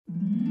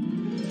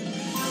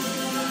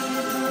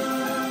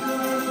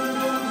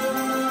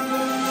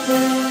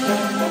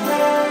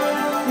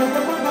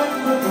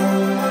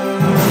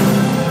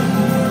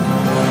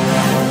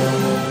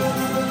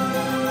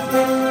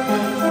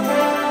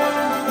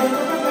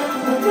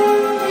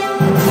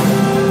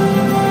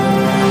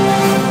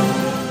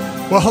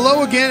Well,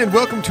 hello again, and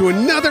welcome to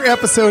another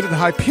episode of the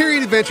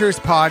Hyperion Adventures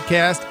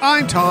podcast.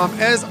 I'm Tom.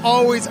 As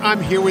always,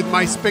 I'm here with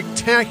my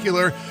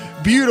spectacular,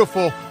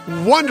 beautiful,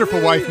 wonderful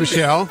wife,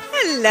 Michelle.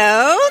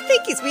 Hello.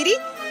 Thank you, sweetie.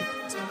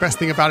 The best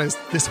thing about it is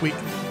this week,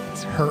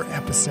 it's her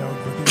episode.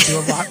 We're going to do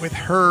a lot with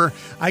her.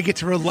 I get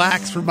to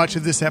relax for much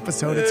of this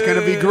episode. It's going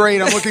to be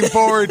great. I'm looking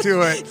forward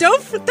to it.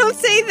 Don't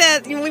say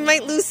that. We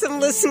might lose some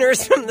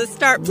listeners from the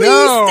start. Please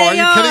no, stay are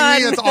you kidding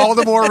me? on. It's all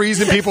the more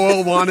reason people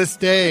will want to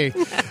stay.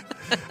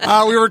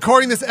 We're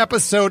recording this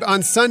episode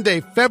on Sunday,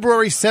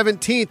 February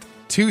 17th,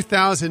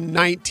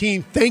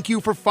 2019. Thank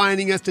you for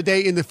finding us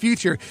today. In the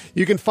future,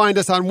 you can find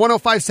us on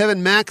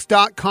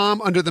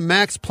 1057max.com under the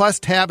Max Plus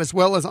tab, as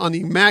well as on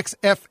the Max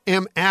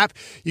FM app.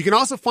 You can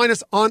also find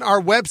us on our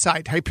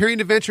website,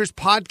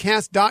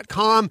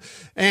 HyperionAdventuresPodcast.com.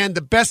 And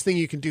the best thing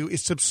you can do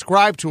is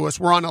subscribe to us.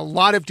 We're on a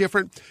lot of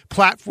different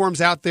platforms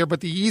out there,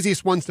 but the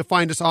easiest ones to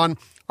find us on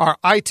are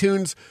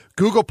iTunes,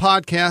 Google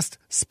Podcast,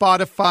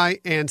 Spotify,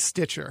 and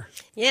Stitcher.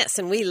 Yes,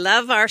 and we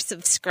love our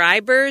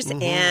subscribers,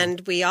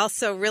 and we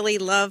also really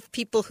love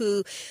people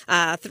who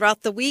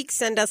throughout the week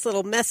send us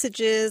little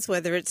messages,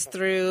 whether it's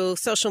through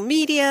social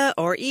media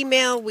or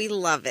email. We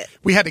love it.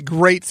 We had a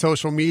great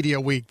social media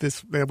week.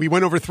 We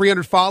went over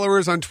 300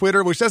 followers on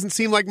Twitter, which doesn't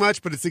seem like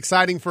much, but it's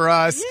exciting for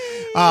us.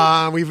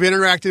 We've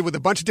interacted with a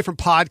bunch of different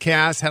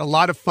podcasts, had a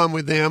lot of fun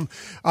with them.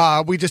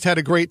 We just had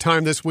a great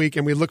time this week,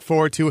 and we look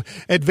forward to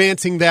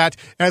advancing that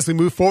as we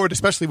move forward,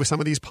 especially with some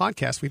of these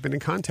podcasts we've been in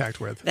contact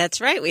with. That's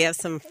right. We have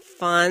some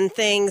fun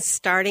things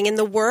starting in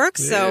the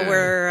works, so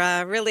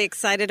we're really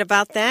excited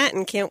about that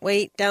and can't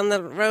wait down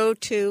the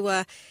road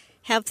to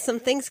have some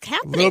things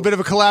happening. A little bit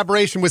of a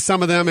collaboration with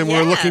some of them, and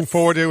we're looking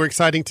forward to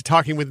exciting to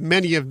talking with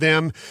many of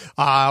them.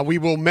 We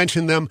will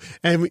mention them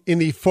in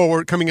the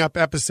forward coming up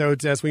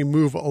episodes as we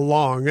move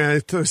along.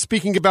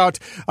 Speaking about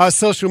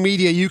social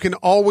media, you can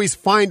always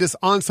find us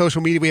on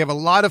social media. We have a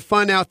lot of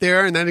fun out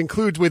there, and that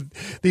includes with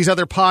these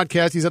other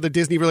podcasts, these other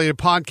Disney-related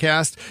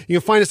podcasts. You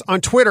can find us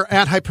on Twitter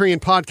at Hyperion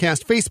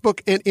Podcast,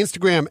 Facebook and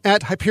Instagram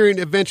at Hyperion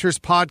Adventures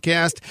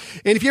Podcast.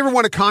 And if you ever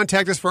want to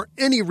contact us for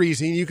any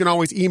reason, you can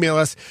always email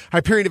us,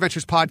 HyperionAdventuresPodcast@gmail.com.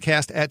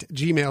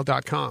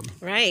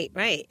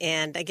 Right.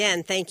 And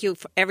again, thank you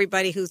for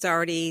everybody who's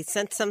already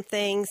sent some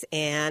things.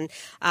 And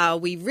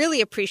we really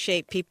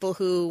appreciate people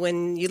who,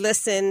 when you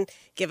listen,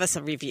 give us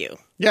a review.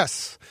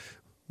 Yes.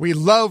 We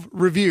love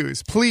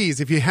reviews. Please,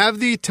 if you have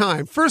the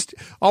time, first,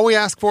 all we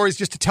ask for is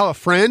just to tell a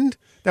friend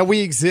that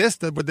we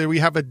exist, that we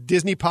have a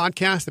Disney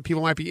podcast that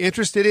people might be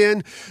interested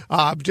in.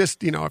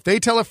 If they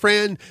tell a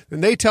friend,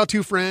 then they tell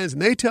two friends,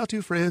 and they tell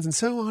two friends, and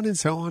so on and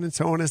so on and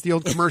so on, as the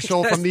old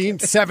commercial from the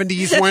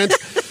 70s went,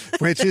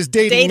 which is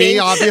dating me,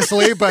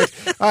 obviously, but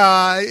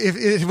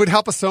it would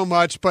help us so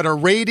much. But a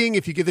rating,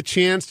 if you get the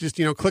chance, just,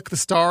 click the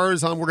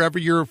stars on wherever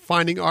you're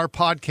finding our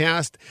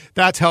podcast.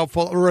 That's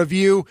helpful. A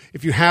review,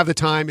 if you have the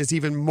time, is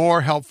even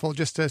more helpful,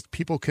 just as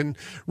people can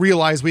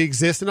realize we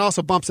exist, and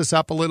also bumps us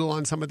up a little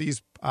on some of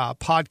these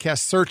podcast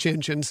search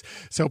engines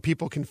so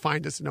people can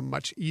find us in a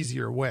much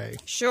easier way.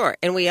 Sure.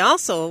 And we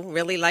also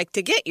really like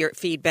to get your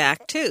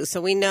feedback, too, so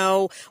we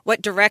know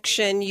what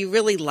direction you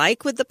really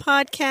like with the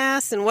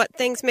podcast and what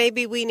things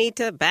maybe we need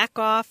to back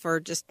off or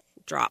just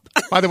drop.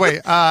 By the way,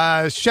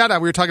 shout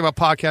out, we were talking about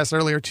podcasts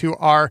earlier, to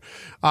our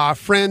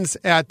friends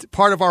at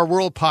Part of Our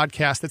World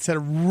podcast that said a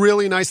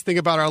really nice thing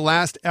about our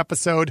last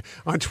episode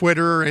on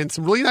Twitter, and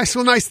some really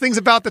nice things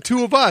about the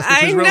two of us,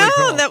 which is really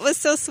cool. That was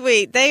so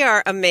sweet. They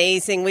are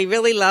amazing. We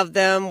really love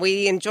them.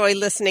 We enjoy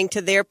listening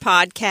to their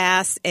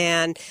podcasts,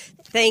 and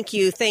thank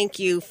you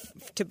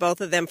to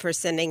both of them for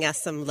sending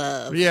us some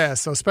love. Yeah,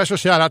 so special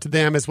shout out to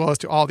them, as well as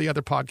to all the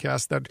other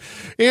podcasts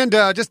and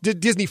just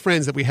Disney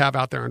friends that we have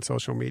out there on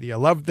social media.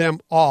 Love them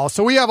all.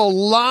 So we have a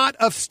lot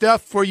of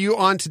stuff for you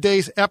on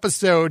today's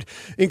episode,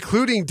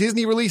 including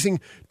Disney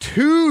releasing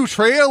 2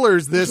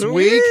 trailers this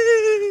week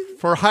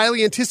for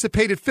highly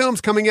anticipated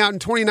films coming out in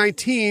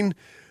 2019.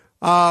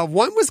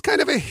 One was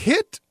kind of a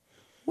hit.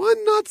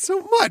 One, not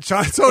so much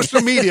on social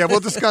media.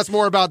 We'll discuss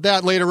more about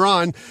that later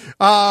on.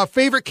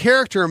 Favorite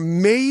character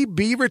may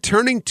be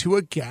returning to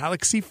a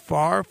galaxy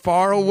far,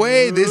 far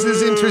away. This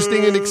is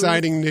interesting and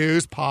exciting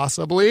news,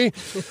 possibly.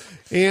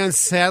 And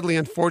sadly,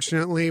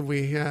 unfortunately,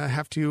 we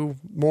have to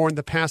mourn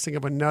the passing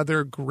of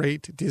another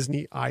great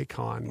Disney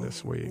icon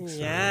this week. So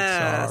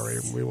sorry.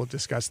 We will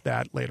discuss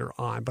that later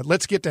on. But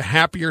let's get to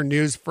happier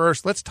news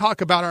first. Let's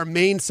talk about our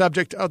main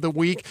subject of the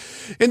week.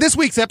 And this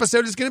week's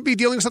episode is going to be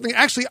dealing with something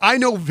actually I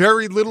know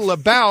very little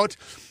about,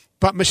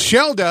 but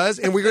Michelle does,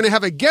 and we're going to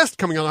have a guest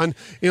coming on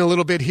in a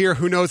little bit here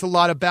who knows a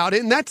lot about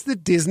it, and that's the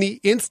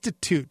Disney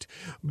Institute.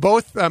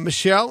 Both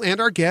Michelle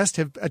and our guest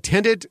have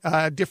attended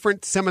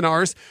different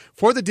seminars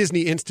for the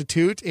Disney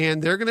Institute,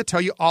 and they're going to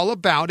tell you all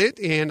about it,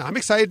 and I'm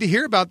excited to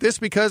hear about this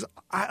because,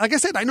 like I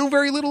said, I know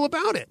very little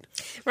about it.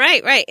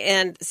 Right.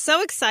 And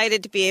so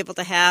excited to be able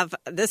to have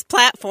this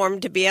platform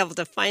to be able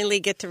to finally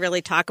get to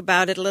really talk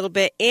about it a little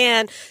bit,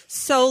 and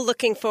so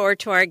looking forward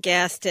to our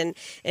guest and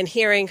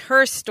hearing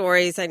her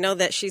stories. I know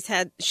that she's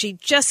she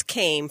just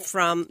came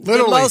from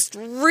Literally. the most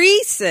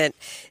recent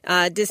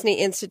Disney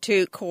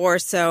Institute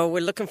course. So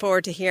we're looking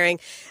forward to hearing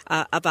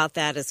about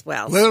that as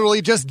well.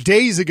 Literally just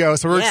days ago.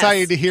 So we're Yes.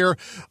 excited to hear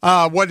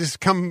what has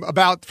come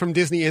about from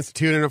Disney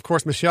Institute. And of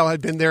course, Michelle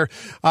had been there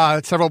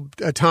several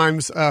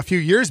times a few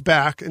years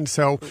back. And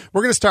so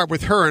we're going to start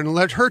with her and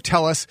let her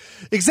tell us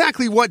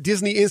exactly what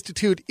Disney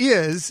Institute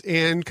is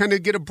and kind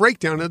of get a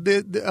breakdown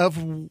of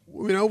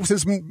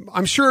since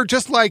I'm sure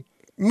just like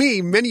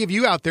me, many of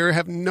you out there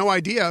have no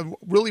idea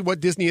really what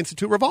Disney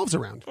Institute revolves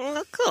around.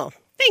 Well, cool.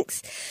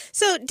 Thanks.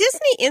 So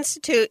Disney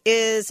Institute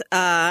is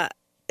a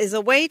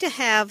way to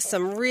have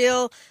some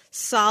real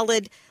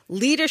solid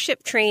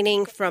leadership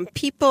training from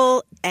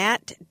people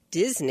at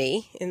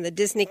Disney, in the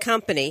Disney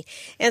company.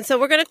 And so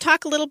we're going to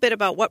talk a little bit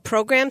about what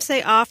programs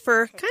they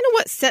offer, kind of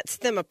what sets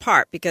them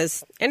apart,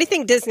 because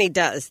anything Disney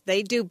does,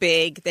 they do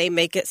big, they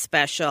make it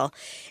special.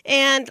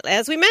 And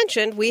as we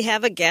mentioned, we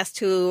have a guest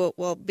who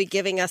will be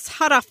giving us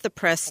hot off the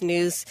press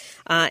news,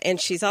 and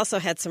she's also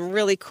had some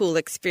really cool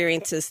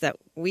experiences that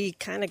we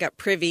kind of got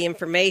privy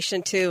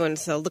information to, and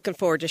so looking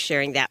forward to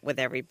sharing that with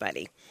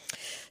everybody.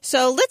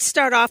 So let's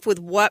start off with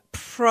what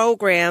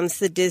programs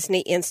the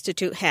Disney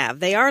Institute have.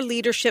 They are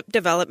leadership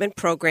development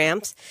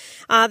programs.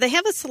 They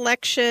have a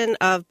selection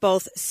of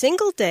both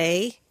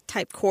single-day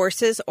type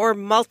courses or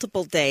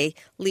multiple-day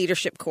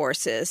leadership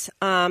courses.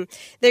 They're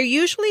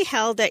usually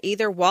held at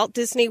either Walt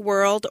Disney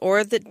World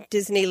or the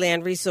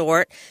Disneyland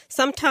Resort.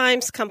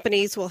 Sometimes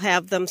companies will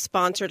have them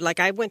sponsored. Like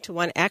I went to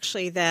one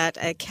actually that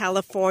a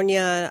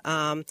California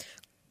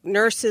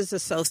Nurses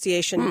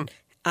Association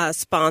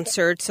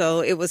sponsored. So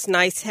it was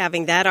nice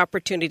having that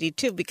opportunity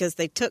too, because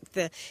they took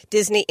the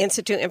Disney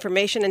Institute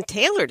information and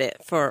tailored it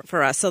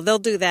for us. So they'll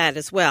do that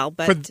as well.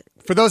 But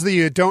for those of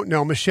you who don't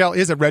know, Michelle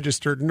is a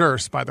registered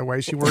nurse, by the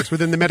way. She works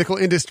within the medical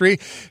industry.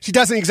 She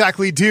doesn't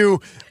exactly do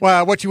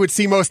what you would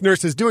see most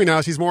nurses doing now.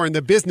 She's more in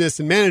the business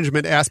and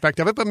management aspect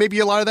of it, but maybe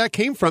a lot of that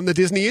came from the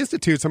Disney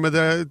Institute, some of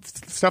the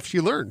stuff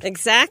she learned.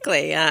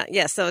 Exactly.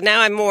 Yeah. So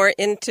now I'm more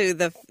into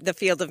the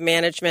field of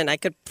management. I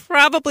could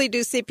probably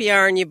do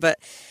CPR on you, but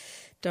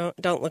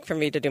don't look for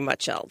me to do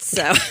much else.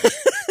 So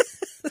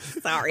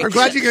sorry. I'm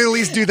glad you can at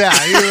least do that.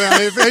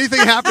 If anything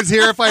happens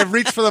here, if I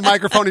reach for the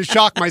microphone and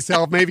shock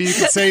myself, maybe you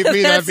could save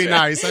me. That'd be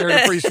nice. I would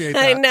appreciate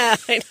that. I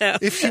know.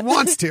 If she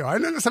wants to. I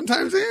know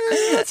sometimes,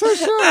 not so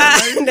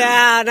sure.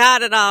 No,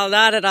 not at all.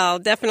 Not at all.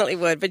 Definitely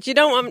would. But you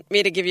don't want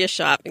me to give you a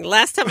shot.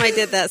 Last time I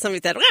did that,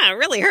 somebody said, wow, it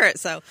really hurt.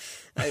 So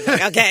I was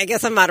like, okay, I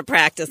guess I'm out of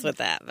practice with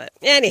that. But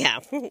anyhow,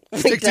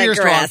 stick to your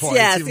strong point.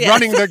 Yes.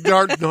 Running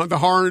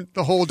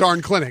the whole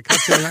darn clinic.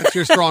 That's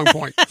your strong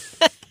point.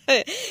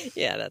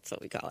 Yeah, that's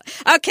what we call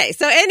it. Okay,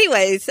 so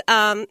anyways,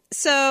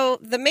 so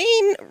the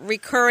main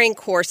recurring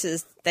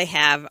courses they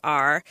have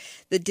are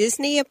the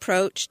Disney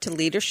approach to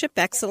leadership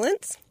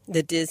excellence,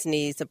 the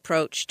Disney's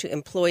approach to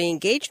employee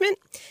engagement,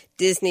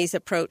 Disney's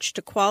approach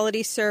to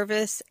quality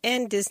service,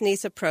 and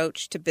Disney's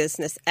approach to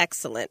business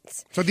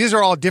excellence. So these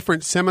are all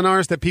different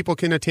seminars that people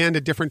can attend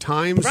at different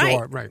times?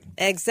 Right.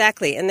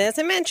 Exactly. And as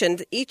I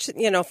mentioned, each,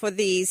 for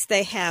these,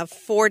 they have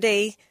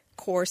 4-day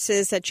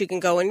courses that you can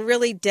go and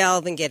really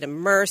delve and get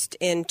immersed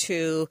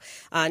into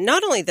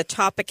not only the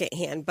topic at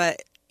hand,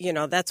 but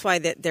that's why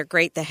they're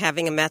great. They're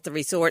having them at the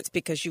resorts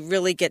because you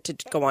really get to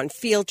go on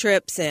field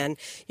trips and,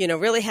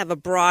 really have a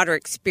broader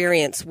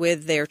experience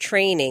with their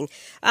training.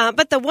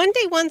 But the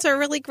one-day ones are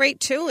really great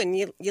too. And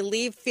you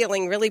leave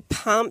feeling really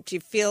pumped.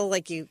 You feel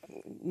like you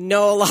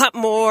know a lot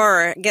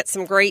more or get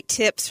some great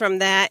tips from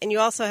that. And you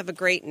also have a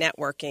great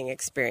networking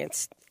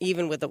experience,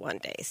 even with the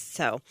one-days.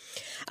 So,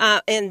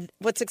 and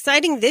what's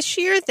exciting this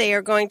year, they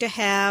are going to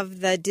have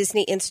the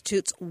Disney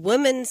Institute's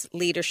Women's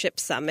Leadership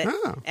Summit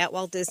at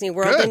Walt Disney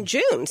World in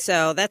June.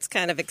 So that's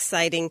kind of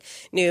exciting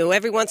new.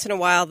 Every once in a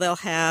while, they'll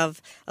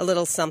have a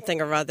little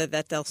something or other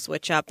that they'll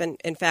switch up. And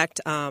in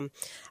fact,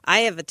 I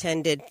have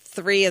attended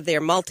 3 of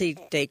their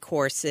multi-day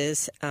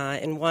courses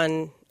and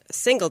one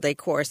single-day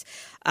course.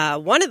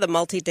 One of the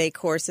multi-day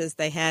courses,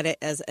 they had it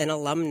as an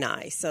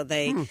alumni. So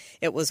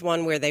it was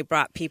one where they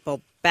brought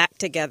people back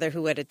together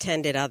who had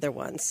attended other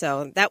ones.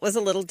 So that was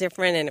a little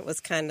different, and it was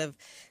kind of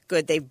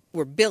good. They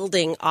were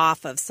building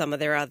off of some of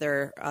their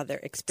other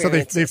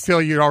experiences. So they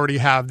feel you already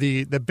have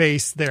the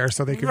base there,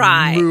 so they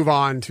can move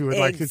on to it.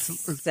 Like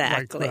it's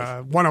like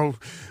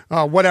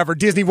whatever,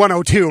 Disney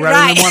 102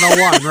 rather than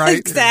 101, right?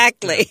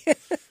 Exactly.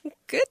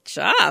 Good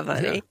job,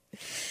 honey. Yeah.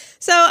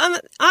 So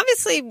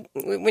obviously,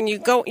 when you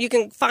go, you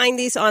can find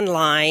these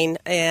online,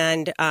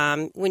 and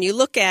when you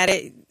look at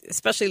it,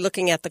 especially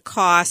looking at the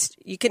cost,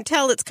 you can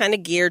tell it's kind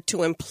of geared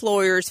to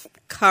employers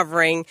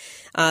covering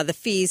the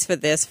fees for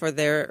this for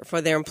their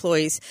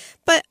employees.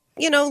 But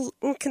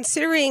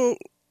considering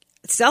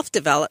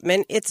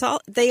self-development,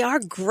 they are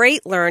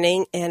great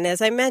learning, and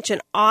as I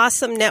mentioned,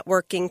 awesome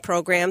networking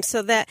programs,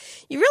 so that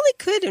you really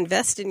could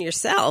invest in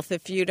yourself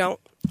if you don't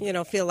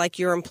feel like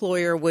your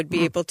employer would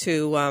be able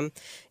to,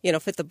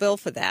 fit the bill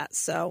for that.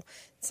 So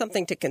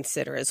something to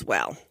consider as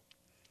well.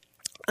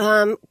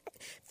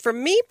 For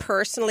me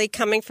personally,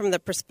 coming from the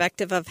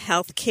perspective of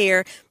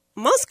healthcare,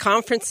 most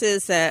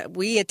conferences that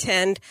we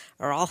attend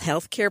are all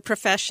healthcare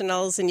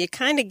professionals, and you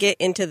kind of get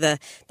into the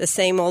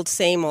same old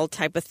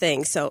type of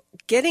thing. So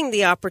getting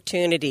the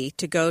opportunity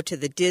to go to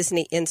the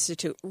Disney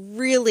Institute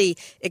really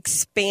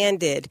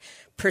expanded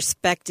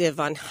perspective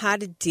on how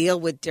to deal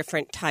with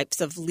different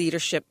types of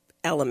leadership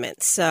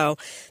elements. So,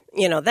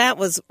 that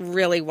was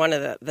really one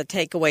of the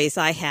takeaways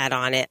I had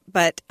on it.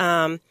 But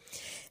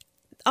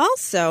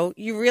also,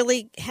 you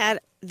really had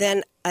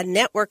then a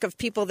network of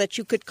people that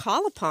you could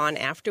call upon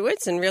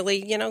afterwards and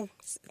really,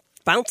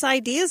 bounce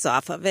ideas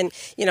off of. And,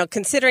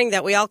 considering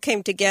that we all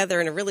came together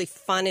in a really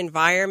fun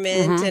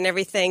environment and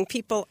everything,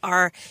 people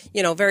are,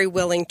 very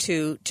willing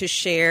to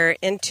share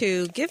and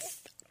to give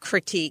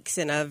critiques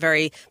in a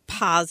very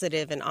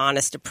positive and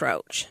honest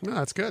approach. No,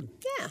 that's good.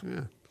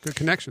 Yeah. Good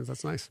connections.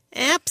 That's nice.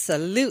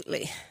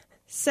 Absolutely.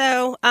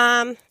 So,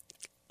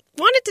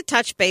 wanted to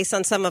touch base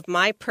on some of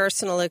my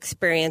personal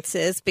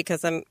experiences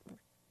because I'm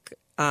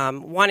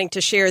wanting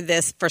to share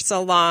this for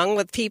so long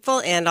with people,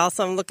 and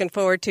also I'm looking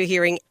forward to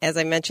hearing, as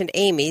I mentioned,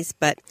 Amy's.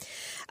 But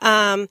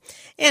and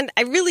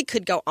I really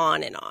could go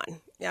on and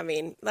on. I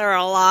mean, there are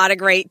a lot of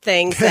great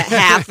things that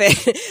happen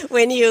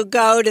when you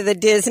go to the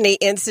Disney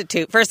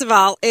Institute. First of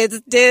all,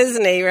 it's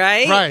Disney,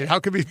 right? Right.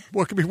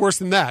 What could be worse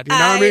than that?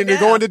 You're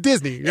going to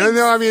Disney.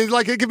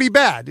 It could be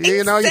bad.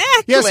 Exactly.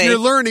 Yes, you're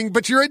learning,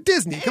 but you're at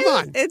Disney. Come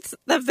on. It's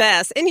the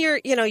best. And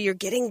you're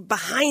getting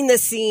behind the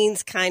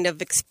scenes kind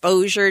of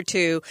exposure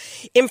to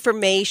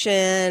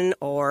information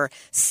or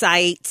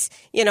sites,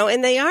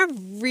 and they are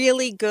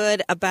really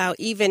good about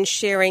even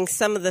sharing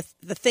some of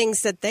the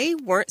things that they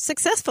weren't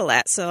successful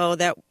at, so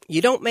that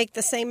you don't make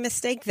the same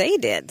mistake they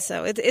did.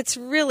 So it's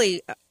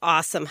really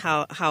awesome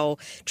how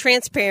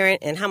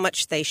transparent and how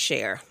much they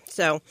share.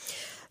 So,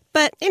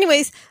 but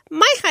anyways,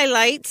 my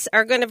highlights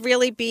are going to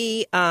really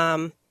be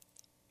kind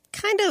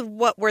of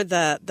what were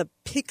the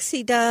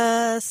pixie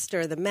dust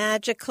or the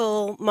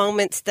magical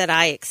moments that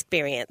I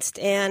experienced.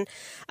 And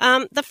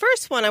the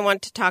first one I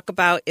want to talk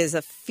about is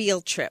a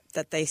field trip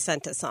that they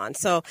sent us on.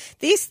 So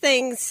these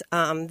things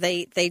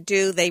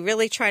they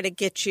really try to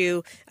get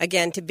you,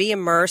 again, to be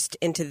immersed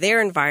into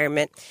their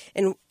environment.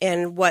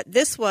 And what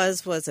this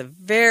was a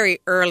very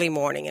early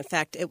morning. In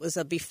fact, it was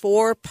a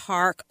before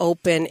park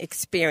open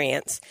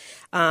experience.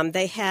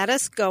 They had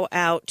us go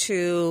out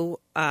to,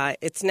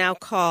 it's now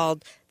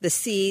called the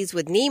Seas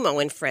with Nemo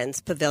and Friends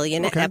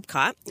Pavilion at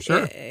Epcot.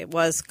 Sure. It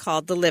was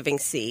called the Living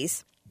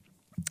Seas.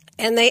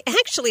 And they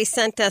actually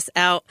sent us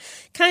out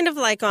kind of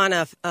like on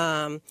a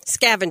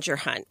scavenger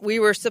hunt. We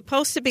were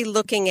supposed to be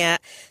looking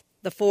at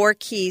the 4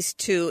 keys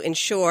to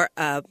ensure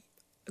a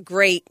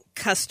great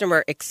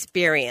customer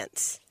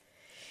experience.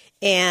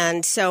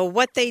 And so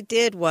what they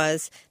did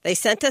was they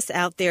sent us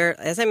out there.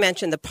 As I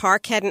mentioned, the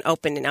park hadn't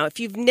opened. Now, if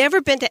you've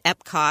never been to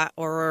Epcot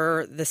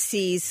or the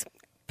Seas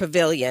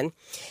Pavilion,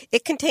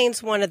 it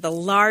contains one of the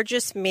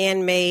largest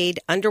man-made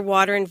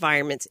underwater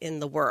environments in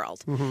the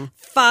world.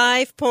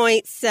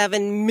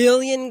 5.7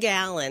 million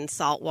gallon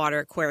saltwater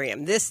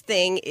aquarium. This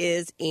thing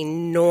is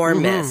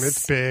enormous.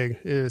 It's big.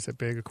 It is a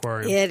big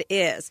aquarium. It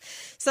is.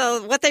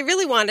 So what they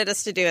really wanted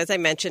us to do, as I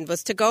mentioned,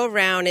 was to go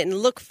around and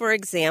look for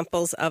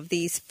examples of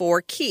these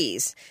 4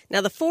 keys. Now,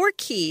 the 4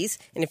 keys,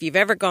 and if you've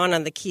ever gone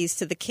on the Keys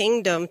to the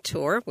Kingdom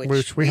tour,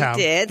 which we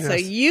did, yes. So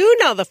you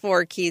know the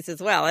 4 keys as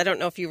well. I don't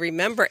know if you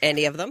remember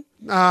any of them.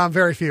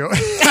 Very few.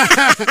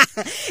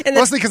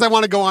 Mostly because I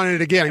want to go on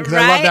it again because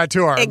I love that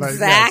tour.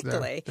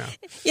 Exactly. But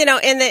yes,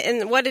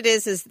 and what it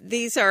is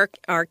these are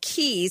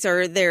keys,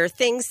 or they're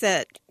things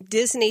that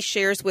Disney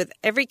shares with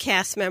every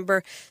cast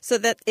member so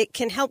that it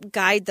can help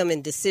guide them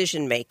in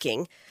decision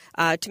making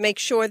to make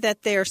sure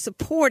that they're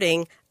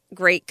supporting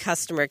great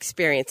customer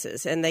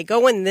experiences. And they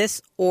go in this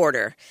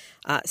order: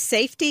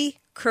 safety,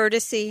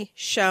 courtesy,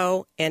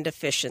 show, and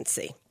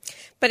efficiency.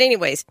 But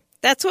anyways,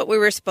 that's what we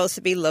were supposed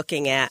to be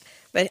looking at.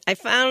 But I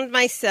found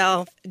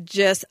myself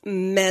just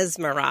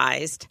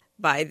mesmerized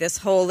by this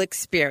whole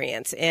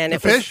experience. And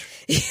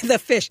the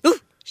fish. Ooh,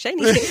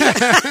 shiny.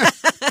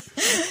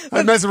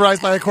 I'm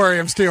mesmerized by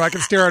aquariums, too. I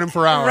can stare at them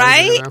for hours.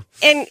 Right?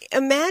 And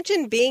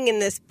imagine being in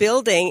this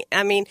building.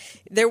 I mean,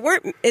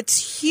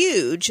 it's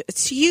huge.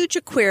 It's a huge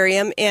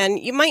aquarium, and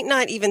you might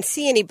not even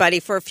see anybody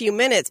for a few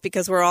minutes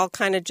because we're all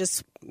kind of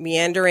just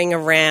meandering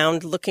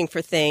around looking for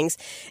things.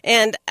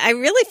 And I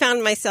really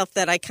found myself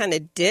that I kind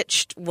of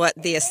ditched what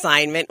the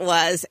assignment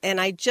was, and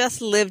I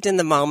just lived in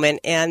the moment.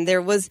 And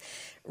there was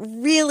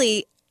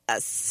really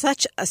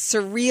such a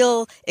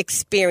surreal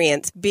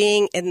experience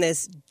being in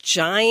this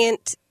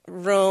giant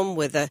room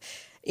with an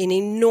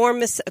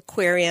enormous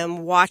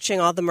aquarium, watching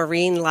all the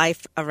marine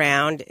life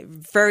around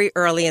very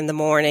early in the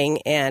morning.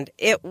 And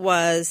it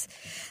was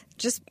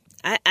just,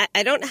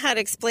 I don't know how to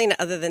explain it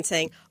other than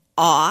saying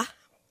awe.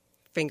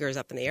 Fingers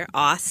up in the air.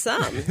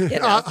 Awesome.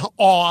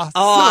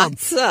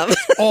 Awesome.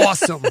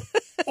 Awesome.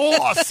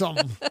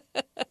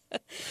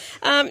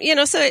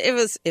 So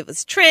it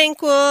was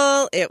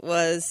tranquil. It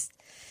was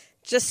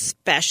just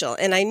special.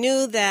 And I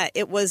knew that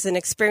it was an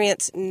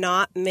experience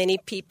not many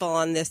people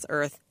on this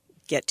earth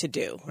get to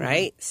do,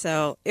 right?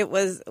 So it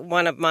was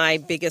one of my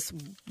biggest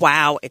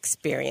wow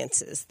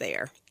experiences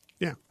there.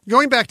 Yeah.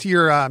 Going back to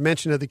your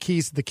mention of the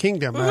keys to the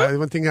kingdom,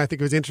 one thing I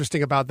think was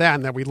interesting about that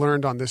and that we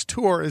learned on this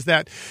tour is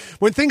that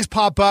when things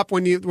pop up,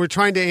 when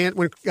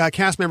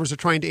cast members are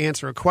trying to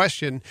answer a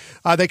question,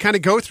 they kind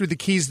of go through the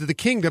keys to the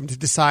kingdom to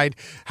decide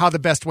how the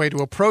best way to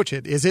approach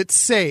it. Is it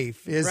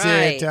safe? Is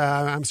it?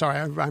 I'm sorry,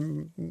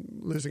 I'm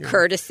losing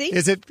courtesy.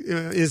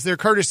 Is there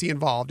courtesy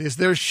involved? Is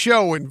there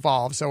show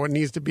involved? So it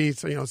needs to be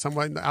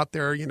someone out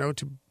there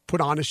to put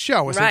on a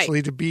show,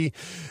 essentially, to be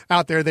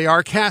out there. They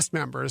are cast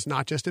members,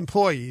 not just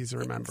employees,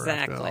 remember.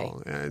 Exactly.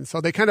 Bill. And so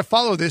they kind of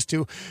follow this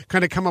to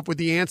kind of come up with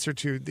the answer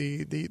to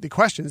the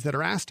questions that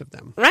are asked of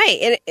them. Right.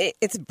 And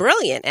it's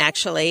brilliant,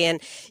 actually.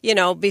 And,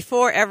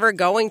 before ever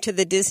going to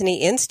the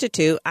Disney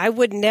Institute, I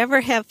would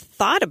never have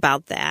thought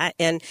about that.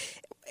 And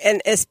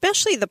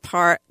especially the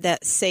part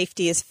that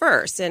safety is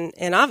first.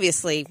 And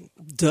obviously,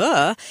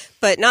 duh,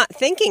 but not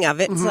thinking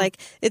of it, it's like,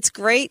 it's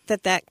great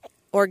that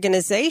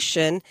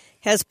organization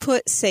has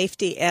put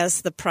safety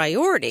as the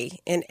priority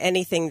in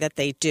anything that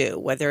they do,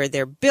 whether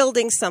they're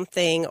building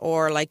something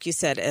or, like you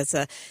said, as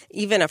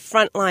even a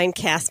frontline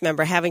cast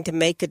member having to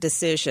make a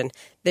decision,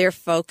 their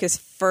focus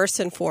first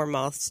and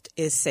foremost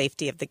is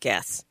safety of the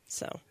guests.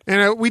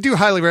 And we do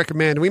highly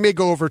recommend, we may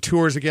go over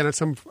tours again at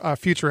some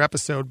future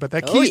episode, but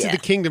that Keys to the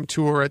Kingdom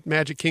tour at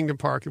Magic Kingdom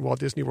Park at Walt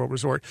Disney World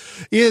Resort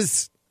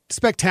is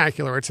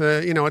spectacular. It's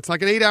it's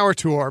like an 8-hour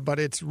tour, but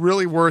it's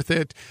really worth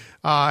it.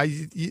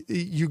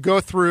 You go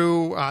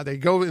through,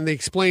 they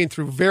explain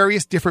through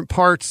various different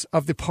parts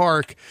of the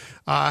park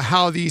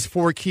how these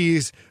 4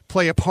 keys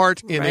play a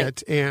part in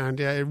it, and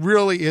it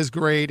really is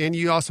great. And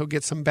you also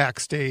get some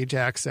backstage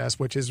access,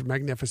 which is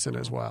magnificent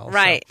as well.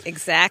 Right,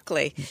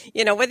 exactly.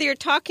 Whether you're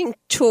talking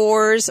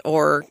tours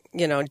or,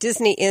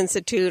 Disney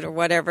Institute or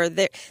whatever,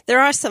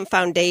 there are some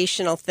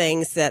foundational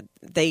things that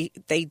they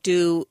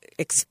do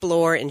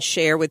explore and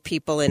share with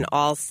people in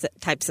all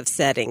types of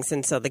settings.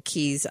 And so the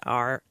keys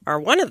are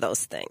one of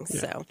those things.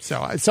 Yeah.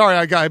 So sorry,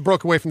 I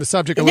broke away from the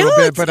subject a little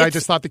bit, but I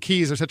just thought the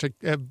keys are such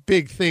a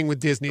big thing with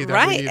Disney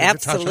that we needed to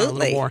touch on a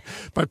little more.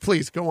 But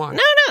please go on.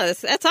 No,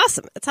 that's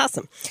awesome. It's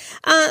awesome.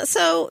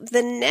 So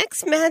the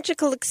next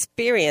magical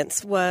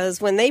experience was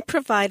when they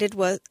provided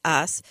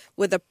us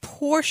with a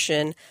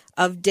portion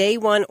of day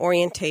one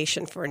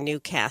orientation for a new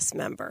cast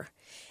member.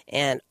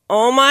 And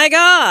oh my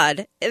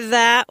God,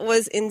 that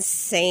was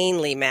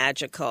insanely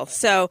magical.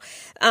 So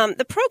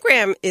the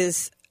program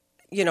is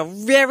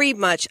very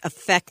much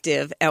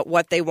effective at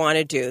what they want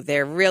to do.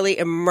 They're really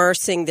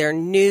immersing their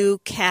new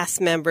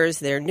cast members,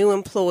 their new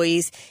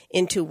employees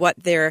into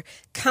what their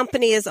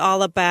company is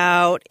all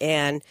about,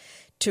 and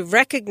to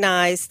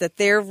recognize that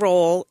their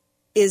role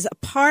is a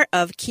part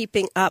of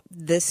keeping up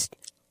this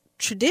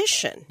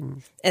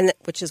tradition, and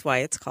which is why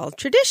it's called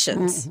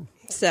Traditions.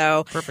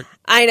 So perfect.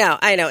 I know.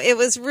 It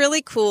was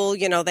really cool.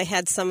 They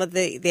had some of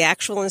the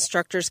actual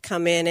instructors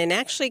come in and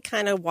actually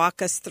kind of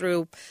walk us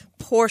through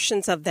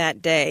portions of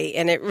that day.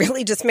 And it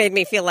really just made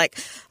me feel like,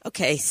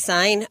 okay,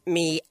 sign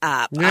me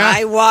up. Yeah.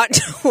 I want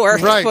to work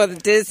for the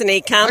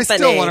Disney company. I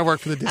still want to work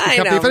for the Disney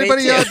company. If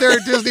anybody out there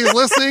at Disney is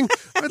listening,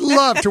 I'd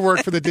love to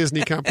work for the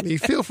Disney company.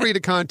 Feel free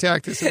to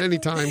contact us at any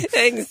time.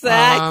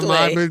 Exactly.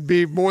 I would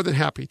be more than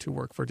happy to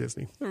work for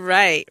Disney.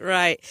 Right.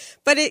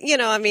 But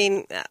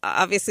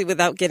obviously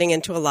without getting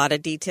into a lot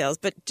of details,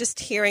 but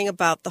just hearing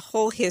about the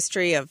whole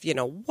history of,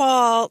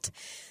 Walt,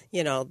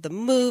 the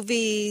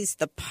movies,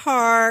 the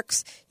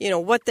parks,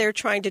 what they're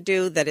trying to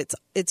do, that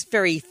it's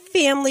very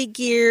family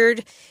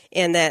geared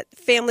and that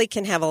family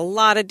can have a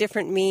lot of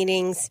different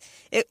meanings.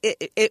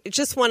 It's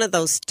just one of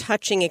those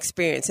touching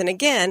experiences. And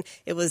again,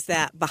 it was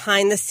that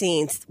behind the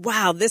scenes,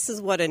 wow, this is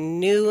what a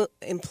new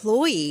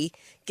employee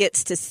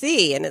gets to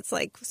see, and it's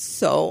like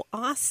so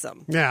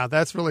awesome. Yeah,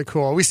 that's really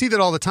cool. We see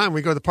that all the time.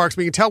 We go to the parks.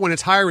 We can tell when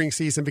it's hiring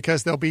season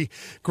because there'll be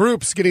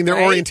groups getting their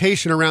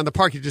orientation around the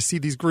park. You just see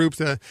these groups.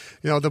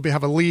 They'll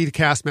have a lead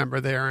cast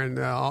member there, and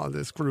all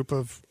this group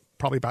of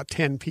probably about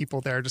 10 people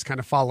there just kind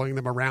of following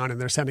them around, and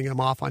they're sending them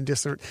off on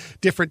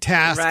different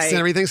tasks and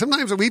everything.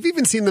 Sometimes we've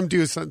even seen them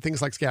do some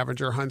things like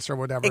scavenger hunts or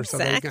whatever.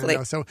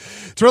 Exactly. So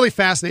it's really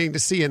fascinating to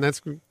see, and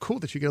that's cool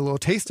that you get a little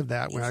taste of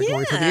that when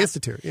going to the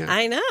Institute. Yeah.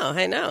 I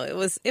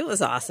know. It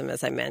was awesome,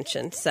 as I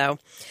mentioned. So,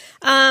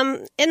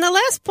 and the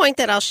last point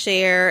that I'll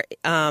share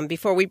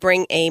before we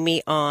bring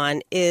Amy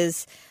on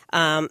is,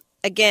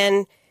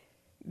 again,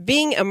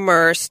 being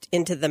immersed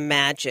into the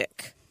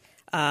magic.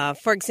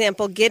 For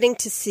example, getting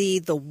to see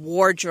the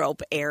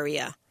wardrobe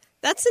area.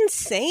 That's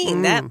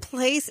insane. That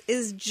place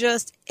is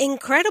just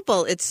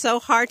incredible. It's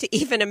so hard to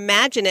even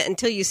imagine it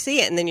until you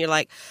see it. And then you're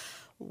like,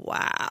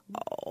 wow.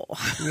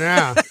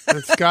 Yeah,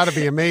 it's got to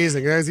be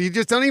amazing. You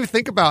just don't even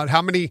think about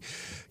how many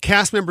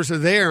cast members are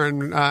there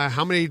and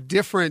how many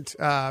different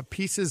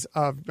pieces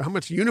of how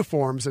much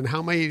uniforms and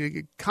how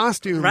many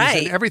costumes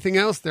and everything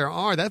else there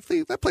are. That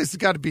place has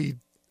got to be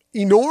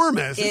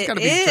enormous. It's got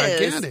to be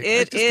gigantic. I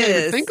just can't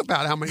even think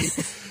about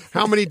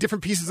how many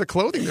different pieces of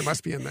clothing there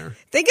must be in there.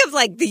 Think of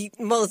like the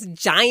most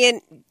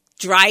giant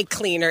dry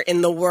cleaner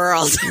in the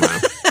world. Wow.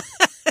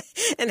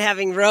 and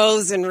having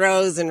rows and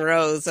rows and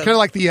rows of kind of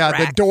like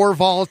the door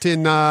vault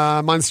in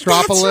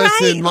Monstropolis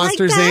in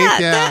Monsters Inc.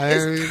 That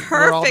is perfect.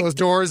 Where all those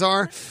doors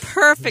are.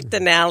 Perfect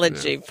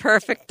analogy.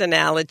 Perfect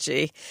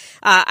analogy.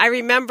 I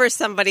remember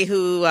somebody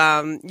who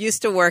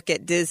used to work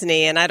at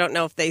Disney, and I don't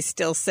know if they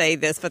still say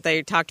this, but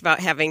they talked about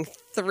having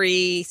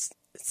 3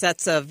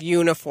 sets of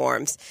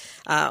uniforms,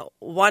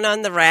 one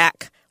on the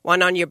rack,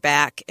 one on your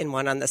back, and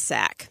one on the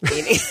sack.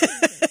 Meaning,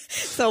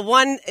 so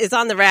one is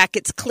on the rack,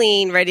 it's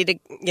clean, ready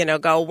to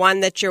go.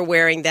 One that you're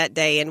wearing that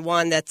day, and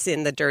one that's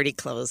in the dirty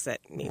clothes that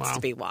needs to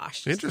be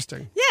washed.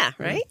 Interesting. Yeah,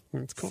 right?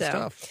 It's cool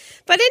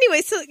stuff. But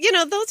anyway, so,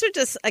 those are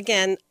just,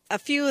 again, a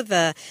few of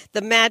the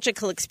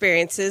magical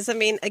experiences. I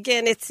mean,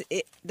 again,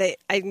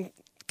 I'm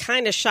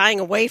kind of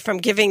shying away from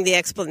giving the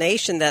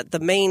explanation that the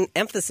main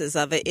emphasis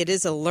of it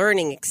is a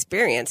learning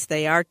experience.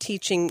 They are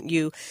teaching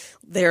you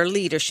their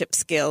leadership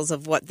skills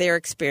of what their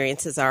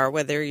experiences are,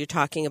 whether you're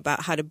talking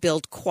about how to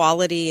build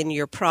quality in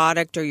your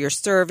product or your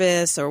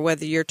service, or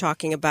whether you're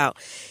talking about,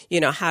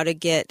 how to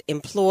get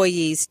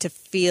employees to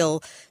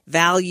feel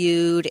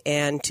valued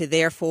and to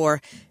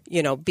therefore,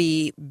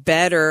 be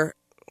better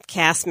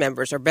cast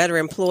members or better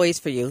employees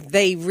for you.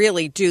 They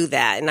really do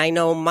that. And I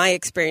know my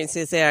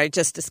experiences there I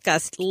just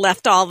discussed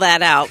left all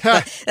that out.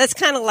 But that's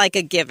kind of like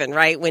a given,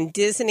 right? When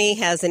Disney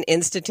has an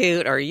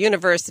institute or a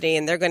university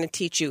and they're going to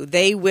teach you,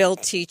 they will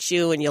teach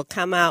you, and you'll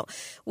come out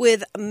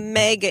with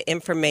mega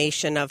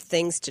information of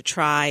things to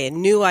try and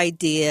new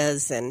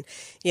ideas. And,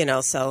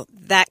 so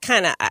that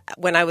kind of,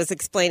 when I was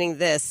explaining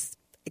this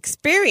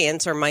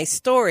experience or my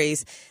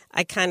stories,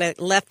 I kind of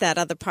left that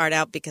other part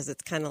out because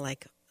it's kind of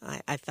like,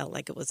 I felt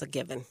like it was a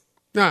given.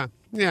 Yeah.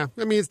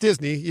 I mean, it's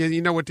Disney.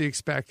 You know what to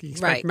expect. You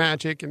expect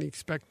magic, and you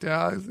expect,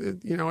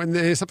 and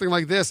then something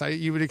like this,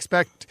 you would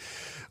expect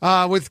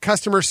with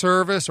customer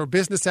service or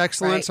business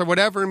excellence or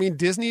whatever. I mean,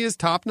 Disney is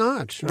top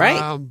notch.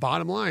 Right.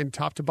 Bottom line,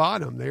 top to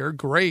bottom, they are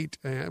great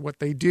at what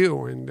they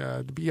do, and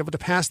to be able to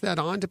pass that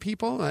on to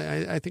people,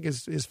 I think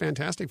is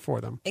fantastic for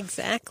them.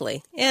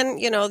 Exactly, and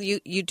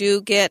you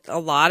do get a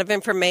lot of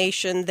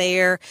information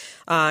there.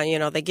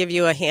 They give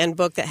you a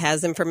handbook that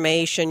has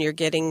information. You're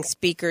getting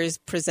speakers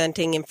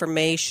presenting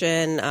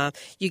information.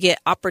 You get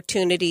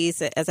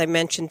opportunities, as I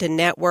mentioned, to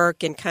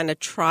network and kind of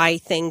try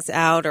things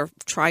out or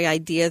try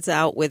ideas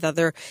out with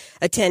other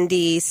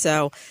attendees.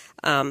 So,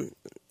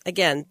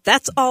 again,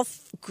 that's all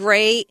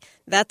great.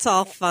 That's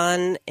all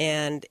fun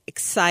and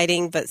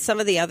exciting. But some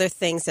of the other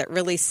things that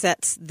really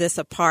sets this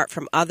apart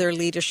from other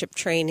leadership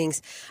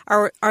trainings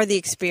are the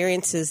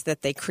experiences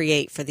that they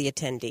create for the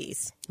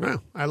attendees.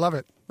 Wow, I love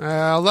it.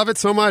 I love it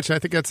so much. I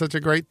think that's such a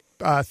great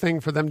thing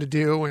for them to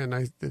do, and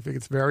I think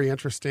it's very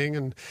interesting.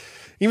 And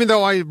even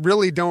though I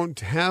really don't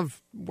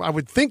have, I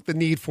would think, the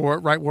need for it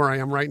right where I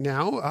am right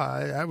now,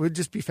 it would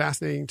just be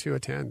fascinating to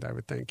attend, I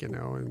would think,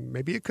 and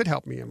maybe it could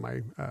help me in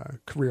my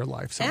career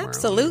life somewhere.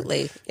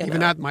 Absolutely.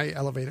 Even at my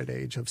elevated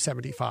age of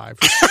 75.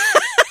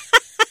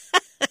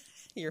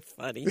 You're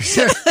funny.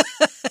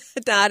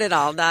 Not at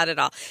all. Not at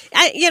all.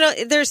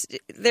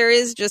 There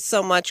is just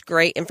so much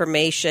great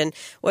information,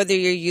 whether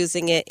you're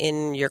using it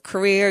in your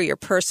career, your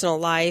personal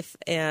life.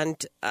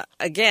 And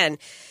again,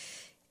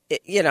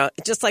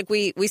 just like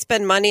we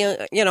spend money,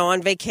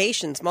 on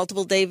vacations,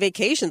 multiple day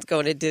vacations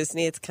going to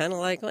Disney. It's kind of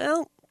like,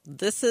 well,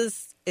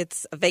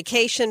 it's a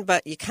vacation,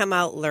 but you come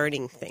out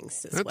learning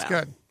things as well. That's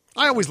good.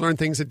 I always learn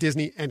things at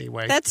Disney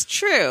anyway. That's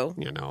true.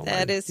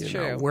 That is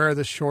true. Where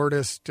the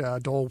shortest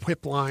Dole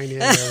Whip line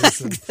is.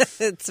 And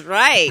that's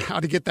right. How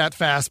to get that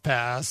fast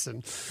pass.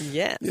 And,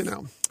 yes.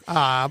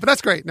 But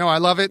that's great. No, I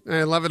love it.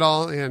 I love it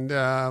all. And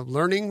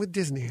learning with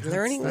Disney.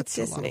 That's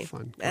a lot of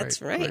fun.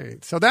 That's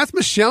right. So that's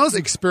Michelle's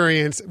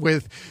experience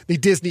with the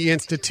Disney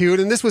Institute.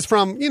 And this was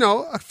from,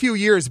 a few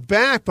years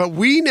back. But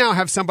we now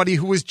have somebody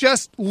who was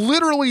just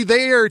literally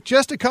there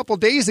just a couple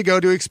days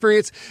ago to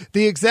experience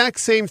the exact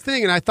same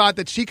thing. And I thought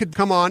that she could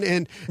come on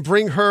and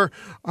bring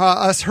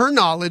us her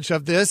knowledge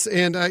of this.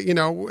 And,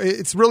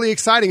 it's really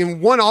exciting.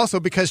 And one, also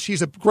because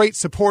she's a great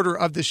supporter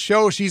of the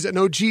show. She's an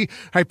OG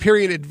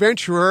Hyperion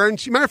adventurer. And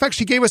matter of fact,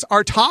 she gave us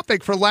our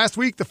topic for last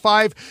week, the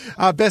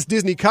 5 best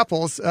Disney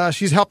couples.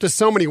 She's helped us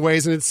so many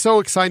ways, and it's so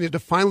exciting to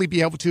finally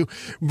be able to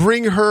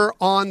bring her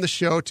on the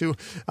show to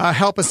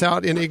help us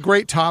out in a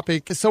great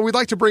topic. So we'd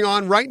like to bring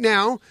on right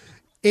now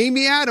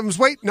Amy Adams.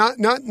 Wait, not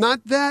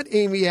that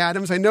Amy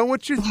Adams. I know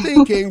what you're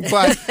thinking,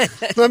 but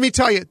let me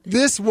tell you,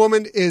 this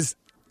woman is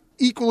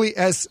equally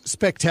as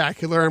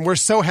spectacular, and we're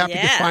so happy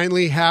to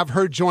finally have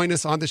her join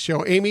us on the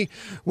show. Amy,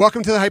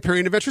 welcome to the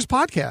Hyperion Adventures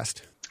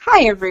podcast.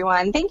 Hi,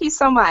 everyone. Thank you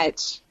so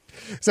much.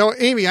 So,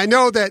 Amy, I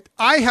know that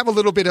I have a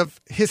little bit of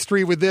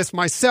history with this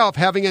myself,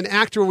 having an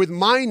actor with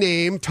my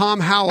name, Tom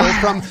Howell,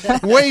 from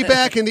way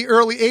back in the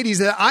early 80s,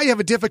 that I have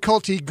a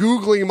difficulty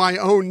Googling my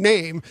own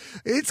name.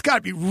 It's got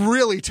to be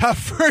really tough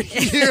for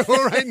you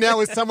right now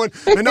as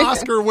an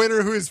Oscar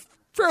winner who is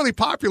fairly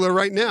popular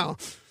right now.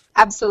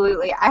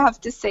 Absolutely. I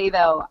have to say,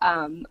 though,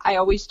 I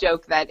always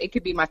joke that it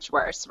could be much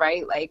worse,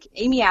 right? Like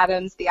Amy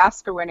Adams, the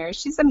Oscar winner,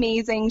 she's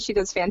amazing. She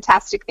does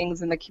fantastic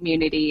things in the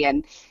community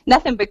and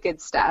nothing but good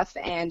stuff.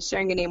 And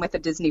sharing a name with a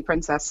Disney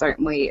princess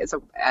certainly is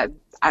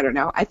I don't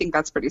know. I think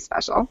that's pretty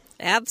special.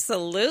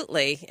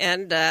 Absolutely.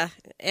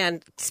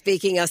 And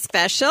speaking of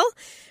special,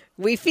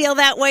 we feel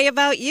that way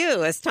about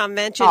you. As Tom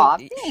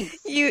mentioned,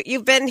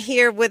 you've been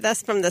here with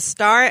us from the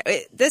start.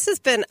 This has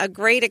been a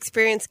great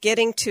experience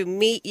getting to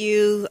meet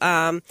you,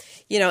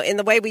 in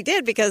the way we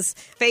did, because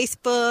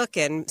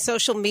Facebook and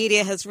social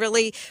media has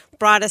really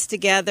brought us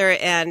together,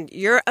 and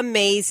you're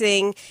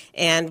amazing,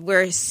 and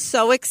we're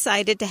so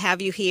excited to have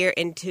you here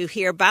and to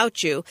hear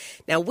about you.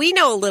 Now, we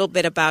know a little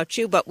bit about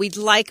you, but we'd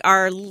like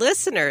our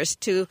listeners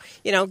to,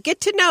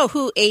 get to know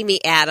who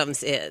Amy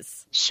Adams is.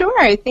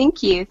 Sure.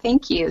 Thank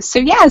you. So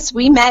yes,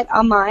 we met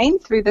online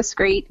through this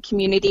great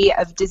community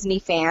of Disney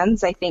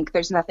fans. I think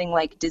there's nothing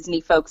like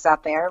Disney folks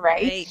out there,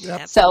 right?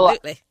 Yep. So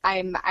Absolutely.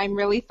 I'm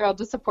really thrilled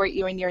to support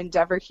you in your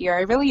endeavor here.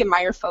 I really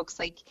admire folks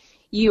like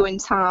you and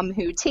Tom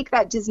who take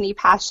that Disney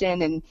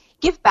passion and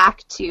give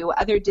back to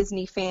other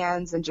Disney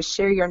fans and just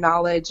share your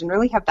knowledge and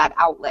really have that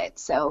outlet.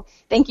 So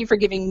thank you for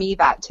giving me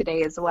that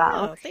today as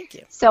well. Oh, thank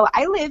you. So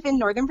I live in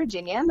Northern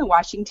Virginia in the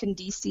Washington,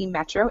 D.C.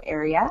 metro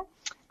area.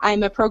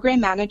 I'm a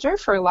program manager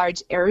for a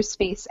large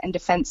aerospace and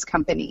defense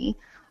company.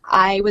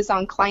 I was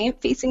on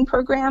client-facing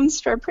programs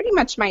for pretty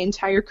much my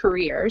entire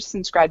career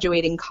since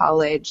graduating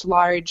college,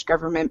 large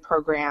government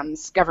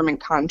programs, government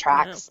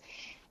contracts. Wow.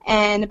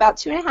 And about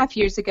 2.5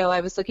 years ago,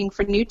 I was looking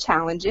for new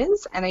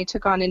challenges, and I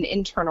took on an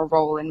internal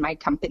role in my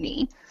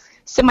company.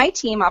 So my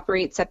team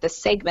operates at the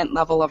segment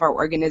level of our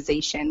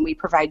organization. We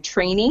provide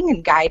training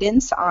and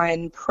guidance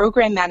on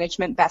program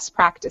management best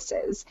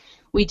practices.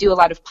 We do a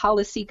lot of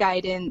policy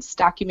guidance,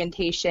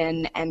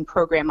 documentation, and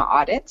program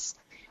audits.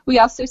 We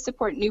also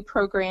support new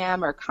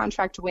program or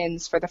contract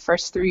wins for the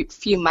first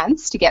few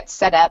months to get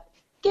set up,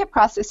 get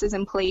processes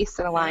in place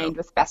and aligned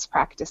with best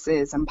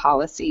practices and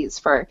policies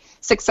for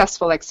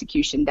successful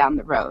execution down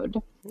the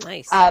road.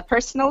 Nice.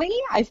 Personally,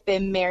 I've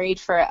been married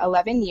for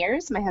 11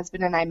 years. My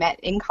husband and I met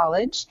in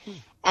college,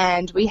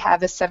 and we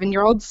have a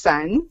 7-year-old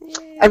son.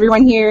 Yay.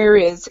 Everyone here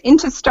is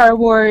into Star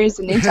Wars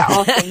and into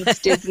all things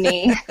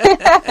Disney.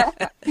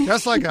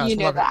 Just like us. You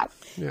know that.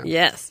 Yeah.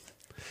 Yes.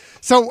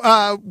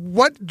 So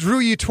what drew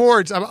you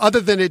towards, other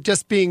than it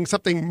just being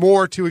something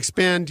more to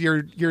expand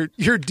your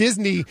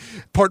Disney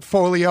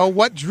portfolio,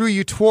 what drew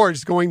you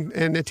towards going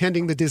and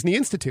attending the Disney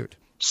Institute?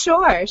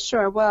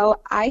 Sure.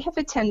 Well, I have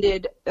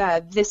attended,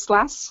 this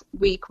last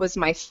week was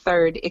my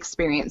third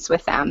experience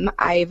with them.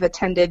 I've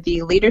attended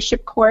the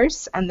leadership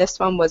course, and this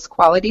one was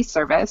quality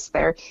service.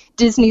 They're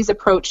Disney's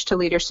approach to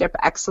leadership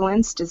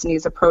excellence,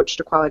 Disney's approach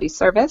to quality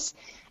service.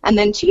 And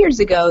then 2 years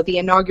ago, the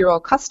inaugural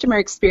Customer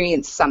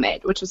Experience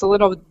Summit, which was a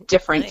little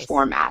different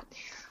format.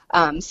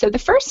 So the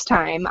first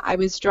time, I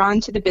was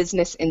drawn to the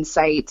business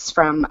insights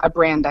from a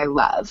brand I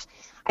love.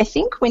 I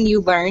think when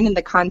you learn in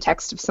the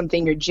context of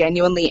something you're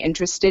genuinely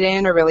interested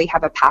in or really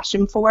have a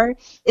passion for,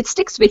 it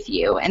sticks with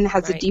you and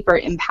has a deeper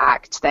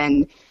impact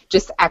than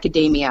just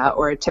academia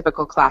or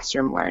typical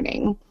classroom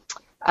learning.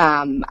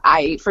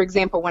 For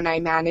example, when I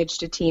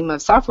managed a team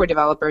of software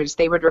developers,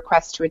 they would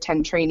request to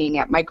attend training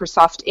at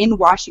Microsoft in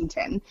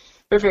Washington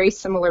for very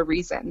similar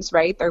reasons,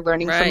 right? They're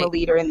learning from a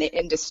leader in the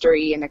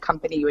industry and a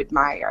company you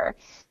admire.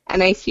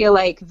 And I feel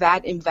like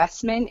that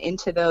investment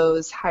into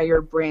those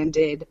higher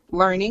branded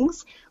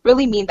learnings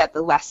really mean that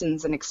the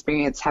lessons and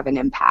experience have an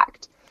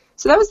impact.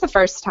 So that was the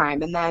first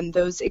time. And then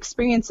those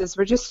experiences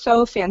were just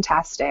so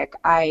fantastic.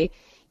 I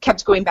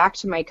kept going back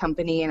to my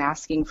company and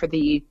asking for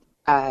the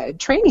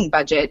training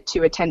budget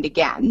to attend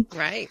again.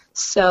 Right.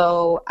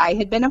 So I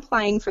had been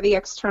applying for the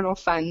external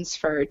funds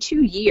for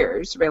 2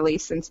 years, really,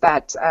 since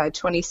that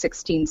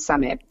 2016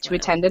 summit to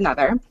attend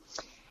another.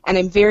 And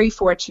I'm very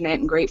fortunate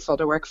and grateful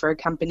to work for a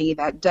company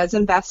that does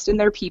invest in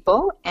their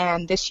people.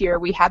 And this year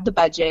we had the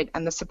budget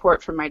and the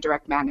support from my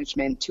direct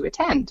management to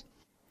attend.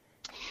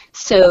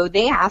 So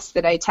they asked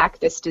that I tack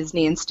this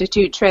Disney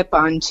Institute trip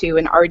onto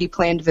an already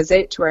planned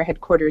visit to our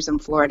headquarters in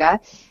Florida.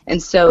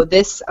 And so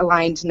this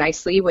aligned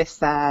nicely with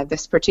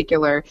this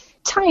particular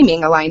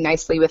timing, aligned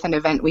nicely with an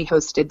event we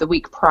hosted the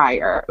week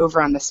prior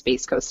over on the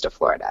Space Coast of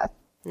Florida.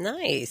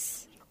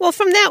 Nice. Well,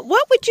 from that,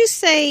 what would you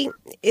say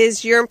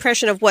is your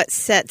impression of what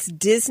sets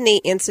Disney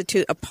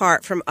Institute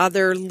apart from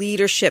other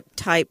leadership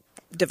type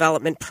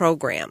development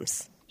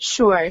programs?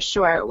 Sure.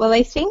 Well,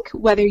 I think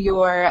whether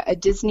you're a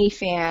Disney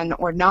fan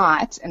or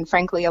not, and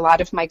frankly, a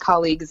lot of my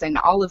colleagues in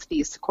all of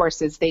these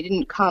courses, they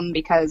didn't come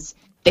because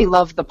they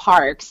love the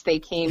parks. They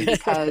came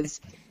because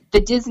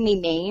the Disney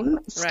name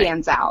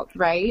stands out,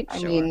 right? Sure.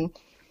 I mean,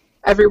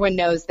 everyone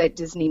knows that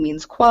Disney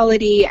means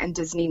quality and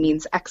Disney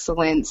means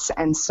excellence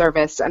and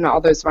service and all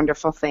those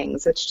wonderful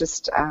things. It's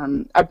just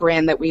a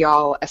brand that we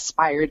all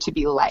aspire to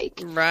be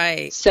like.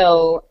 Right.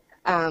 So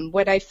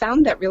What I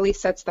found that really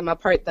sets them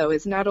apart, though,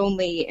 is not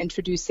only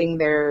introducing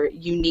their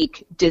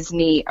unique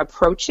Disney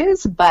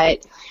approaches,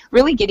 but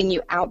really getting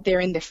you out there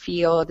in the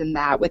field in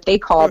that what they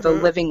call the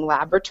living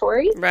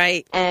laboratory.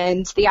 Right.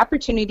 And the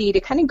opportunity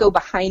to kind of go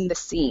behind the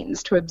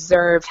scenes to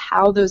observe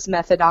how those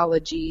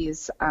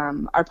methodologies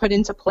are put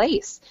into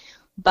place.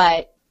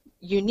 But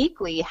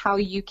uniquely, how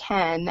you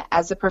can,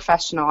 as a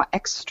professional,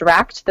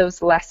 extract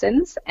those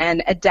lessons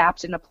and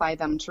adapt and apply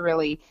them to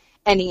really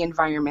any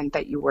environment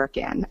that you work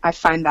in. I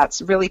find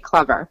that's really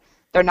clever.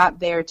 They're not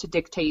there to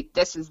dictate,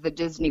 this is the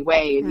Disney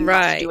way and you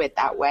have to do it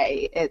that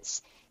way.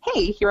 It's,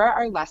 hey, here are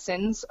our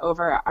lessons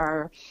over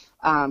our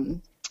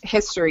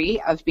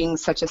history of being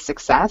such a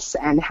success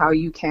and how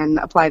you can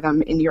apply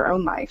them in your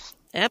own life.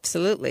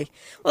 Absolutely.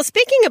 Well,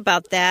 speaking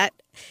about that,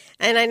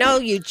 and I know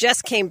you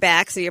just came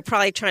back, so you're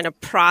probably trying to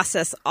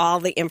process all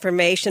the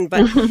information,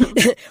 but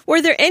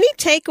were there any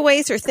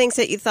takeaways or things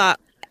that you thought,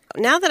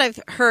 now that I've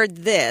heard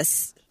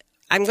this,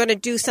 I'm going to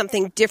do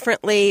something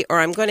differently, or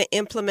I'm going to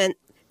implement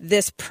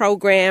this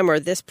program or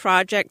this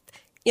project,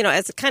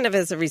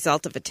 as a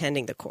result of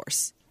attending the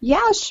course?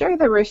 Yeah, sure.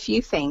 There were a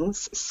few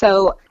things.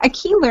 So a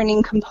key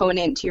learning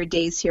component to your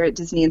days here at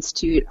Disney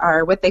Institute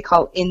are what they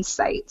call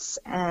insights.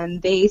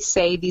 And they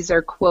say these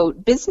are,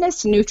 quote,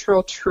 business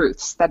neutral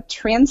truths that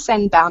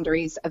transcend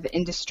boundaries of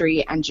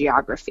industry and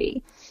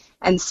geography.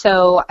 And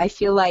so I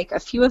feel like a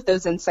few of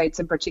those insights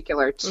in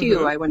particular,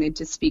 too, I wanted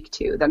to speak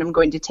to that I'm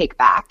going to take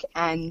back.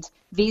 And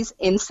these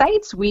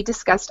insights, we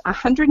discussed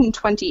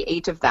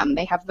 128 of them.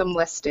 They have them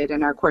listed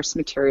in our course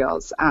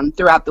materials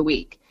throughout the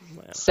week.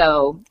 Wow.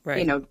 So,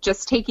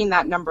 just taking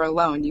that number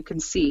alone, you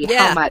can see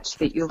how much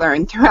that you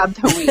learn throughout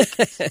the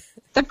week.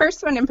 The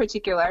first one in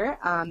particular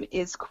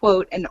is,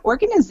 quote, an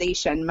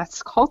organization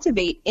must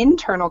cultivate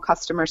internal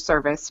customer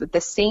service with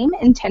the same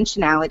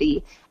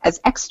intentionality as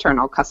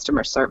external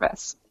customer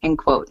service, end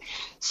quote.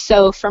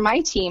 So for my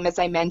team, as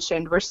I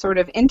mentioned, we're sort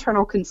of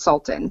internal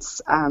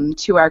consultants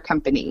to our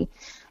company.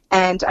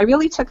 And I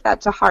really took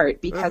that to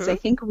heart because I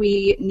think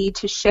we need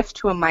to shift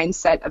to a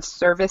mindset of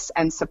service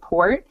and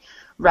support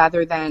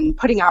rather than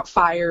putting out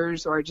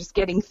fires or just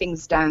getting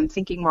things done,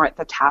 thinking more at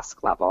the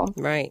task level.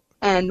 Right.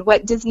 And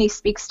what Disney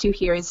speaks to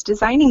here is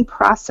designing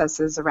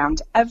processes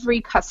around every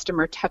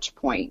customer touch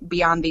point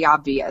beyond the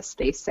obvious,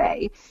 they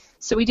say.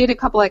 So we did a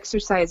couple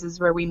exercises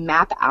where we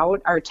map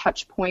out our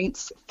touch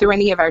points through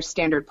any of our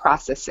standard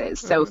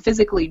processes. So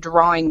physically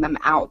drawing them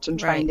out and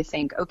trying to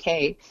think,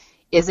 okay,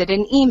 is it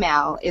an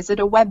email? Is it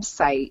a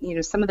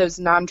website? Some of those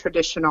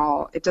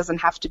non-traditional, it doesn't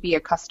have to be a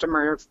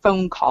customer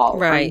phone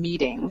call or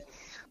meeting.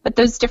 But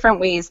those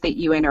different ways that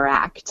you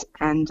interact.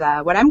 And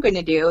what I'm going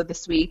to do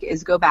this week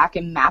is go back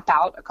and map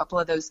out a couple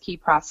of those key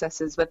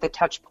processes with the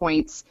touch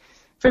points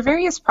for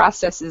various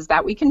processes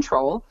that we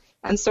control,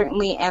 and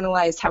certainly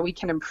analyze how we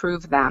can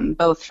improve them,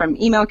 both from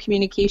email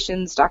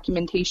communications,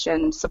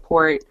 documentation,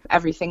 support,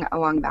 everything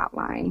along that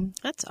line.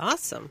 That's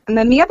awesome. And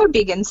then the other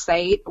big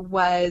insight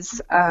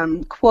was,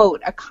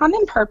 quote, a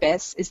common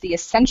purpose is the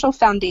essential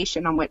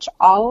foundation on which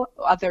all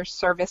other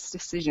service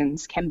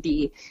decisions can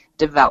be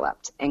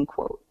developed, end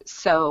quote.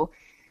 So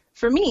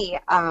for me,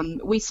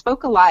 we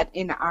spoke a lot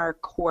in our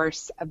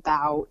course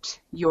about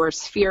your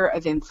sphere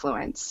of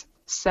influence.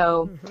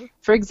 So,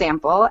 for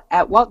example,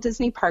 at Walt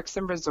Disney Parks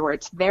and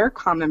Resorts, their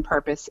common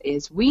purpose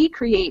is we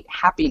create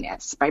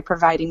happiness by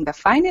providing the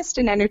finest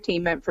in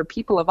entertainment for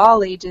people of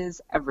all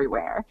ages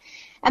everywhere.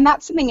 And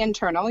that's something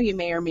internal. You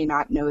may or may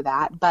not know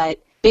that.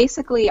 But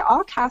basically,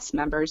 all cast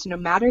members, no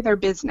matter their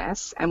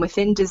business, and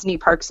within Disney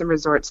Parks and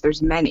Resorts,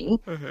 there's many,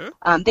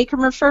 they can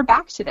refer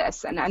back to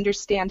this and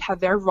understand how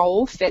their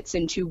role fits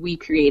into We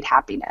Create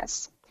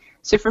Happiness.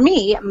 So for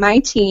me, my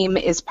team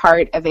is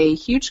part of a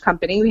huge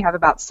company. We have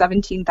about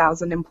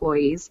 17,000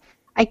 employees.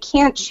 I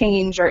can't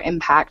change or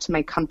impact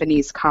my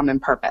company's common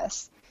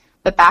purpose.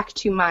 But back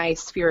to my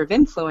sphere of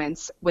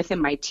influence,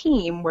 within my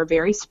team, we're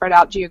very spread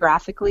out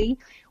geographically.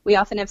 We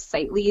often have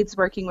site leads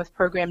working with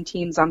program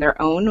teams on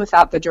their own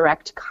without the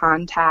direct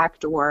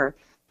contact or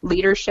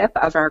leadership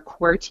of our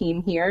core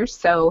team here.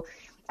 So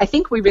I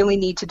think we really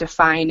need to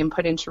define and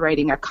put into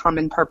writing a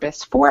common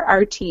purpose for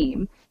our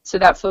team so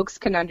that folks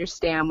can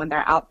understand when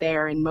they're out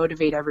there and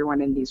motivate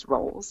everyone in these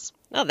roles.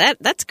 Oh,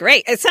 that's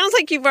great. It sounds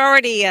like you've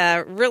already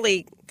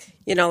really,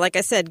 like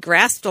I said,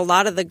 grasped a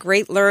lot of the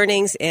great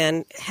learnings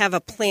and have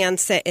a plan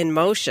set in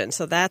motion.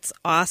 So that's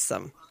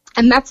awesome.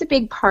 And that's a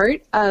big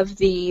part of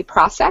the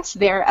process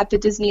there at the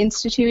Disney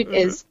Institute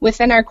is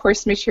within our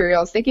course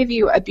materials, they give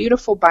you a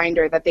beautiful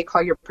binder that they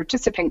call your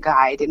participant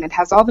guide, and it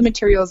has all the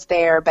materials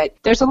there, but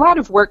there's a lot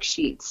of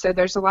worksheets, so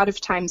there's a lot of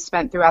time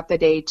spent throughout the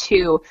day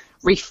to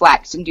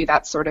reflect and do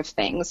that sort of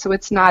thing. So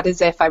it's not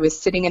as if I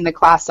was sitting in the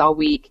class all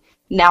week,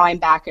 now I'm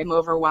back, I'm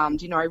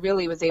overwhelmed. I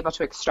really was able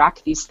to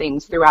extract these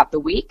things throughout the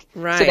week.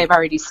 Right. So they've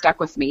already stuck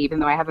with me,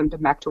 even though I haven't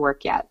been back to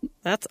work yet.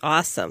 That's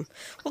awesome.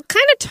 Well,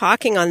 kind of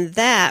talking on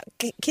that,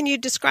 can you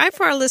describe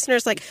for our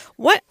listeners,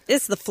 what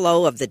is the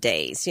flow of the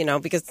days?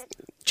 Because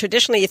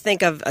traditionally you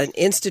think of an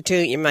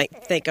institute, you might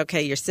think,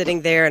 okay, you're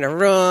sitting there in a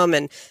room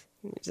and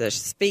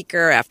There's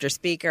speaker after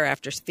speaker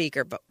after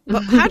speaker. But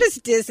how does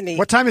Disney?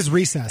 What time is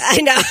recess?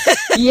 I know.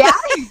 Yeah.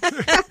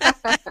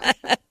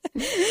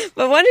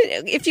 But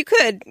if you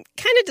could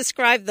kind of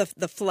describe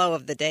the flow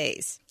of the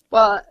days.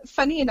 Well,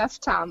 funny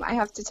enough, Tom, I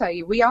have to tell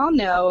you, we all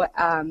know,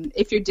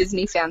 if you're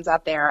Disney fans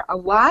out there, a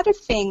lot of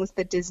things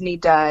that Disney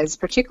does,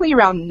 particularly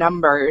around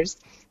numbers,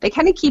 they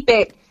kind of keep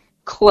it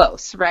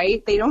close,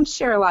 right? They don't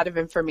share a lot of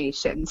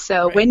information.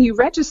 So Right. when you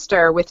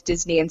register with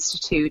Disney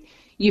Institute,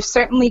 you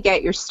certainly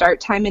get your start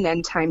time and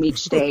end time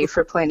each day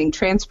for planning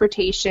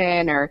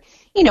transportation or,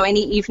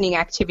 any evening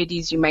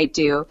activities you might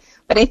do.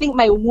 But I think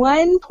my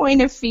one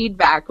point of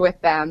feedback with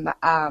them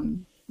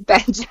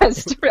that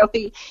just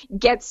really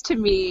gets to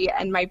me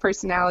and my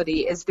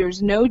personality is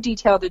there's no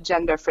detailed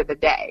agenda for the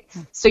day.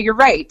 So you're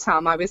right,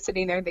 Tom. I was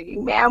sitting there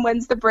thinking, man,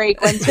 when's the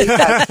break? When's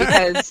recess?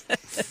 Because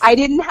I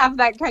didn't have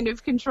that kind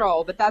of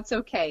control, but that's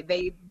okay.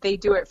 They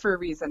do it for a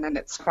reason, and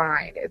it's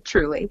fine,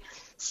 truly.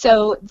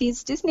 So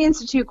these Disney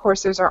Institute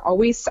courses are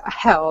always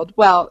held.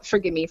 Well,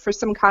 forgive me, for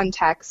some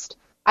context,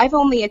 I've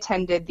only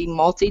attended the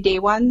multi-day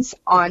ones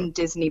on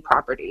Disney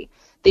property.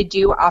 They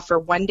do offer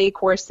one-day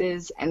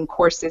courses and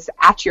courses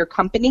at your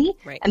company,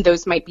 Right. and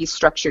those might be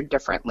structured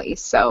differently.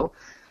 So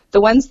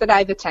the ones that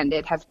I've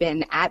attended have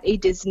been at a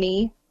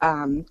Disney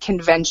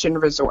convention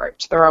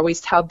resort. They're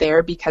always held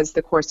there because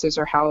the courses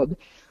are held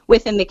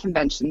within the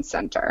convention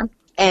center.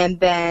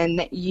 And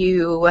then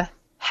you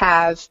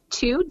have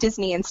 2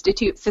 Disney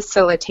Institute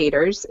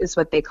facilitators, is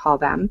what they call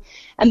them,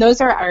 and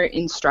those are our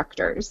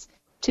instructors.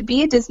 To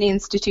be a Disney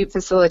Institute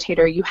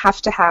facilitator, you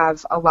have to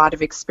have a lot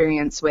of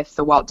experience with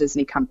the Walt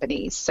Disney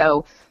Company.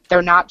 So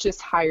they're not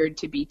just hired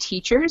to be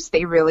teachers.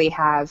 They really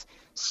have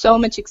so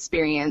much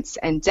experience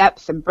and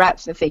depth and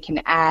breadth that they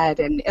can add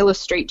and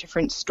illustrate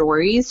different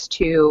stories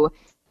to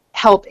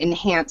help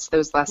enhance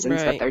those lessons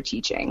Right. that they're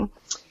teaching.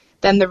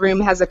 Then the room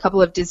has a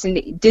couple of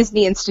Disney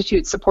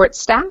Institute support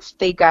staff.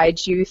 They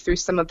guide you through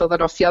some of the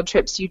little field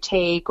trips you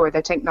take or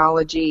the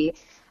technology.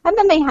 And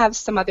then they have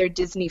some other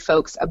Disney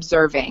folks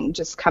observing,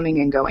 just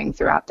coming and going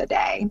throughout the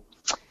day.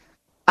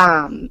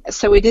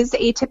 So it is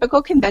a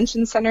typical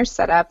convention center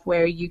setup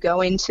where you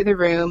go into the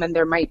room and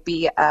there might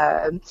be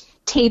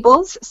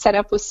tables set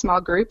up with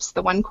small groups.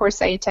 The one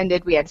course I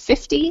attended, we had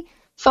 50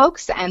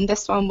 folks, and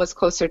this one was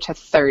closer to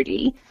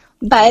 30.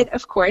 But,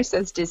 of course,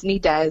 as Disney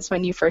does,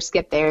 when you first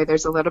get there,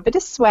 there's a little bit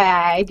of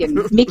swag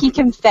and Mickey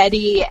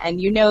confetti, and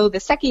the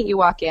second you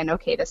walk in,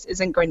 okay, this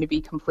isn't going to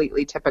be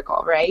completely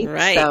typical, right?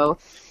 Right. So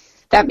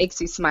that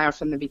makes you smile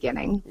from the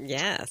beginning.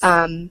 Yes.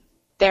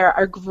 There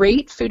are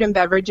great food and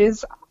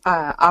beverages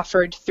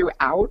offered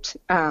throughout.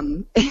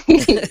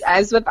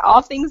 As with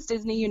all things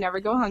Disney, you never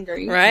go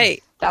hungry.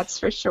 Right. That's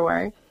for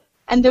sure.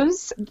 And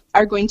those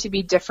are going to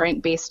be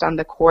different based on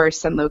the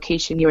course and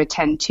location you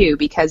attend to,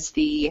 because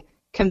the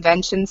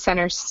convention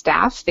center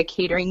staff, the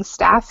catering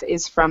staff,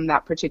 is from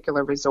that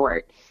particular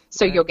resort.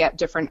 So you'll get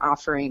different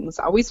offerings,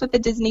 always with a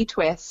Disney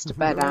twist,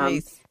 but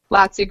Nice.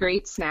 lots of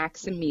great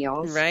snacks and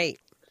meals. Right.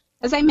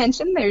 As I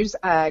mentioned, there's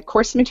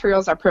course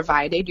materials are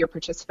provided, your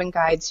participant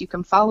guides. You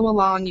can follow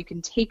along, you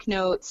can take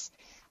notes.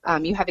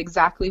 You have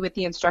exactly what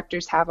the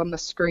instructors have on the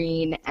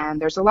screen,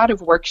 and there's a lot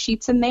of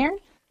worksheets in there,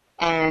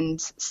 and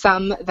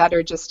some that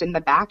are just in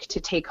the back to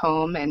take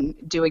home and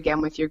do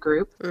again with your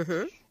group.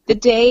 Mm-hmm. The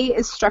day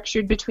is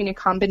structured between a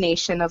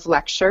combination of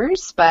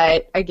lectures,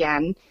 but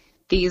again,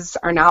 these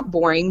are not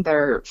boring.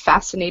 They're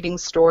fascinating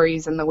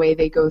stories in the way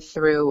they go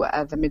through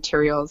the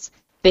materials.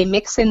 They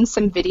mix in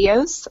some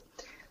videos.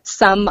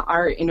 Some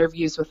are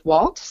interviews with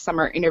Walt. Some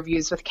are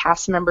interviews with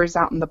cast members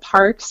out in the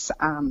parks.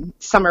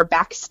 Some are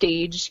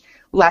backstage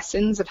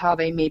lessons of how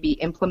they maybe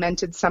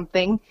implemented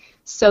something.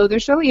 So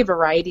there's really a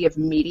variety of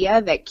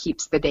media that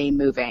keeps the day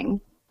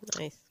moving.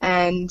 Nice.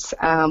 And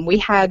we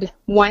had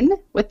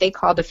what they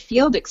called a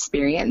field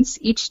experience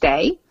each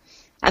day.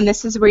 And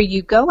this is where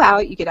you go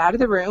out, you get out of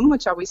the room,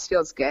 which always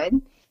feels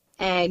good,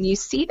 and you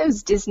see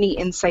those Disney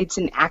insights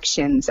and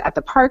actions at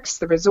the parks,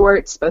 the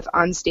resorts, both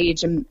on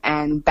stage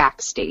and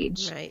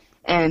backstage. Right.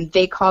 And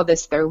they call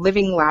this their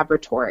living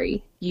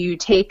laboratory. You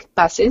take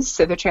buses,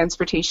 so the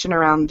transportation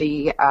around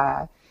the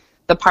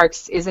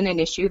parks isn't an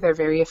issue. They're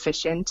very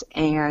efficient,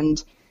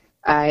 and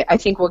I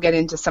think we'll get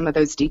into some of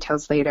those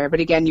details later. But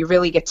again, you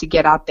really get to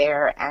get out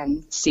there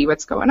and see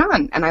what's going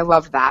on, and I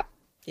love that.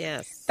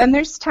 Yes. Then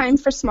there's time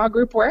for small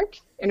group work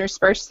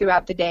interspersed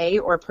throughout the day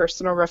or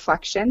personal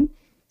reflection.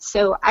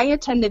 So I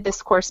attended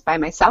this course by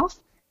myself,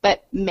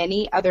 but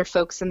many other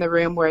folks in the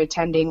room were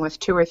attending with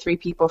 2 or 3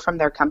 people from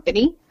their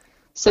company.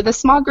 So the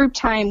small group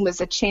time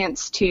was a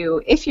chance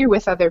to, if you're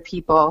with other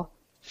people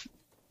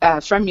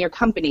from your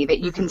company, that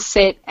you can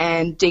sit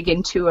and dig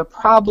into a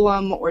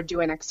problem or do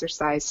an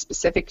exercise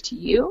specific to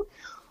you.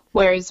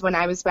 Whereas when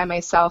I was by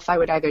myself, I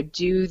would either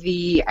do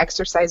the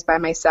exercise by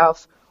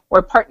myself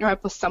or partner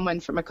up with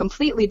someone from a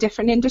completely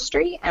different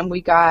industry, and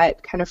we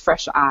got kind of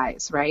fresh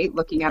eyes, right?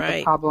 Looking at the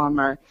Right. problem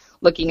or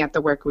looking at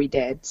the work we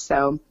did.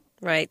 So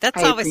Right.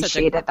 That's I always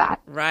appreciated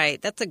that.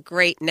 Right. That's a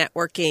great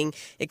networking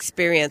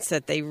experience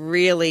that they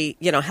really,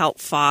 help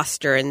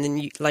foster. And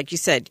then, like you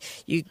said,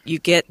 you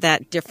get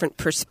that different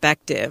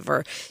perspective,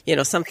 or,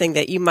 something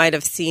that you might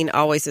have seen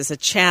always as a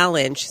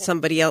challenge.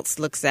 Somebody else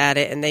looks at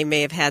it and they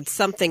may have had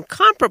something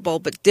comparable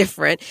but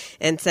different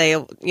and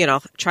say,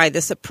 try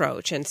this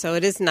approach. And so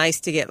it is nice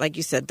to get, like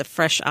you said, the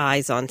fresh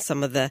eyes on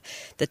some of the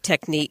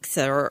techniques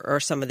or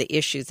some of the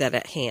issues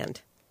at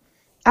hand.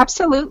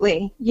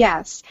 Absolutely.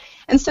 Yes.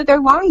 And so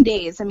they're long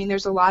days. I mean,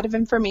 there's a lot of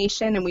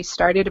information, and we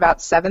started about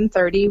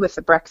 7:30 with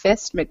the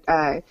breakfast.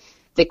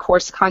 The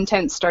course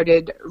content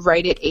started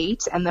right at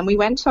 8, and then we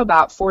went to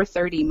about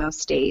 4:30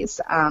 most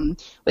days,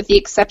 with the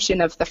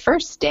exception of the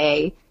first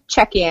day,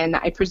 check-in,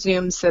 I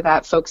presume, so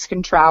that folks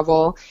can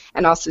travel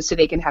and also so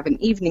they can have an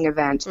evening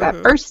event. Mm-hmm.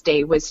 That first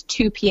day was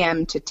 2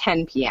 p.m. to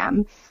 10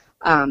 p.m.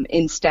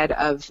 Instead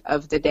of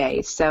the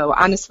day. So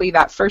honestly,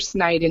 that first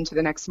night into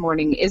the next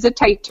morning is a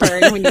tight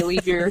turn when you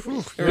leave your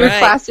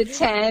class at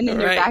 10 and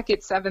they're back at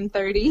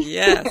 7:30.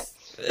 Yes.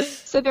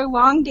 So they're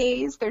long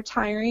days, they're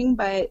tiring,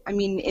 but I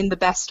mean, in the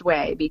best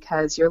way,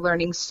 because you're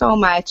learning so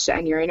much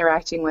and you're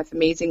interacting with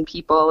amazing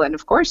people. And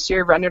of course,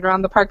 you're running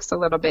around the parks a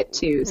little bit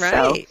too.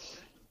 Right.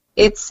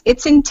 So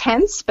it's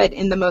intense, but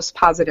in the most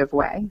positive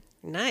way.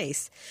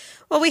 Nice.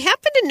 Well, we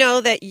happen to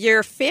know that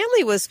your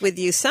family was with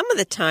you some of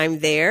the time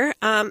there.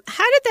 How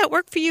did that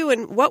work for you,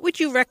 and what would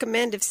you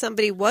recommend if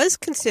somebody was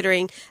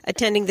considering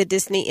attending the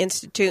Disney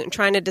Institute and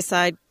trying to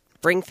decide,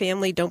 bring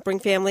family, don't bring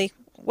family?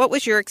 What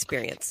was your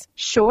experience?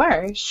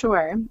 Sure.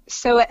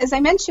 So as I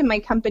mentioned, my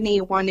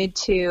company wanted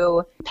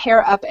to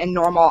pair up a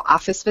normal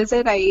office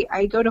visit.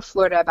 I go to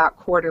Florida about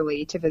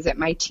quarterly to visit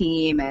my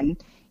team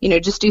and,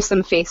 just do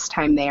some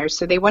FaceTime there.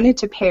 So they wanted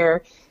to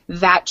pair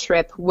that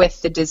trip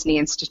with the Disney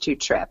Institute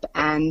trip.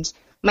 And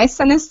my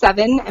son is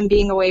 7, and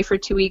being away for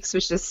 2 weeks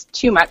was just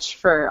too much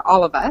for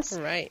all of us.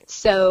 Right.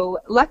 So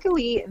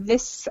luckily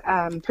this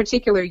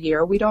particular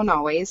year, we don't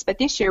always, but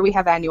this year we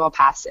have annual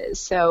passes.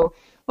 So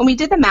when we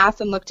did the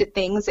math and looked at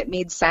things, it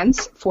made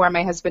sense for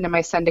my husband and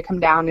my son to come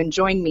down and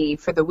join me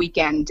for the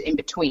weekend in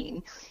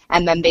between.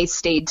 And then they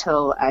stayed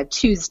till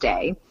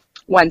Tuesday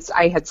once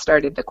I had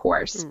started the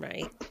course.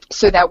 Right.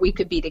 So that we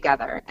could be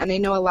together. And I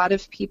know a lot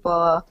of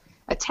people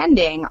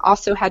attending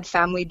also had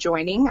family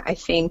joining. I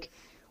think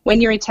when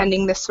you're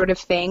attending this sort of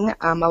thing,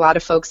 a lot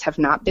of folks have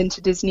not been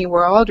to Disney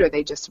World, or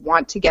they just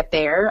want to get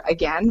there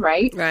again,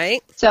 right?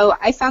 Right. So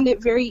I found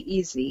it very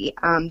easy.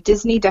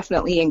 Disney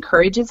definitely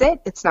encourages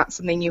it. It's not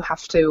something you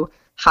have to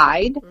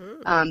hide.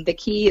 The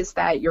key is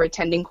that you're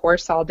attending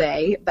course all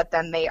day, but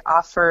then they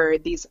offer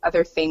these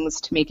other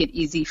things to make it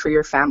easy for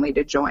your family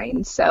to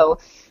join. So,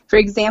 for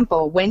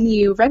example, when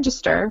you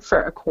register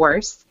for a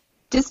course,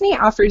 Disney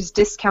offers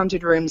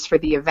discounted rooms for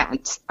the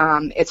event.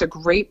 It's a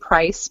great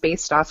price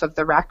based off of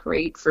the rack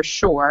rate for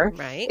sure.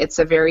 Right. It's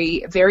a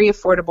very, very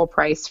affordable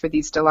price for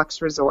these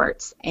deluxe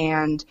resorts.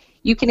 And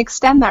you can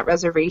extend that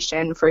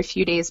reservation for a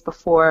few days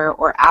before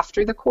or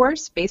after the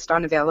course based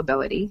on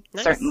availability,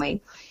 Nice.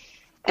 Certainly.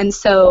 And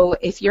so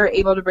if you're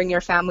able to bring your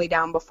family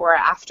down before or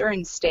after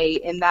and stay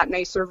in that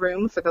nicer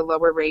room for the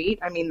lower rate,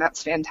 I mean,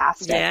 that's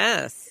fantastic.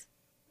 Yes.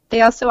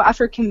 They also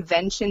offer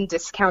convention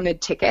discounted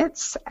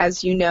tickets.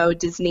 As you know,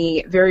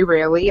 Disney very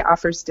rarely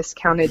offers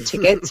discounted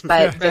tickets,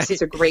 but This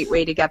is a great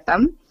way to get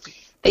them.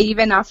 They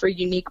even offer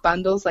unique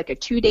bundles like a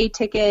 2-day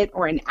ticket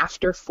or an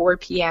after 4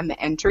 p.m.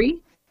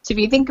 entry. So if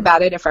you think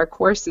about it, if our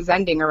course is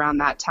ending around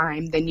that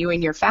time, then you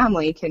and your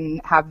family can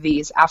have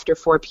these after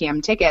 4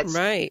 p.m. tickets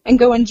Right. and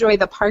go enjoy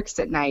the parks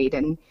at night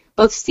and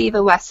both see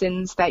the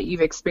lessons that you've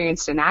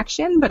experienced in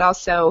action, but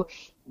also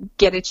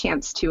get a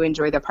chance to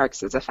enjoy the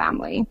parks as a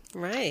family.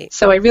 Right.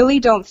 So I really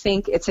don't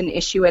think it's an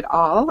issue at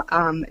all.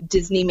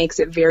 Disney makes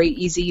it very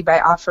easy by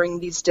offering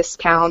these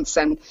discounts,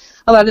 and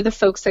a lot of the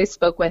folks I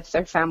spoke with,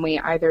 their family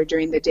either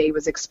during the day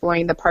was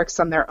exploring the parks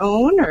on their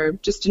own or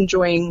just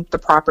enjoying the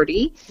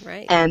property.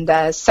 Right.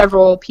 And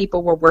several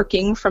people were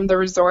working from the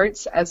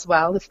resorts as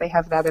well if they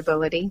have that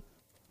ability.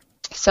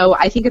 So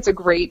I think it's a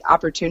great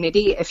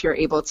opportunity if you're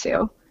able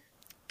to.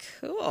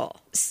 Cool.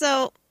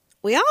 So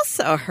we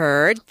also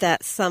heard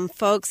that some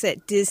folks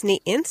at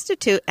Disney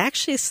Institute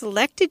actually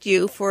selected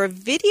you for a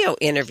video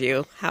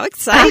interview. How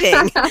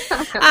exciting.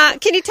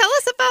 Can you tell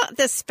us about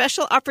this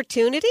special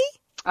opportunity?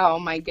 Oh,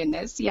 my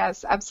goodness.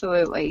 Yes,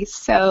 absolutely.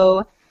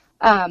 So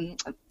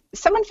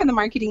someone from the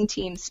marketing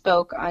team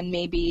spoke on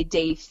maybe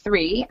day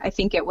 3, I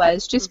think it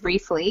was, just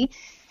briefly.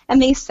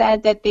 And they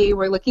said that they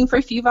were looking for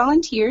a few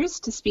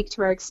volunteers to speak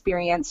to our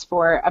experience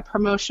for a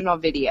promotional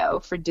video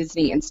for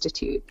Disney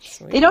Institute.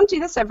 Sweet. They don't do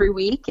this every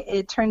week.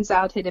 It turns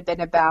out it had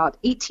been about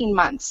 18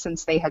 months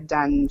since they had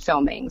done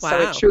filming. Wow. So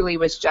it truly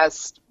was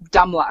just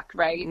dumb luck,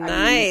 right? Nice.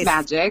 I mean,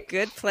 magic,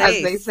 Good place.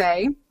 as they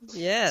say.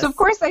 Yes. So, of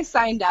course, I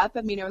signed up.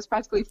 I mean, I was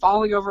practically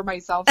falling over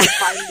myself to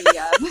find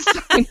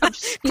the sign-up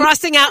sheet.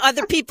 Crossing out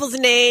other people's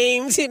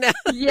names,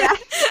 Yeah.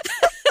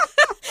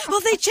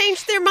 Well, they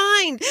changed their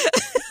mind.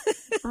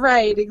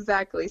 Right,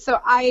 Exactly. So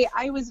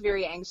I was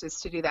very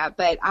anxious to do that,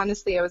 but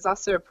honestly, I was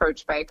also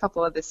approached by a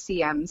couple of the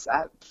CMs,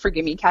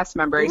 Forgive Me cast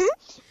members,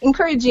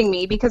 encouraging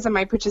me because of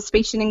my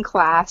participation in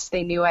class.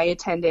 They knew I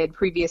attended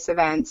previous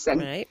events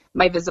and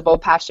my visible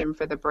passion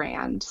for the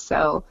brand.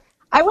 So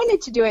I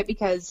wanted to do it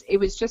because it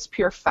was just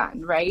pure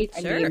fun, right?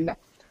 Sure. I mean,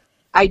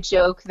 I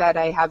joke that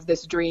I have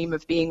this dream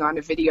of being on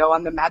a video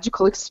on the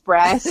Magical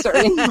Express or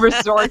in the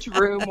resort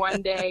room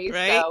one day.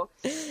 Right. So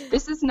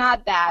this is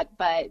not that,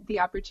 but the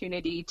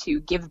opportunity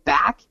to give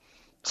back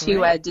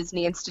to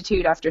Disney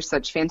Institute after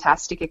such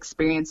fantastic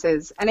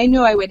experiences. And I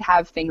knew I would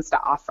have things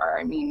to offer.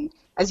 I mean,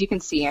 as you can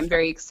see, I'm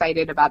very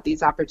excited about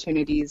these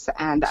opportunities,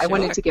 and I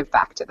wanted to give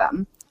back to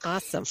them.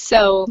 Awesome.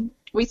 So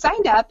we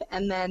signed up,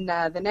 and then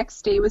the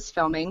next day was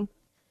filming,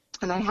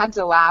 and I had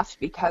to laugh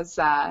because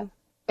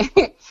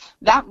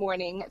that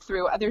morning,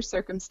 through other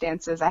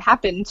circumstances, I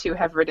happened to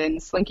have written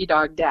Slinky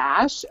Dog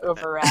Dash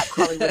over at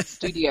Hollywood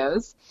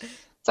Studios.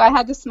 So I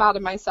had to smile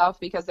to myself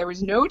because there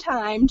was no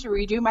time to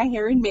redo my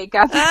hair and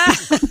makeup.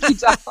 Slinky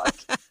Dog.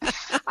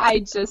 I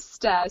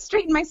just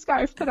straightened my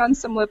scarf, put on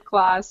some lip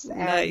gloss,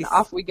 and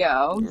off we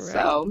go. Right.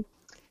 So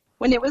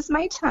when it was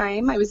my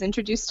time, I was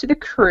introduced to the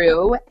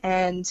crew,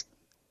 and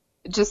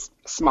just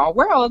small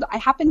world, I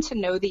happened to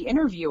know the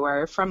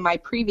interviewer from my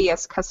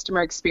previous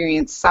customer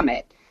experience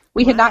summit.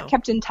 We had not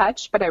kept in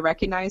touch, but I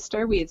recognized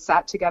her. We had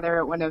sat together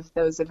at one of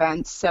those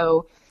events.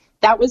 So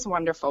that was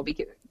wonderful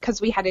because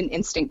we had an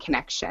instant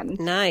connection.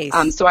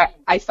 Nice. So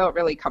I felt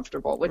really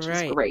comfortable, which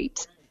was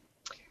great.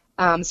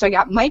 So I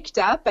got mic'd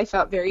up. I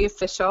felt very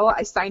official.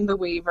 I signed the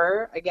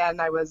waiver. Again,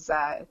 I was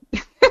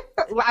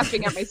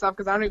laughing at myself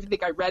because I don't even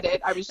think I read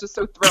it. I was just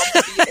so thrilled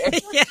to be there.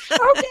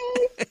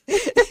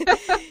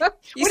 Okay.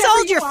 You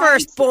sold your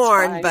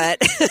firstborn,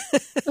 but...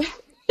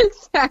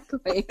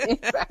 Exactly.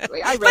 But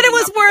it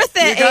was worth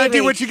it. You gotta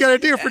do what you gotta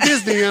do for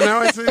Disney, you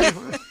know.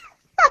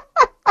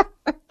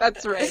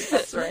 That's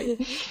right.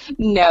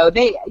 No,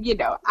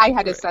 I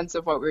had a sense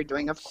of what we were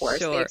doing, of course.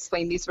 Sure. They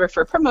explained these were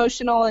for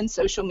promotional and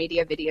social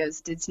media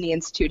videos. Disney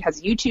Institute has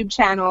a YouTube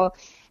channel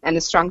and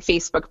a strong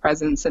Facebook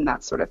presence and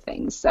that sort of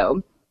thing.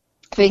 So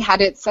they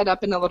had it set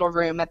up in a little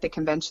room at the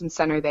convention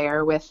center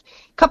there with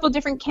a couple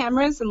different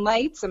cameras and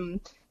lights and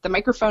the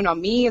microphone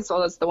on me as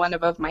well as the one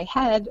above my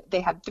head.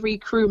 They had 3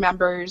 crew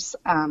members,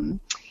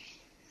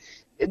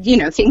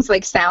 things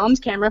like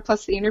sound, camera,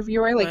 plus the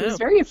interviewer. It was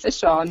very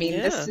official. I mean,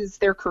 this is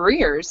their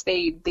careers.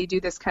 They do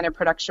this kind of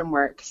production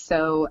work.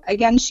 So,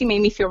 again, she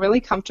made me feel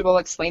really comfortable,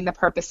 explain the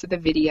purpose of the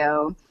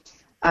video.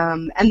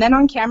 And then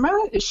on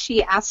camera,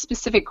 she asked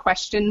specific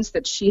questions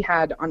that she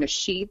had on a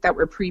sheet that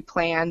were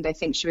pre-planned. I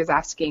think she was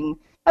asking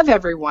of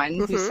everyone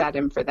who sat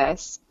in for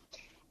this.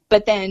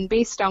 But then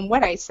based on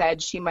what I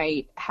said, she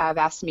might have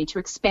asked me to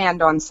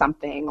expand on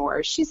something,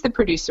 or she's the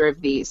producer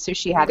of these, so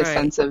she had a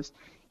sense of,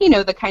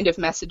 the kind of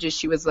messages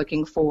she was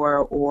looking for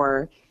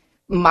or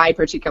my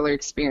particular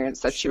experience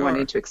that she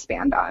wanted to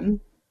expand on.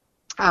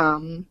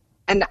 And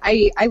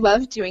I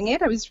loved doing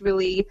it. I was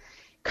really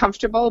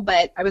comfortable,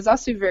 but I was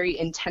also very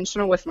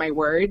intentional with my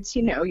words.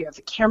 You have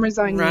the cameras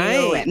on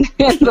you and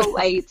the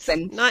lights.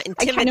 And not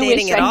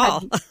intimidating at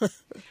all.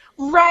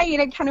 Right.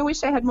 I kind of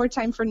wish I had more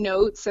time for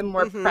notes and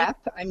more prep.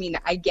 I mean,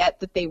 I get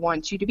that they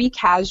want you to be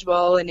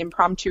casual and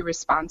impromptu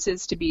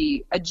responses to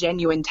be a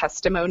genuine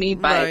testimony,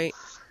 but,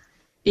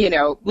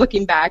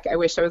 looking back, I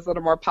wish I was a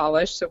little more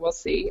polished, so we'll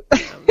see.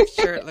 I'm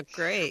sure it looked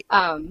great.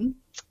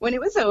 When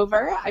it was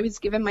over, I was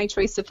given my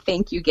choice of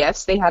thank you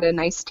gifts. They had a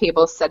nice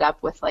table set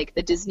up with,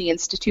 the Disney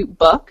Institute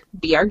book,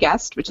 Be Our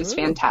Guest, which is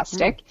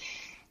fantastic.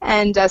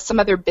 And some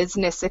other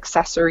business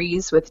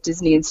accessories with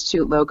Disney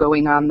Institute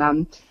logoing on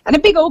them. And a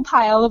big old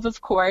pile of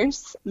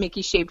course,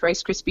 Mickey-shaped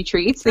Rice Krispie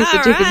treats. They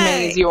said take as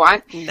many as you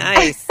want.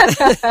 Nice.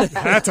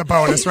 That's a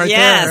bonus right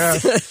there.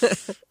 Yeah.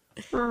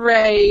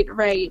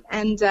 Right.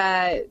 And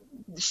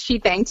she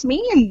thanked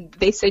me, and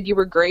they said you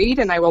were great,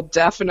 and I will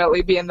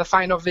definitely be in the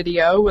final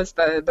video was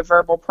the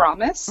verbal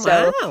promise.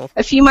 So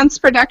a few months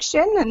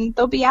production, and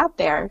they'll be out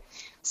there.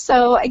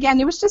 So, again,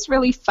 it was just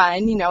really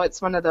fun.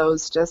 It's one of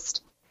those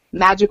just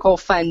magical,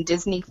 fun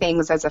Disney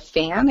things as a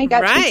fan I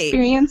got to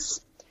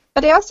experience.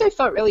 But I also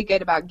felt really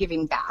good about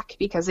giving back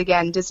because,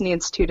 again, Disney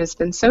Institute has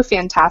been so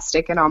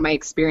fantastic in all my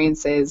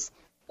experiences.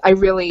 I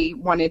really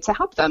wanted to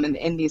help them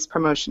in these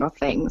promotional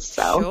things.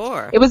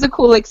 So it was a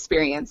cool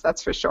experience,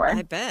 that's for sure.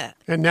 I bet.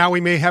 And now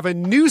we may have a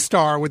new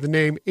star with the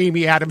name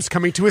Amy Adams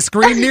coming to a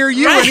screen near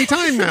you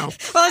anytime now.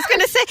 Well, I was going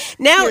to say,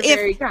 now You're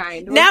very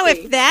kind.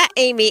 If that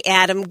Amy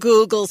Adams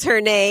Googles her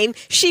name,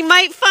 she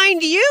might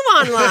find you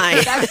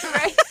online. That's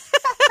right.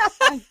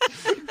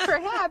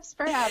 Perhaps.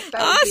 That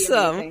would be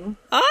amazing.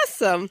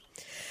 Awesome.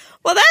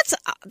 Well,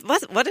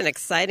 what an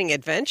exciting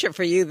adventure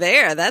for you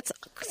there. That's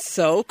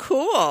so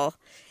cool.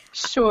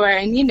 Sure,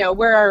 and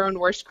we're our own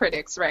worst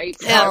critics, right?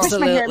 So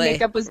Absolutely. I wish my hair and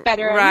makeup was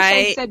better. I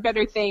wish I said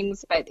better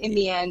things, but in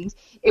the end,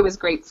 it was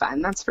great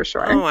fun, that's for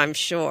sure. Oh, I'm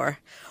sure.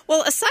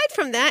 Well, aside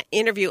from that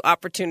interview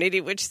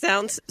opportunity, which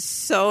sounds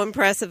so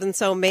impressive and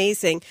so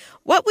amazing,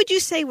 what would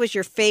you say was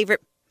your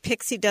favorite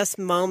pixie dust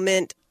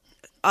moment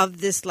of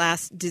this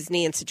last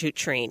Disney Institute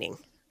training?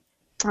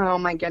 Oh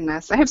my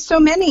goodness. I have so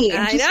many.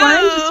 I Just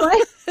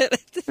know.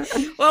 Just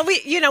one. Well,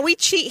 we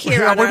cheat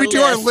here. Yeah, on when our we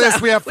do our list,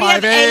 so we have we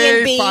have 5A, A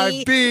and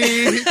B.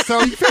 5B.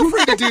 So you feel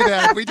free to do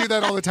that. We do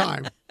that all the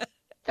time.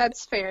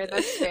 That's fair.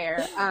 That's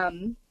fair.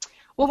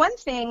 Well, one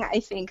thing I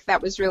think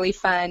that was really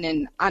fun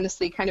and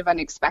honestly kind of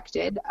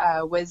unexpected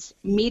was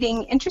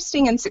meeting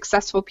interesting and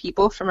successful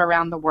people from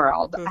around the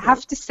world. I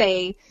have to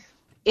say,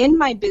 in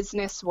my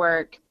business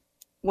work,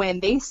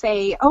 when they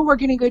say, oh, we're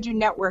going to go do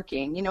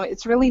networking,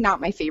 it's really not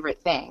my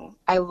favorite thing.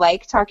 I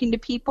like talking to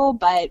people,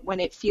 but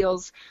when it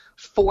feels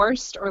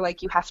forced or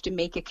like you have to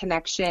make a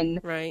connection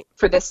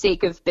for the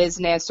sake of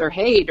business or,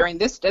 hey, during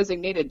this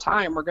designated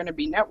time, we're going to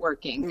be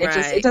networking.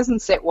 It doesn't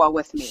sit well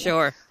with me.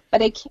 Sure.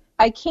 But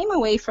I came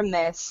away from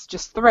this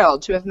just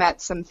thrilled to have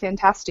met some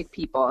fantastic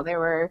people. There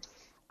were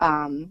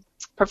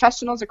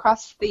professionals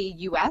across the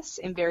U.S.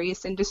 in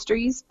various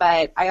industries,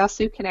 but I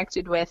also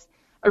connected with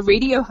a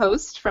radio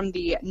host from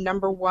the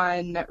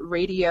 #1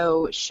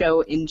 radio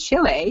show in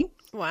Chile.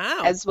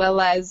 Wow. As well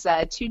as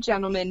 2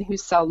 gentlemen who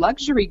sell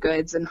luxury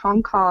goods in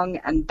Hong Kong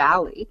and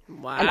Bali.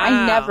 Wow. And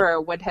I never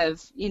would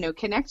have,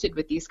 connected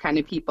with these kind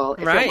of people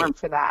if it weren't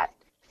for that.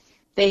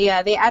 They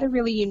add a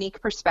really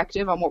unique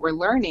perspective on what we're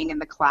learning in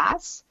the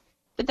class.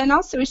 But then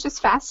also it's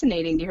just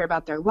fascinating to hear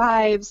about their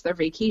lives, their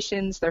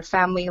vacations, their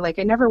family. Like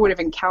I never would have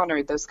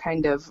encountered those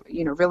kind of,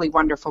 really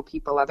wonderful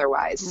people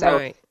otherwise.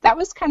 So that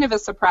was kind of a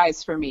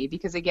surprise for me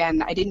because,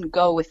 again, I didn't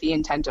go with the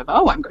intent of,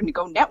 I'm going to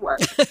go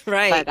network.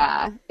 Right.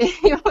 But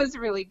it was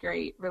really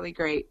great, really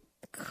great.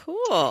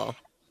 Cool.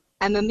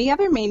 And then the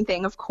other main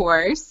thing, of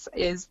course,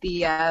 is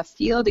the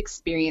field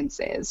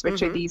experiences,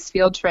 which are these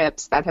field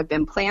trips that have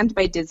been planned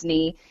by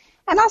Disney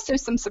and also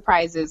some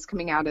surprises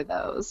coming out of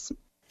those.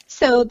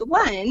 So the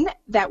one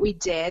that we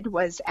did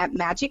was at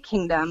Magic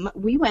Kingdom.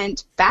 We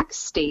went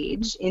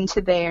backstage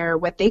into their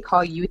what they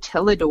call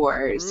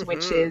utilidors,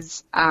 which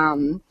is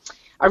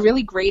a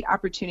really great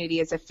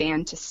opportunity as a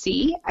fan to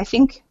see. I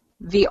think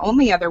the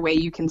only other way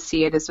you can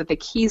see it is with the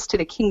Keys to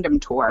the Kingdom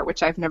tour,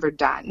 which I've never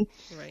done.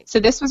 Right. So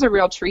this was a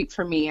real treat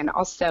for me and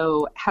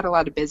also had a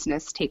lot of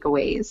business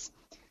takeaways.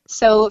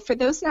 So for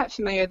those not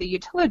familiar, the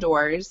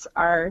utilidors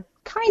are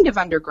kind of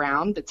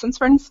underground, but since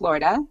we're in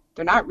Florida,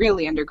 they're not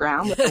really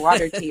underground with the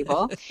water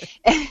table.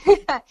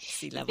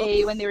 Sea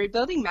level. When they were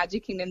building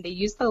Magic Kingdom, they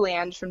used the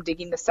land from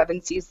digging the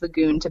Seven Seas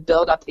Lagoon to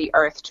build up the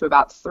earth to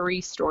about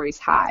 3 stories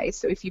high.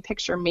 So if you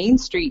picture Main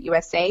Street,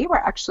 USA, we're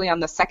actually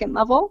on the 2nd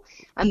level,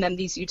 and then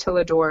these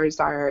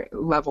utilidors are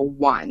level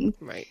 1.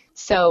 Right.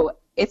 So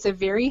it's a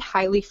very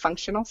highly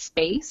functional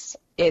space.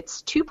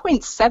 It's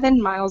 2.7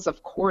 miles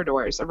of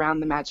corridors around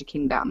the Magic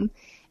Kingdom.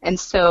 And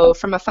so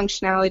from a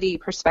functionality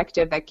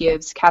perspective, that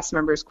gives cast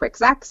members quick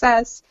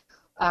access.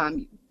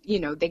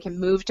 They can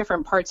move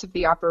different parts of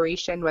the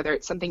operation, whether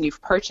it's something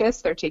you've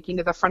purchased, they're taking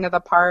to the front of the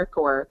park,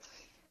 or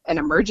an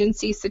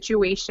emergency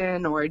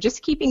situation, or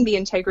just keeping the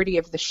integrity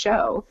of the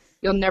show.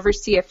 You'll never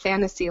see a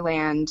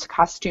Fantasyland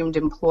costumed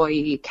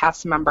employee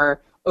cast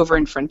member over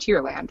in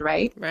Frontierland,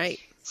 right? Right.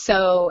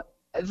 So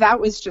that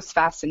was just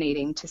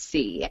fascinating to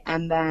see.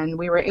 And then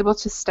we were able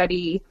to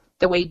study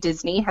the way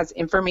Disney has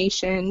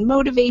information,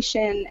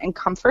 motivation, and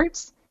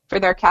comforts for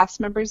their cast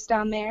members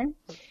down there.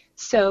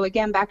 So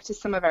again, back to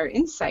some of our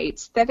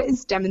insights, that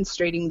is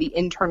demonstrating the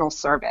internal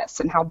service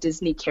and how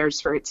Disney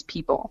cares for its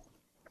people.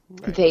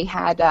 Right. They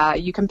had,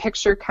 you can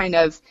picture kind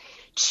of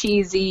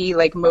cheesy,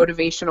 like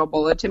motivational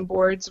bulletin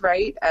boards,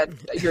 right, at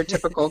your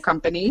typical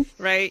company.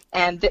 Right.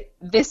 And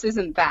this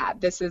isn't that.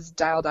 This is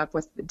dialed up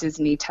with the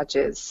Disney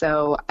touches.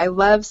 So I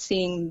love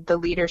seeing the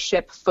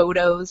leadership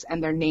photos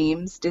and their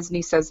names.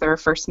 Disney says they're a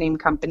first-name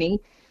company.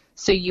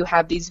 So you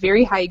have these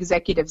very high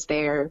executives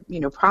there,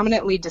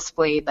 prominently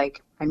displayed,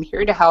 like, I'm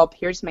here to help,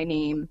 here's my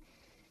name.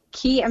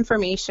 Key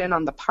information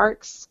on the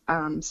parks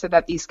so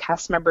that these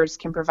cast members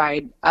can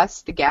provide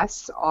us, the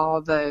guests,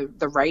 all the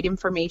right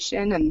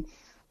information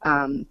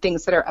and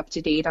things that are up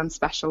to date on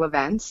special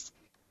events.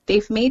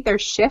 They've made their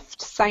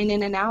shift sign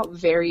in and out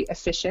very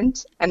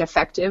efficient and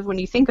effective when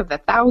you think of the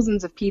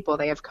thousands of people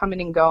they have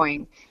coming and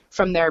going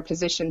from their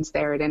positions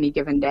there at any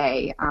given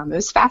day. It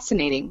was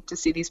fascinating to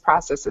see these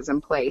processes in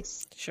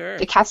place. Sure.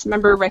 The cast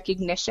member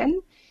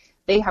recognition,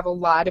 they have a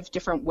lot of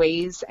different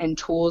ways and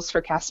tools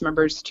for cast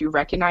members to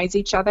recognize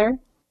each other.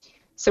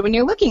 So when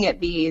you're looking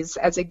at these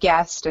as a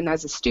guest and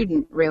as a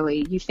student,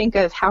 really, you think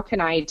of how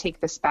can I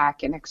take this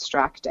back and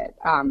extract it?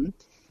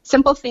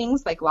 Simple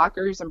things like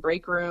lockers and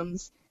break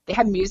rooms. They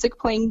have music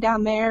playing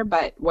down there,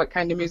 but what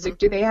kind of music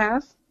do they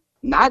have?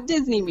 Not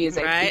Disney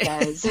music, right.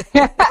 Because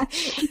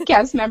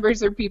cast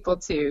members are people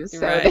too. So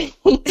right.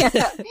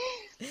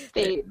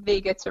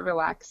 they get to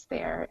relax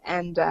there.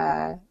 And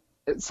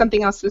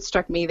something else that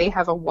struck me, they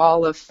have a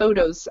wall of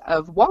photos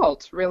of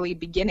Walt, really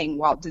beginning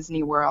Walt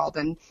Disney World.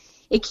 And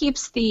it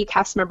keeps the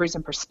cast members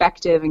in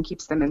perspective and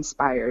keeps them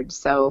inspired.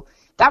 So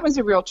that was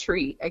a real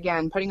treat.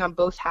 Again, putting on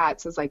both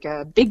hats as like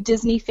a big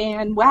Disney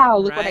fan. Wow,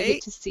 look what I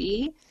get to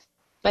see.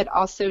 But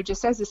also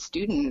just as a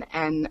student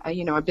and,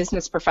 a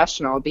business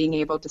professional, being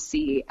able to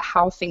see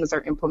how things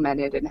are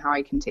implemented and how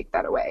I can take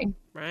that away.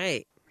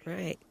 Right,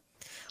 right.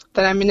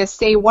 Then I'm going to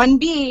say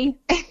 1B.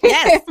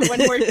 Yes. One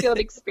more field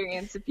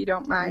experience, if you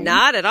don't mind.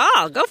 Not at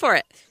all. Go for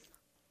it.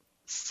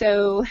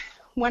 So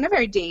one of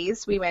our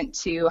days, we went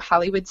to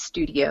Hollywood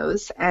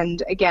Studios.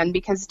 And again,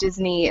 because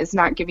Disney is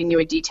not giving you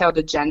a detailed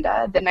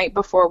agenda, the night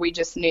before we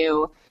just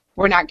knew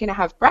we're not going to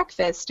have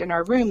breakfast in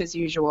our room as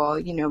usual.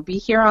 You know, be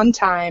here on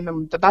time,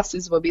 and the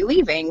buses will be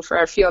leaving for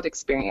our field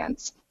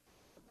experience.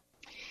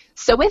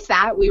 So with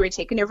that, we were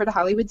taken over to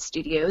Hollywood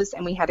Studios,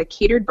 and we had a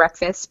catered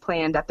breakfast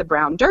planned at the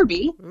Brown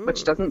Derby,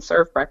 which doesn't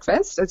serve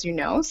breakfast, as you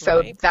know.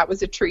 So that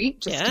was a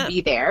treat just to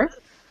be there.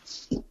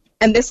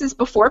 And this is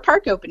before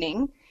park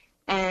opening,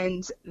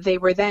 and they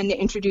were then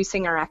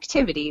introducing our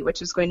activity,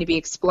 which is going to be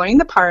exploring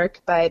the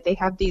park, but they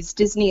have these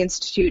Disney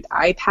Institute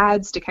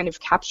iPads to kind of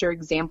capture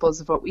examples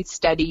of what we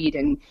studied,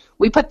 and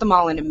we put them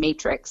all in a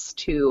matrix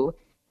to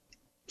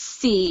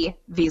see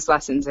these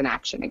lessons in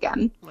action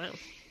again. Wow.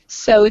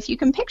 So if you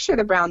can picture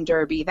the Brown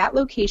Derby, that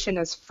location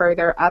is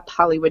further up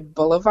Hollywood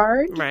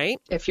Boulevard. Right.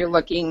 If you're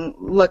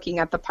looking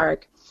at the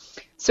park.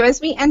 So as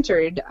we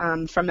entered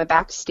from a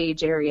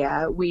backstage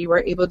area, we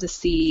were able to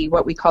see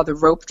what we call the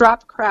rope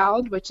drop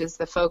crowd, which is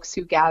the folks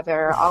who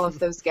gather all of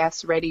those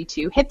guests ready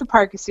to hit the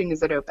park as soon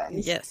as it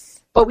opens. Yes.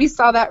 But we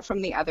saw that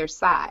from the other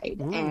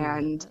side.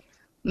 And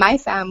my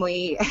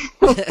family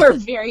were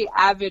very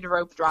avid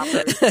rope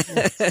droppers.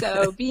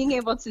 So being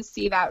able to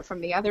see that from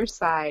the other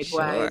side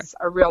was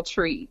a real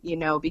treat, you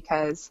know,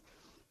 because,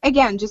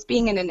 again, just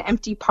being in an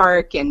empty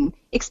park and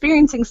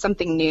experiencing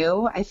something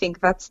new, I think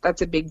that's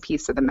a big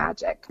piece of the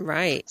magic.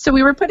 Right. So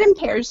we were put in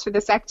pairs for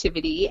this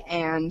activity,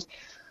 and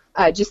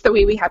just the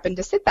way we happened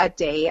to sit that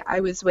day, I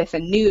was with a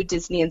new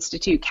Disney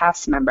Institute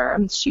cast member.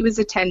 She was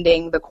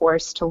attending the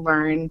course to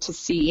learn to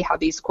see how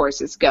these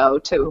courses go,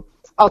 to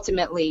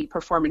ultimately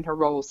perform in her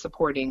role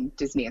supporting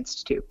Disney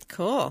Institute.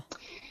 Cool.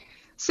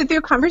 So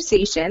through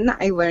conversation,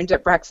 I learned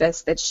at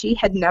breakfast that she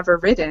had never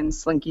ridden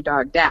Slinky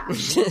Dog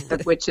Dash,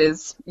 which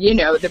is, you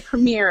know, the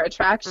premier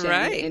attraction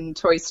in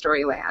Toy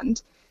Story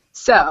Land.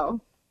 So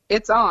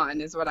it's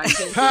on, is what I'm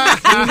thinking.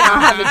 We now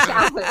have a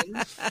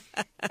challenge.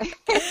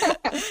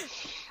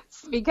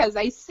 Because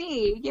I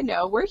see, you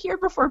know, we're here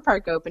before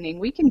park opening.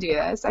 We can do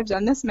this. I've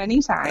done this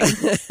many times.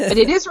 But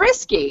it is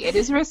risky. It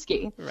is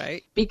risky.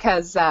 Right.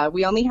 Because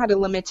we only had a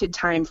limited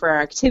time for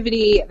our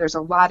activity. There's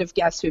a lot of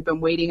guests who've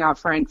been waiting out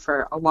front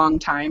for a long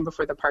time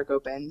before the park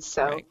opens.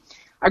 So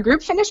our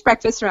group finished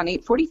breakfast around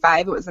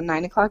 8:45. It was a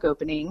 9 o'clock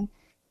opening.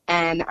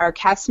 And our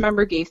cast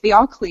member gave the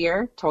all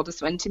clear, told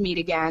us when to meet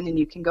again, and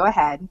you can go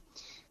ahead.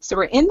 So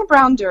we're in the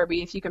Brown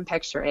Derby, if you can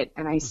picture it,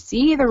 and I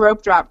see the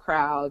rope drop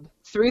crowd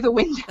through the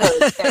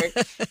windows. They're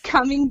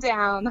coming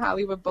down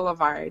Hollywood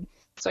Boulevard.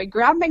 So I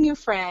grabbed my new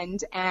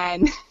friend,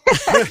 and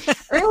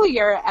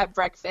earlier at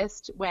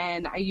breakfast,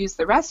 when I used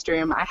the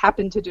restroom, I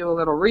happened to do a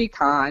little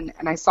recon,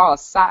 and I saw a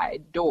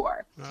side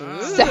door.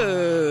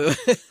 So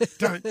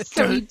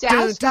we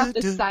dashed out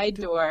the side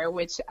door,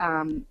 which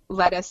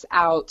led us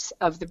out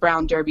of the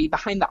Brown Derby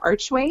behind the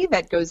archway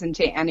that goes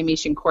into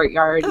Animation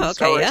Courtyard and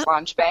Star Wars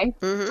Launch Bay.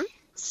 Mm-hmm.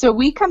 So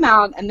we come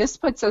out, and this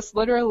puts us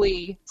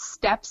literally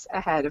steps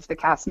ahead of the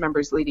cast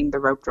members leading the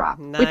rope drop.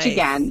 Nice. Which,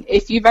 again,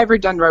 if you've ever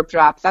done rope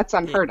drop, that's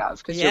unheard of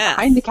because you're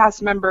behind the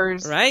cast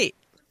members. Right.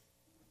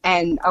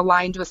 And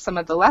aligned with some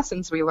of the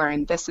lessons we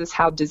learned, this is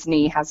how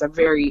Disney has a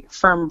very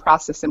firm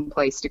process in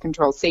place to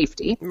control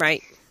safety.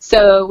 Right.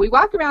 So we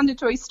walk around to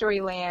Toy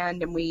Story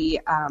Land, and we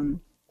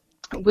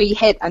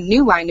hit a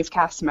new line of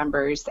cast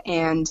members,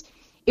 and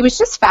it was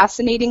just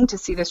fascinating to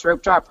see this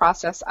rope drop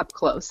process up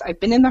close. I've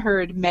been in the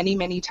herd many,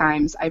 many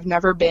times. I've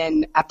never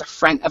been at the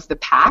front of the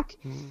pack.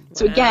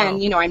 So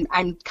again, you know,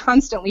 I'm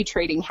constantly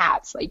trading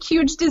hats. Like,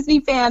 huge Disney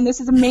fan, this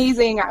is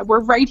amazing. We're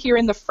right here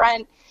in the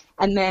front.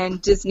 And then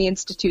Disney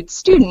Institute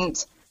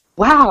student,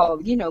 wow,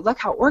 you know, look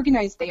how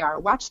organized they are.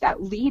 Watch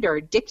that leader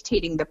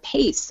dictating the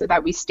pace so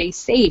that we stay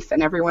safe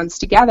and everyone's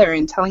together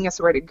and telling us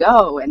where to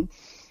go and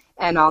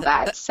all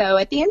that. So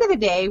at the end of the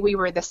day, we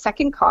were the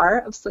second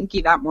car of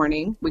Slinky that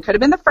morning. We could have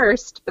been the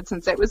first, but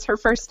since it was her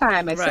first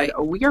time, I said,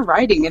 oh, we are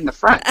riding in the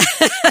front.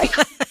 Like,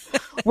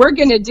 we're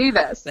going to do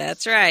this.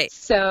 That's right.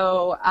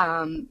 So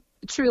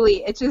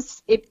truly,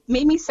 it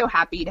made me so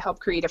happy to help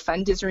create a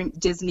fun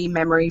Disney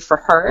memory for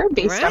her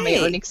based on my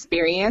own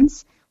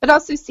experience, but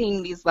also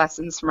seeing these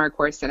lessons from our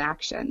course in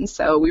action.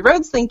 So we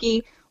rode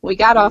Slinky. We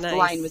got off the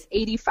line with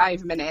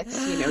 85 minutes,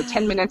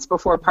 10 minutes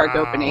before park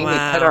opening. It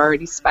had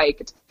already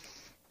spiked.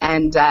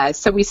 And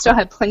so we still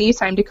had plenty of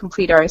time to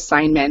complete our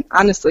assignment.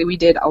 Honestly, we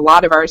did a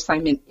lot of our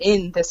assignment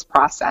in this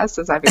process,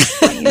 as I've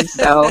explained.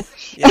 So,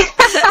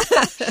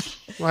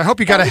 well, I hope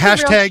you got a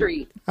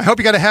hashtag. I hope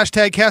you got a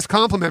hashtag cast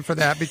compliment for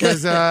that,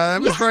 because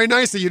it was very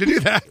nice of you to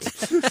do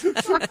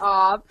that.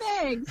 Aw,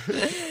 thanks.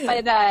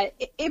 But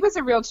it was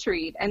a real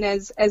treat. And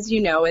as you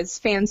know, as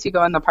fans who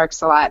go in the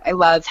parks a lot, I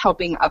love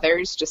helping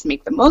others just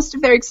make the most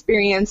of their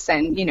experience,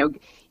 and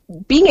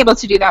being able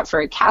to do that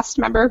for a cast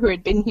member who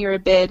had been here a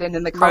bit and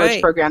in the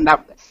college program,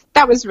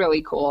 that was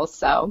really cool.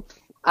 So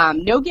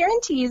no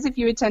guarantees if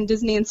you attend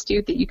Disney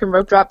Institute that you can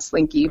rope drop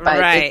Slinky,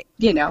 but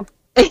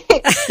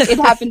it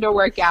happened to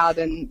work out,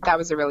 and that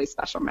was a really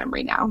special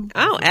memory now.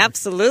 Oh,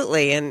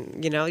 absolutely.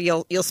 And,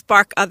 you'll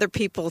spark other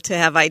people to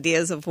have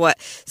ideas of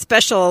what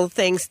special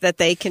things that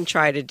they can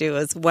try to do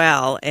as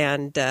well.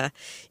 And,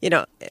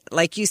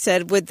 like you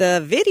said with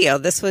the video,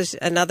 this was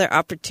another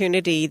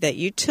opportunity that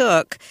you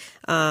took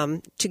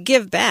to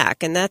give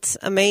back. And that's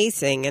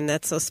amazing. And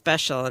that's so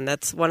special. And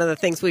that's one of the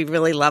things we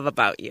really love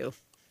about you.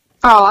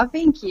 Oh,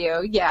 thank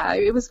you. Yeah,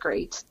 it was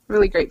great.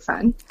 Really great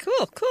fun.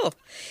 Cool.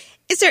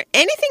 Is there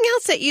anything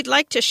else that you'd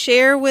like to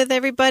share with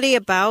everybody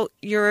about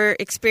your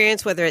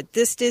experience, whether at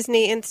this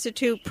Disney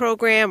Institute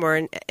program or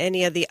in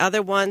any of the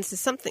other ones? Is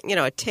something, a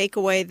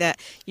takeaway that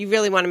you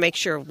really want to make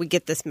sure we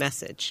get this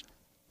message?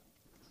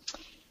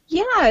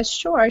 Yeah,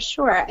 sure.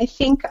 I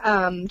think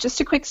just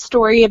a quick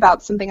story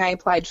about something I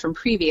applied from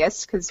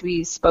previous, because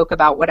we spoke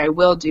about what I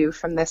will do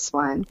from this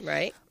one.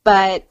 Right.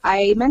 But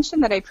I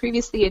mentioned that I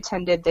previously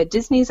attended the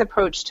Disney's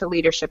approach to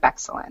leadership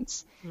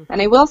excellence. Mm-hmm.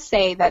 And I will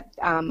say that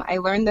I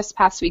learned this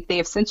past week, they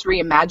have since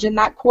reimagined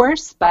that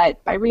course,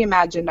 but by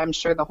reimagined, I'm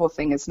sure the whole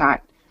thing is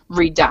not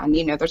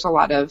redone. There's a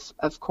lot of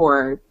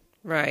core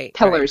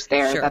pillars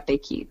there that they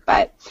keep.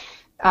 But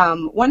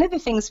one of the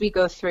things we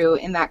go through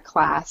in that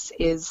class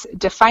is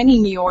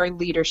defining your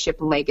leadership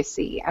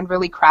legacy and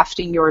really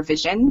crafting your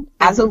vision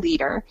as a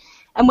leader.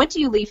 And what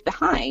do you leave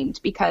behind?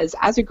 Because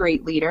as a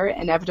great leader,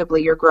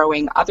 inevitably you're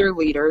growing other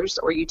leaders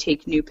or you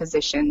take new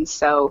positions.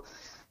 So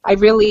I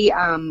really,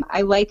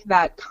 I like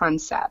that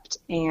concept.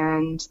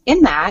 And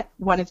in that,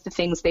 one of the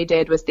things they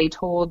did was they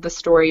told the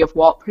story of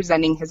Walt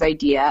presenting his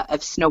idea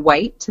of Snow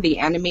White to the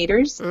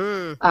animators.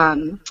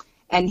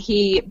 And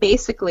he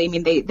basically,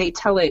 they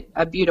tell it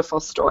a beautiful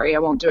story. I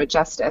won't do it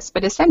justice.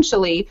 But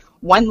essentially,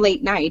 one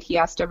late night, he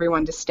asked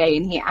everyone to stay,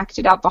 and he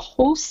acted out the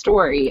whole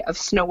story of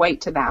Snow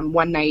White to them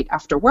one night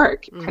after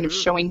work, kind of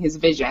showing his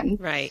vision.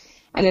 Right.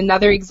 And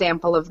another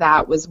example of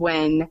that was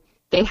when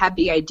they had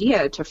the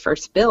idea to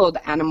first build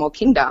Animal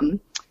Kingdom.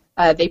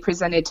 They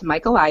presented to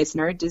Michael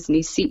Eisner,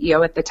 Disney's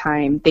CEO at the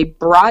time. They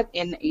brought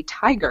in a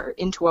tiger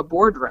into a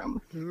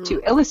boardroom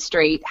to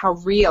illustrate how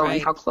real and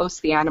how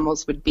close the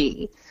animals would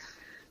be.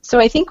 So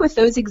I think with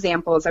those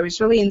examples, I was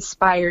really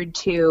inspired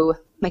to,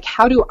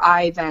 how do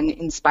I then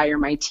inspire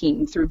my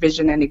team through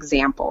vision and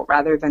example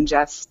rather than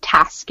just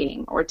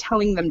tasking or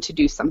telling them to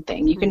do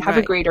something? You can have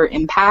a greater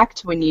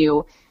impact when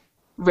you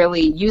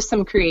really use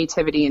some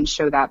creativity and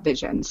show that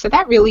vision. So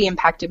that really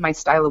impacted my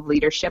style of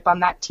leadership on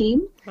that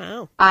team.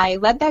 Wow. I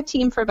led that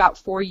team for about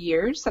 4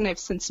 years, and I've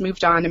since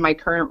moved on in my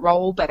current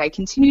role, but I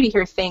continue to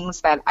hear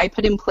things that I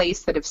put in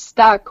place that have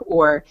stuck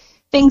or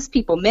things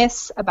people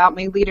miss about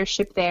my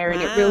leadership there,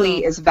 and it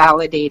really is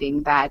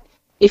validating that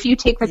if you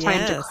take the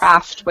time to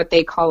craft what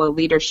they call a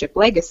leadership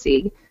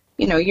legacy,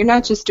 you're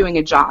not just doing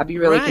a job,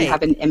 you really can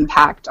have an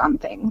impact on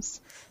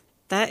things.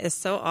 That is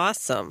so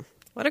awesome.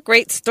 What a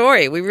great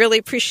story. We really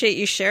appreciate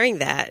you sharing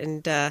that.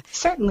 And,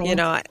 certainly.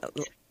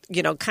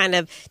 Kind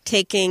of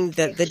taking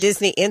the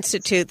Disney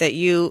Institute that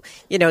you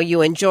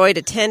enjoyed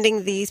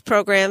attending these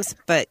programs,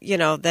 but,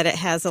 that it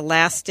has a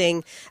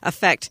lasting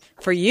effect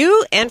for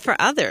you and for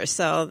others.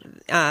 So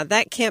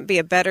that can't be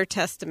a better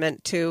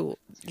testament to,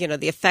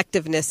 the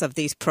effectiveness of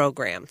these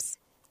programs.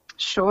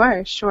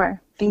 Sure.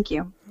 Thank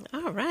you.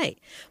 All right.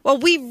 Well,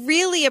 we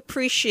really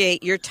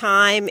appreciate your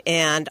time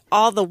and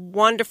all the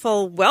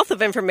wonderful wealth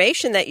of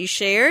information that you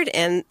shared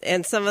and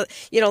some of,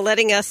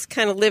 letting us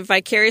kind of live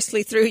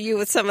vicariously through you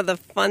with some of the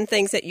fun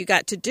things that you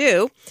got to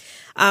do.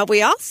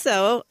 We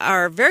also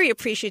are very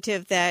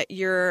appreciative that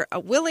you're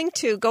willing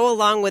to go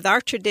along with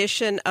our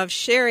tradition of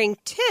sharing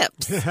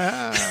tips.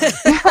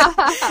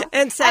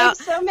 And so, I have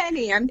so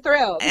many. I'm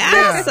thrilled.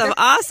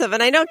 Awesome.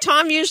 And I know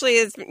Tom usually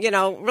is,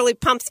 really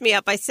pumps me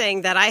up by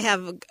saying that I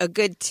have a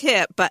good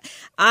tip, but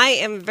I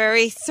am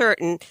very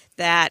certain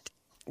that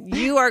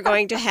you are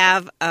going to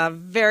have a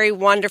very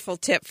wonderful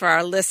tip for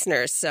our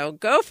listeners. So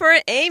go for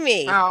it,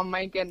 Amy. Oh,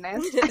 my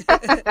goodness.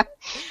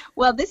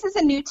 Well, this is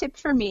a new tip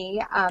for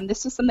me.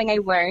 This was something I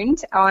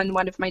learned on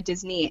one of my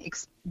Disney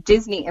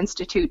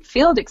Institute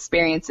field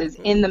experiences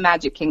in the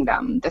Magic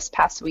Kingdom this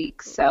past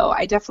week. So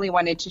I definitely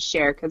wanted to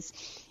share because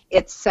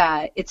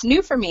it's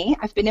new for me.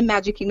 I've been in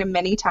Magic Kingdom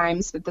many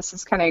times, but this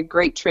is kind of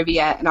great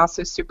trivia and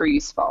also super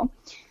useful.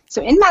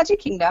 So in Magic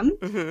Kingdom,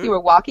 you were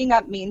walking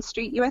up Main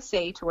Street,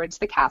 USA towards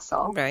the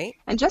castle. Right.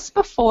 And just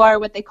before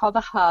what they call the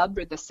hub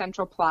or the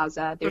central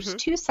plaza, there's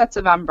two sets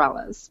of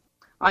umbrellas.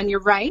 On your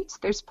right,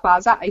 there's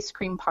Plaza Ice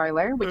Cream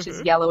Parlor, which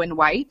is yellow and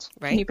white.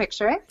 Right. Can you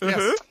picture it?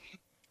 Yes.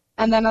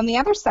 And then on the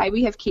other side,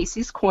 we have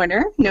Casey's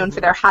Corner, known for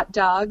their hot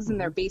dogs and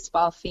their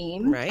baseball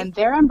theme. Right. And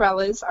their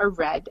umbrellas are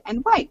red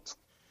and white.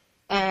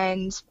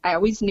 And I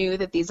always knew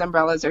that these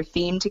umbrellas are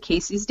themed to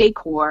Casey's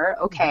decor,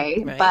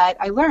 but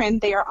I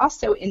learned they are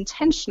also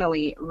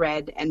intentionally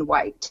red and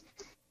white.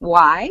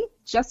 Why?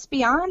 Just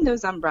beyond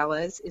those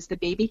umbrellas is the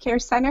Baby Care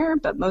Center,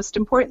 but most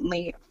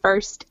importantly,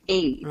 First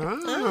Aid.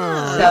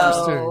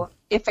 So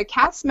if a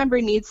cast member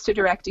needs to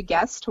direct a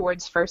guest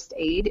towards First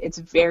Aid, it's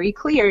very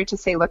clear to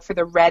say, look for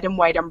the red and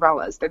white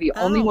umbrellas. They're the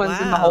only ones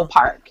in the whole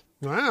park.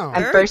 Wow.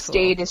 And Very First cool.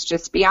 Aid is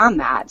just beyond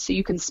that. So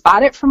you can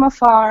spot it from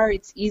afar.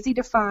 It's easy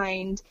to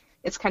find.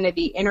 It's kind of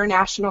the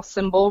international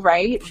symbol,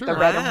 right? Sure. The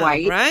red and Wow,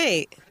 white.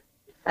 right.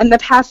 And the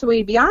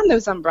pathway beyond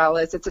those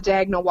umbrellas, it's a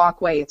diagonal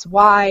walkway. It's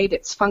wide,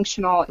 it's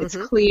functional, it's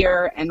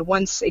clear, and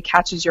once it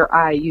catches your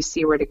eye, you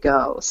see where to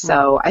go.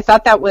 So I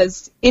thought that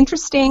was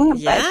interesting,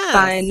 Yes. but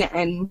fun.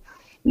 And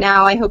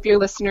now I hope your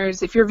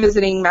listeners, if you're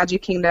visiting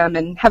Magic Kingdom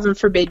and heaven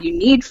forbid you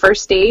need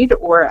first aid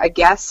or a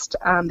guest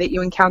that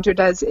you encounter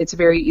does, it's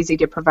very easy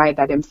to provide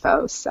that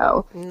info.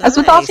 So as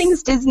with all Nice.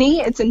 things Disney,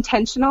 it's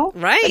intentional,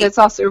 Right. but it's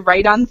also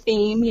right on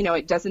theme. You know,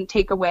 it doesn't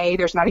take away.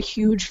 There's not a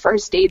huge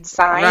first aid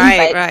sign,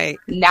 Right, but right.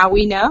 now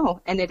we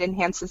know, and it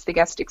enhances the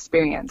guest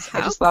experience. I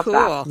How just love cool.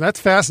 that. That's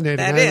fascinating.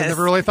 That I is.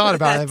 never really thought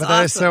about it, That's but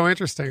that is awesome. so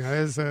interesting. That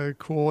is a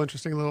cool,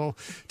 interesting little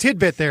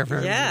tidbit there for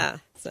everybody. Yeah.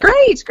 So-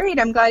 Great.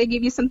 I'm glad I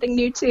gave you something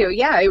new too.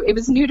 Yeah, it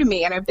was new to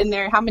me, and I've been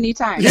there how many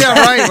times? Yeah,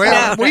 right. Well,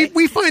 Yeah, right.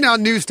 we find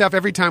out new stuff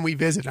every time we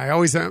visit. I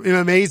always am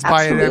amazed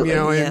by it. Absolutely,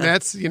 And yeah.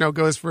 that's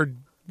goes for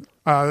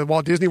the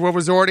Walt Disney World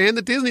Resort and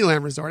the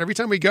Disneyland Resort. Every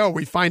time we go,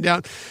 we find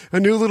out a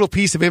new little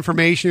piece of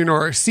information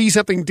or see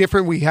something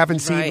different we haven't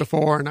seen Right.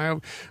 before. And I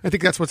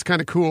think that's what's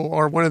kind of cool,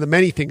 or one of the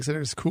many things that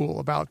is cool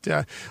about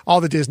all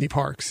the Disney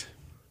parks.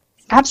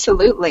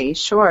 Absolutely.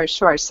 Sure.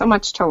 So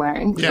much to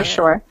learn, Yeah. for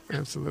sure.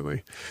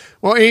 Absolutely.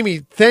 Well, Amy,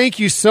 thank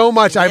you so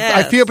much. I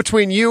Yes. feel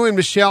between you and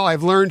Michelle,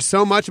 I've learned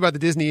so much about the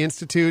Disney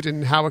Institute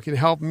and how it can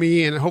help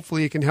me, and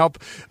hopefully it can help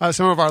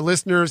some of our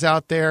listeners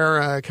out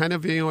there kind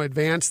of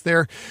advance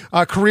their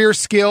career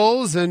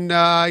skills and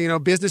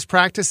business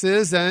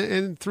practices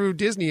and through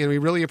Disney. And we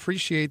really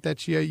appreciate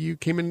that you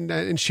came in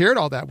and shared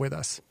all that with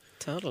us.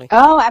 Totally.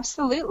 Oh,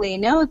 absolutely.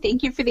 No,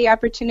 thank you for the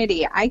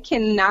opportunity. I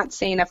cannot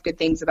say enough good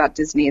things about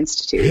Disney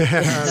Institute,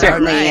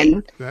 certainly. Right.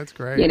 And, That's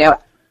great.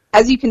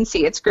 as you can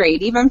see, it's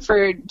great. Even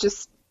for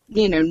just,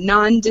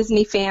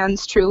 non-Disney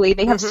fans, truly,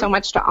 they have so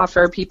much to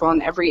offer people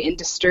in every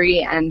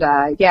industry. And,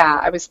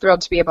 I was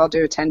thrilled to be able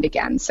to attend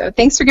again. So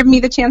thanks for giving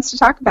me the chance to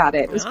talk about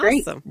it. It was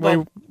great. Awesome.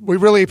 Well, We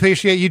really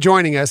appreciate you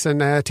joining us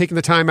and taking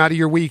the time out of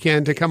your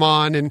weekend to come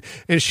on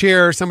and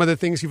share some of the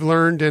things you've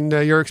learned and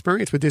your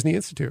experience with Disney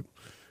Institute.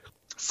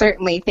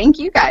 Certainly. Thank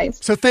you, guys.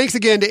 So thanks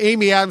again to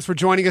Amy Adams for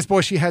joining us. Boy,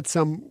 she had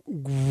some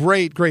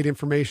great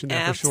information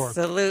there for sure.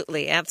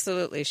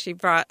 Absolutely. She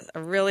brought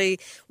a really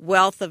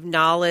wealth of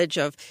knowledge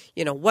of,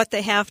 what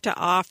they have to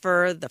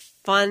offer, the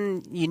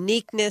fun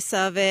uniqueness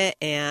of it,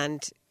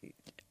 and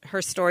her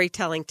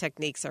storytelling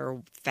techniques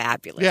are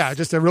fabulous. Yeah,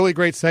 just a really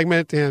great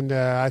segment, and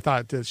I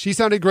thought she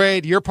sounded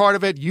great. You're part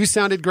of it. You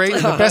sounded great.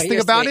 And the best thing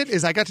You're about sweet. it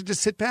is I got to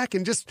just sit back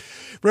and just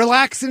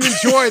relax and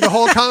enjoy the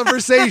whole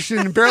conversation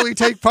and barely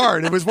take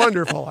part. It was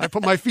wonderful. I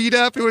put my feet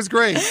up. It was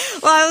great.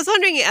 Well, I was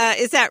wondering,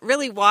 is that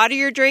really water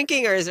you're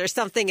drinking, or is there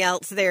something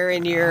else there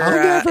in your,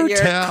 I'll never your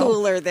tell.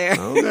 cooler there,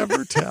 I'll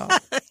never tell.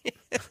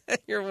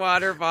 your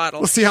water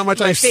bottle? We'll see how much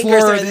My I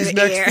fingers slur are in these the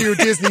next air. few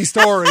Disney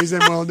stories,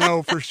 and we'll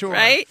know for sure.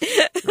 Right?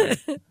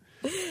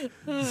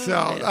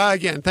 So,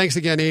 again, thanks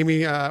again,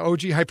 Amy.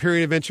 OG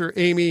Hyperion Adventure.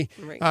 Amy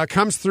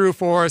comes through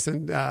for us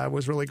and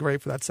was really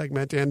great for that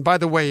segment. And by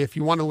the way, if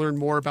you want to learn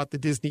more about the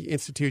Disney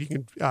Institute,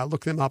 you can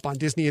look them up on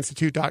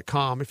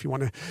DisneyInstitute.com if you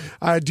want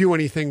to do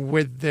anything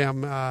with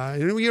them.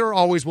 And we are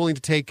always willing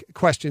to take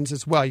questions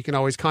as well. You can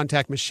always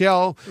contact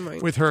Michelle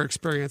with her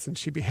experience, and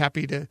she'd be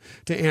happy to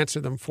answer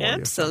them for you.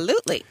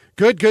 Absolutely.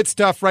 Good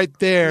stuff right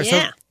there. So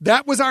Yeah.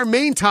 that was our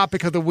main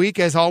topic of the week.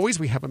 As always,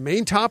 we have a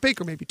main topic,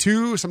 or maybe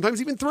two,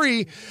 sometimes even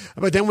three,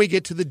 but then we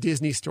get to the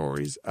Disney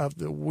stories of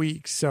the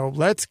week. So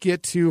let's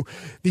get to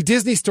the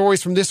Disney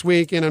stories from this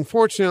week. And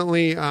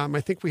unfortunately,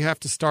 I think we have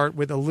to start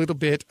with a little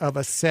bit of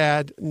a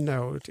sad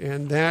note,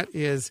 and that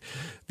is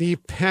the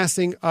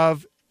passing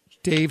of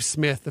Dave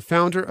Smith, the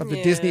founder of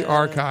the Disney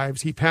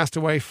Archives. He passed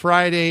away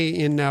Friday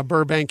in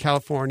Burbank,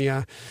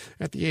 California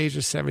at the age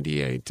of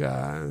 78.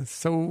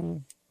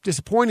 So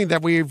disappointing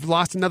that we've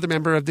lost another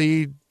member of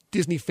the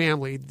Disney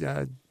family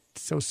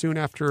so soon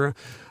after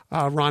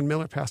Ron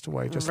Miller passed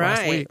away just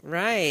last week.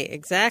 Right,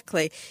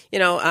 exactly.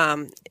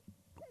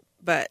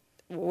 But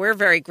we're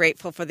very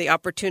grateful for the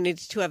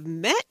opportunity to have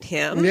met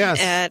him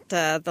at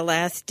the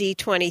last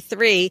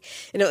D23.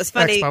 And it was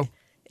funny. Expo.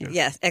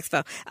 Yes,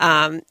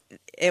 Expo.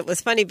 It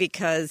was funny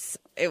because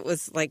it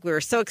was like we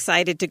were so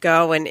excited to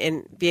go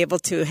and be able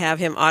to have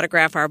him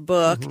autograph our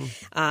book,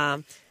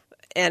 and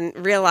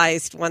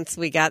realized once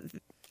we got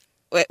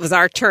it was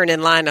our turn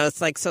in line, I was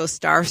like so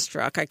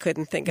starstruck I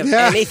couldn't think of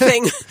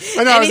anything.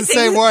 I know, I was the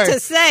same way. To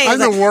say. I'm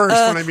the worst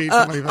when I meet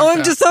somebody like that.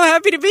 I'm just so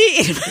happy to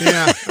be.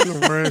 Yeah, I'm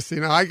the worst.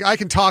 I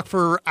can talk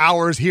for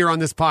hours here on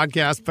this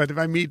podcast, but if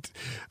I meet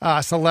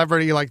a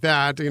celebrity like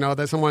that,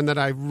 that's someone that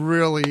I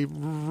really,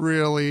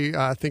 really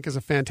think is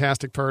a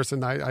fantastic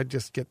person, I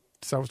just get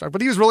so started.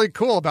 But he was really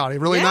cool about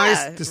it. Really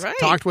nice. Just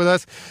talked with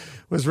us.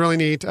 was really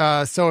neat.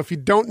 So if you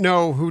don't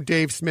know who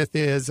Dave Smith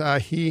is,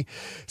 he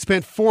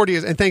spent 40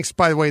 years, and thanks,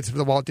 by the way, to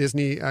the Walt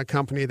Disney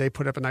Company. They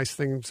put up a nice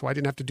thing, so I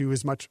didn't have to do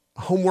as much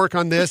homework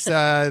on this.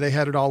 They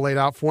had it all laid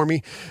out for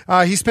me.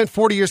 He spent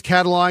 40 years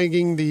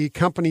cataloging the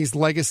company's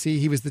legacy.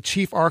 He was the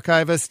chief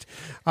archivist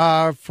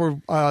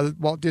for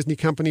Walt Disney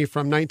Company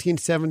from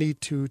 1970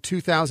 to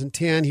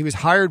 2010. He was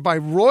hired by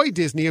Roy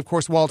Disney, of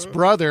course, Walt's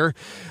brother.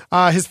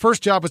 His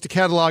first job was to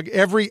catalog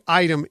every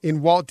item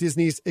in Walt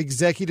Disney's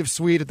executive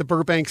suite at the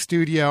Burbank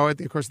studio,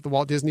 of course, at the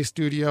Walt Disney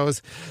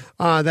Studios.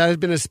 That had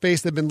been a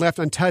space that had been left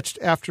untouched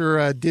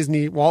after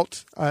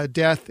Walt's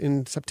death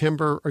in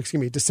December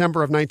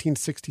of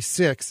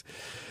 1966.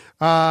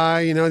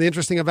 The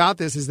interesting about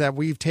this is that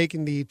we've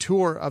taken the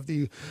tour of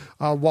the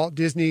Walt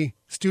Disney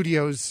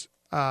Studios,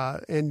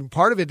 and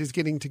part of it is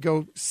getting to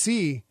go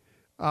see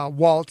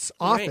Walt's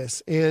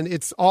office. Right. And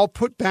it's all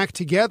put back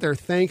together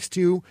thanks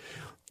to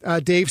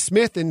Dave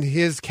Smith and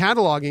his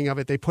cataloging of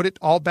it. They put it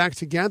all back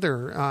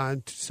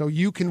together so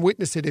you can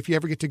witness it if you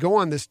ever get to go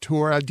on this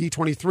tour.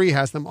 D23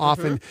 has them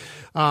often,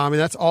 and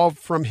that's all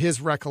from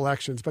his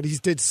recollections. But he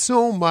did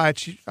so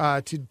much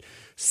to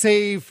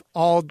save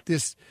all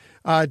this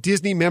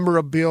Disney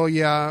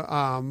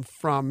memorabilia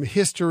from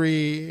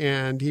history,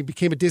 and he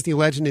became a Disney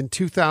legend in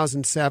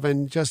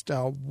 2007. Just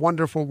a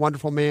wonderful,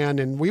 wonderful man.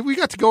 And we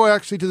got to go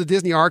actually to the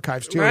Disney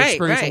archives too and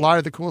experience a lot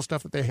of the cool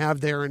stuff that they have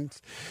there, and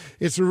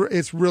it's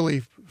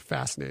really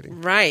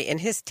fascinating. Right,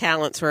 and his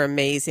talents were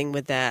amazing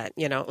with that.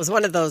 It was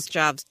one of those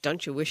jobs,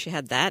 don't you wish you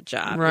had that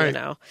job,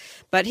 right.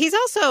 But he's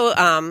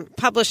also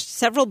published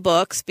several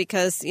books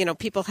because,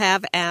 people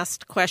have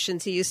asked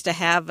questions. He used to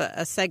have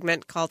a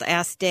segment called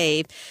Ask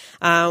Dave.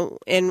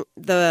 And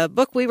the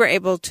book we were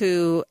able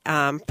to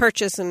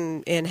purchase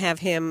and have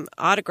him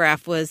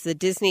autograph was the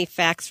Disney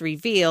Facts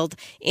Revealed,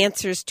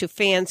 Answers to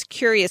Fans'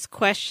 Curious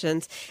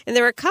Questions. And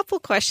there were a couple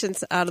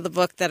questions out of the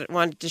book that I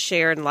wanted to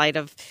share in light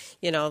of,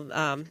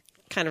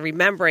 kind of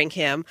remembering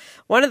him.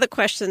 One of the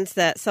questions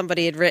that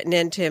somebody had written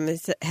into him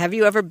is, have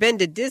you ever been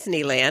to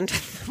Disneyland?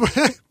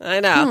 I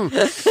know.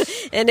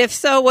 And if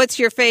so, what's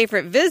your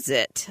favorite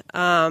visit?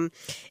 And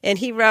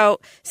he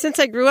wrote, since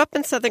I grew up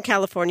in Southern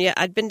California,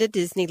 I'd been to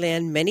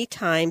Disneyland many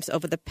times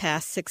over the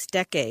past 6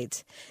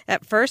 decades.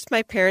 At first,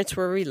 my parents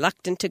were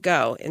reluctant to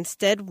go,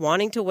 instead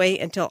wanting to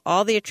wait until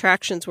all the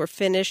attractions were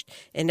finished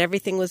and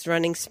everything was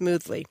running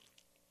smoothly.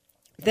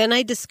 Then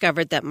I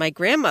discovered that my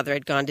grandmother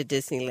had gone to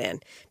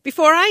Disneyland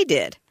before I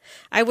did.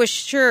 I was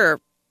sure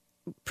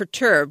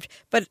perturbed,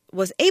 but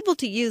was able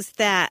to use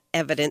that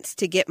evidence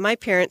to get my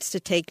parents to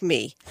take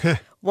me.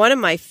 One of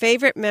my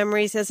favorite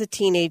memories as a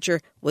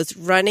teenager was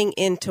running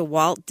into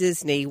Walt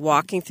Disney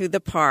walking through the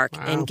park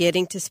and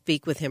getting to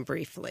speak with him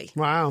briefly.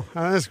 Wow,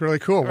 that's really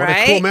cool. What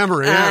a cool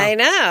memory.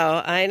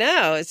 Yeah. I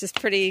know. It's just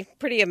pretty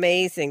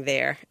amazing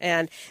there.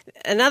 And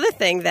another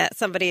thing that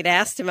somebody had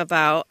asked him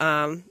about,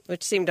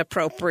 which seemed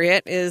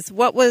appropriate, is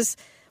what is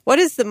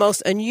the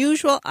most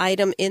unusual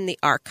item in the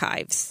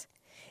archives?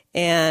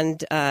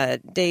 And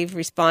Dave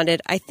responded,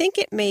 I think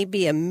it may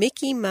be a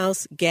Mickey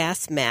Mouse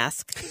gas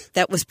mask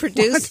that was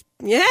produced.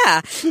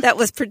 That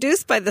was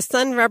produced by the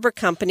Sun Rubber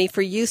Company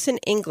for use in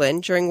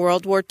England during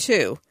World War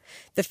II.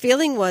 The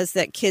feeling was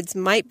that kids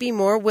might be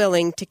more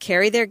willing to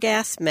carry their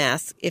gas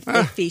masks if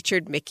they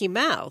featured Mickey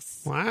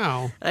Mouse.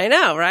 Wow. I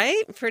know,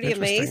 right? Pretty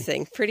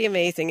amazing.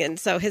 And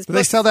so his Do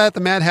they sell that at the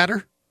Mad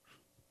Hatter?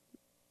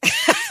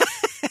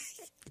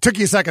 Took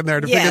you a second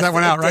there to figure that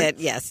one out, right?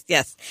 Did.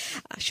 Yes.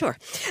 Sure.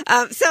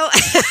 So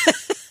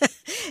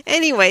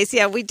anyways,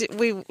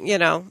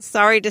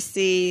 sorry to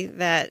see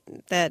that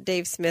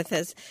Dave Smith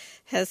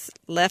has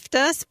left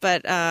us,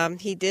 but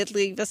he did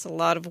leave us a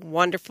lot of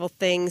wonderful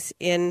things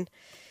in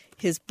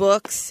his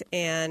books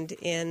and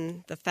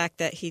in the fact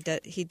that he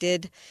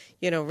did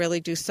really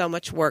do so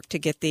much work to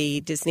get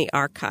the Disney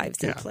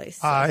archives in place.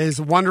 So. He's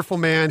a wonderful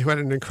man who had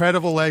an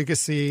incredible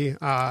legacy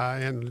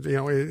and,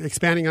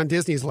 expanding on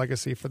Disney's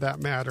legacy for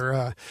that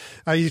matter.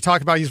 You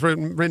talk about he's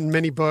written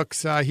many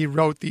books. He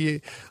wrote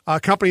the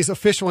company's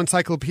official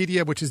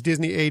encyclopedia, which is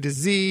Disney A to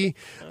Z.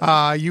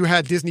 You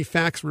had Disney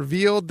Facts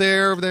Revealed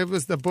there. That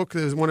was the book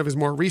that was one of his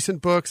more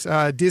recent books.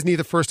 Disney,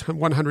 The First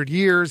 100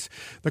 Years,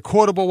 The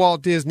Quotable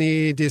Walt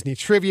Disney, Disney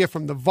Trivia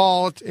from the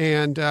Vault,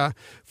 and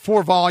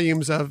 4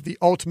 volumes of the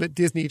Ultimate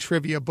Disney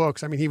Trivia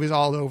books. I mean, he was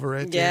all over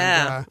it.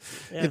 Yeah.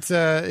 And, it's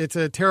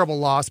a terrible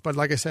loss, but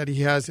like I said,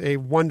 he has a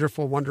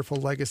wonderful, wonderful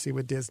legacy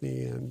with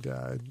Disney, and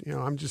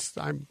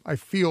I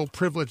feel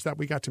privileged that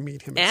we got to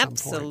meet him at some point.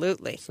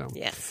 Absolutely. So,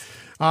 yes.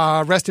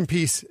 Rest in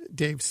peace,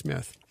 Dave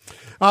Smith.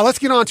 Let's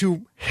get on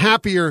to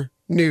happier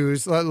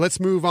news. Let's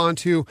move on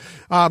to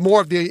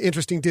more of the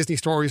interesting Disney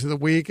stories of the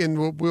week,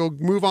 and we'll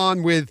move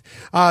on with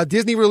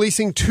Disney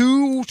releasing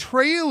 2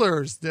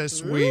 trailers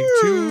this week.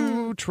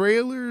 2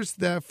 trailers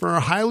that for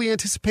highly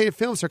anticipated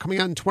films. They're coming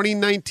out in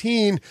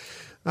 2019.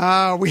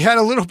 We had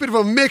a little bit of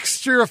a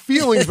mixture of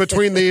feelings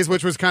between these,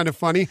 which was kind of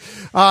funny.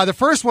 The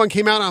first one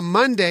came out on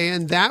Monday,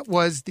 and that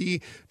was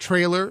the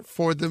trailer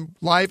for the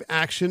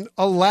live-action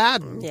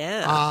Aladdin.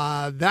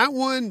 Yeah. That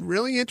one,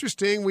 really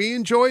interesting. We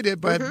enjoyed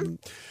it, but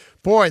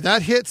boy,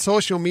 that hit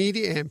social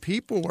media, and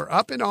people were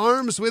up in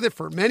arms with it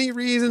for many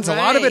reasons. A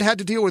lot of it had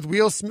to deal with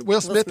Will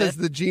Smith as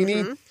the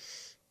genie. Mm-hmm.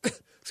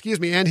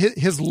 Excuse me, and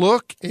his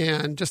look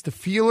and just the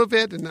feel of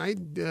it. And I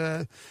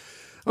was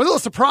a little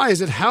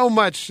surprised at how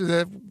much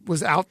that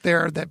was out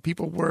there that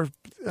people were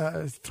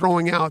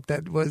throwing out.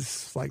 That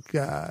was like,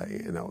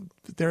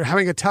 they're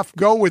having a tough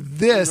go with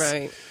this.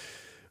 Right.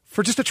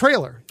 For just a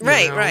trailer.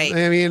 Right.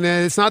 I mean,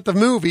 it's not the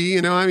movie,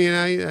 I mean,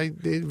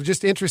 it was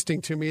just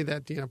interesting to me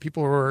that,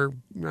 people were,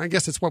 I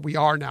guess it's what we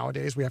are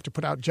nowadays. We have to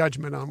put out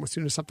judgment on as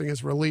soon as something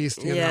is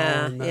released, know,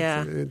 and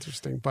that's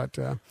interesting. But,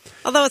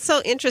 although it's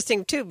so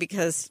interesting too,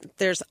 because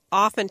there's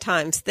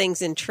oftentimes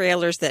things in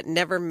trailers that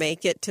never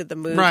make it to the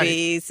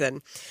movies.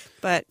 Right.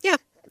 But yeah,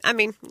 I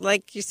mean,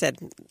 like you said,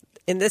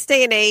 in this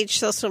day and age,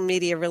 social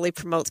media really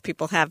promotes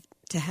people have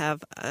to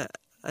have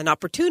an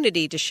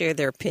opportunity to share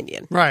their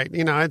opinion. Right.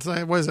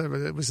 It was a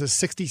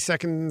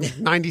 60-second,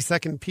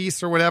 90-second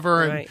piece or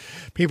whatever. And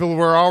people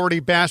were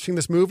already bashing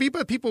this movie,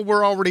 but people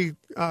were already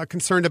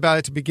concerned about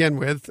it to begin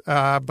with.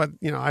 But,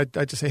 I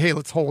just say, hey,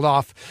 let's hold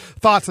off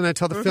thoughts on it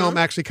until the film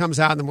actually comes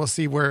out, and then we'll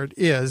see where it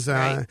is.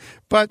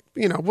 But,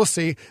 we'll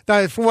see.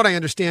 From what I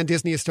understand,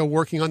 Disney is still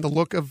working on the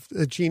look of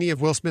the genie,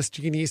 of Will Smith's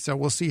genie, so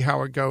we'll see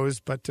how it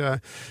goes. But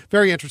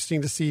very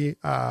interesting to see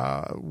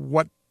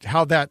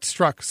how that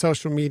struck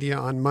social media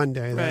on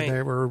Monday. Right.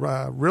 They were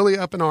really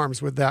up in arms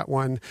with that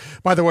one.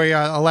 By the way,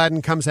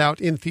 Aladdin comes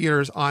out in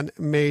theaters on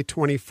May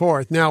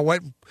 24th. Now,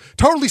 what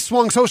totally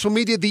swung social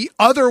media the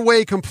other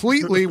way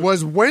completely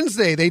was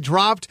Wednesday. They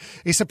dropped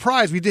a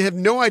surprise. We did have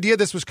no idea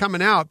this was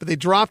coming out, but they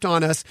dropped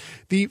on us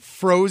the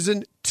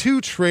Frozen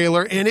 2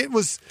 trailer, and it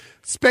was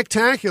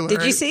spectacular.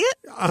 Did you see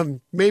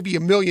it? Maybe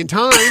 1 million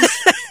times.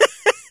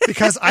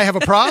 Because I have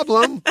a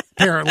problem,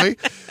 apparently.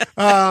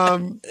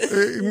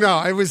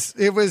 No,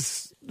 it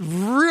was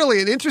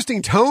really an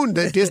interesting tone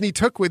that Disney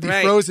took with the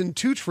Frozen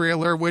 2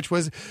 trailer, which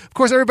was, of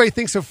course, everybody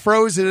thinks of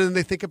Frozen and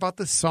they think about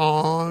the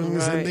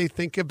songs and they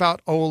think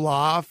about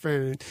Olaf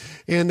and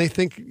they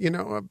think,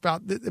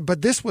 about,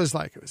 but this was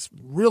like, it was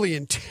really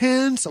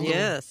intense, a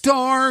little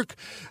dark,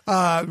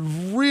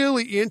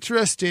 really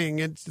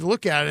interesting to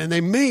look at it. And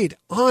they made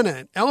Anna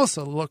and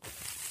Elsa look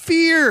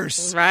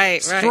fierce,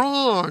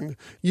 strong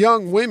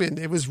young women.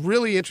 It was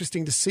really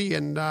interesting to see,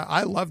 and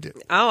I loved it.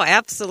 Oh,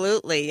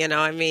 absolutely.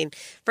 I mean,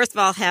 first of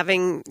all,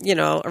 having,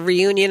 a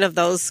reunion of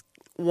those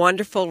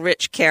wonderful,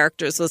 rich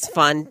characters was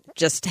fun,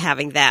 just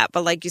having that.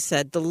 But like you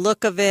said, the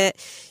look of it,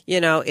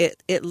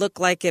 it looked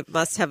like it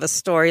must have a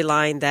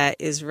storyline that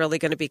is really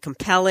going to be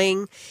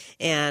compelling.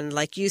 And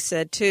like you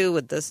said, too,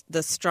 with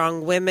the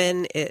strong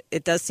women,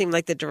 it does seem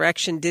like the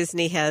direction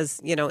Disney has,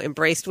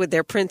 embraced with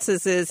their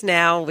princesses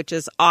now, which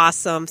is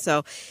awesome.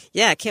 So,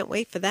 yeah, I can't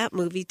wait for that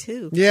movie,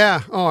 too.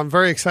 Yeah. Oh, I'm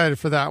very excited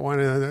for that one.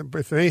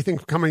 If anything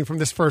coming from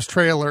this first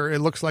trailer, it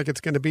looks like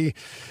it's going to be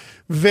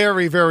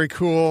very, very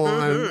cool.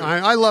 Mm-hmm.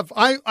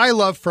 I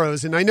love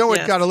Frozen. I know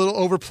it got a little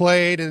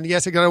overplayed, and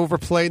yes, it got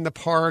overplayed in the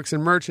parks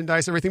and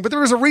merchandise and everything, but there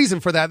was a reason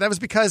for that. That was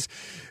because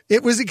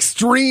it was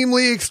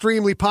extremely,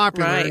 extremely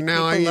popular. Right.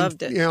 Now, people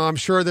loved it. I'm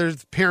sure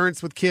there's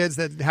parents with kids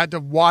that had to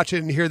watch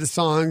it and hear the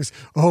songs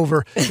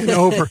over and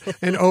over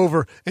and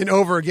over and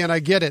over again. I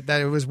get it,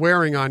 that it was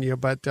wearing on you,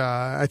 but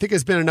I think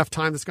it's been enough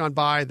time that's gone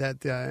by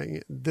that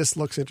this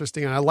looks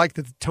interesting, and I like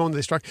the tone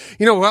they struck.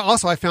 What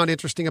also I found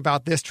interesting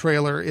about this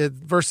trailer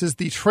versus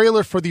the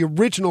trailer for the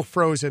original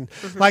Frozen.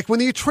 Mm-hmm. Like when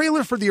the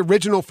trailer for the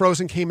original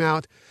Frozen came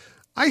out,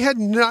 I had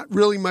not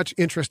really much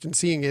interest in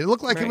seeing it. It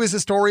looked like it was a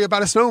story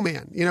about a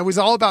snowman. It was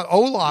all about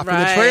Olaf in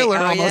the trailer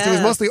almost. Yeah. It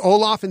was mostly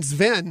Olaf and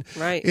Sven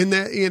in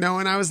the, and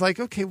I was like,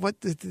 okay,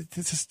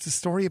 this is the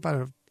story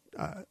about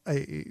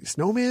a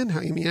snowman?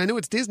 I mean, I know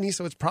it's Disney,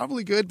 so it's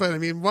probably good, but I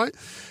mean, what?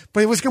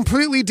 But it was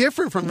completely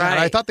different from that.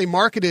 I thought they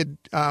marketed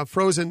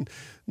Frozen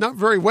not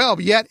very well,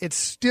 but yet it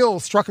still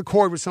struck a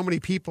chord with so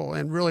many people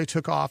and really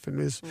took off and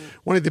was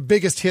one of the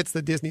biggest hits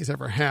that Disney's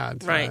ever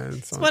had. Right.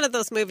 It's one of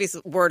those movies,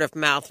 word of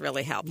mouth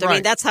really helped. I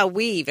mean, that's how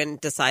we even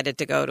decided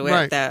to go to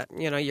it. That,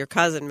 your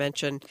cousin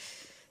mentioned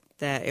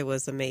that it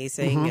was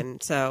amazing. Mm-hmm.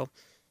 And so,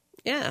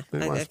 yeah,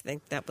 I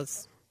think that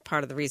was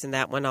part of the reason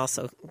that one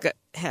also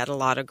had a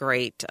lot of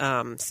great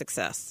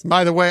success.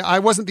 By the way, I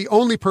wasn't the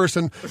only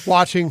person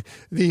watching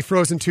the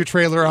Frozen 2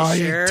 trailer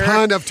a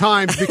ton of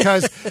times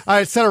because I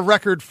had set a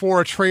record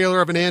for a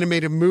trailer of an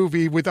animated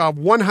movie with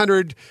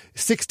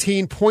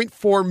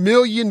 116.4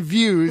 million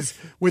views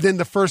within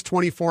the first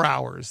 24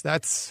 hours.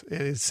 That's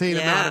an insane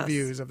amount of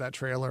views of that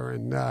trailer,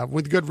 and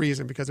with good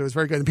reason, because it was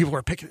very good. And people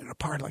were picking it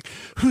apart like,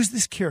 who's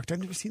this character?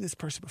 I've never seen this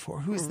person before.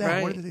 Who is that?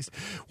 Right. What are these?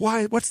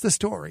 Why? What's the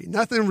story?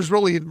 Nothing was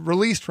really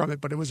released from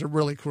it, but it was a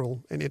really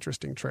cool and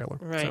interesting trailer.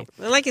 Right.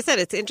 So. And like you said,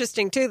 it's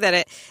interesting, too,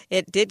 that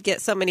it did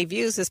get so many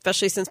views,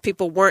 especially since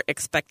people weren't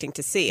expecting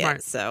to see it.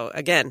 Right. So,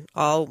 again,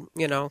 all,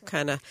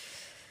 kind of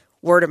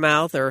word of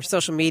mouth or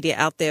social media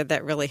out there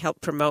that really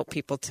helped promote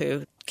people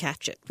to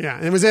catch it. Yeah,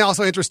 and it was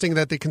also interesting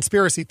that the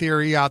conspiracy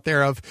theory out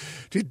there of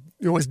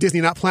was Disney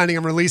not planning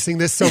on releasing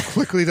this so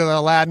quickly to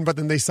Aladdin, but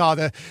then they saw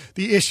the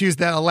issues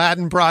that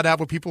Aladdin brought up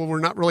where people were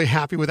not really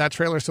happy with that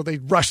trailer, so they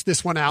rushed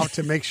this one out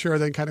to make sure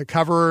they kind of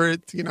cover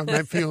it,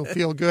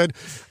 feel good.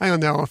 I don't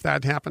know if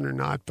that happened or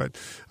not, but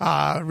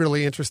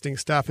really interesting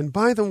stuff. And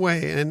by the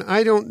way, and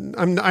I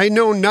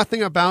know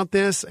nothing about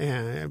this,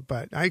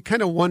 but I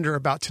kind of wonder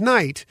about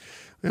tonight.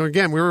 And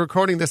again, we were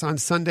recording this on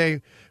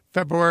Sunday,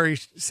 February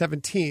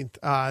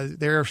 17th.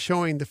 They're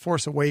showing The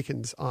Force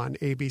Awakens on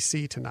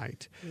ABC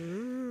tonight.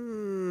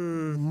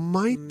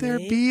 Might there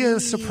be a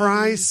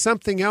surprise,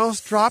 something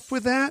else dropped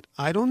with that?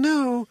 I don't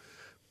know.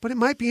 But it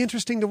might be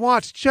interesting to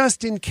watch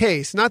just in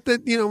case. Not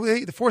that,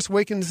 The Force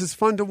Awakens is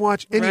fun to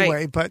watch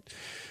anyway, but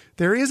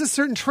there is a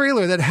certain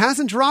trailer that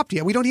hasn't dropped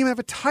yet. We don't even have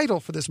a title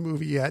for this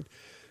movie yet.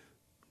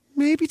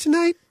 Maybe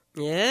tonight?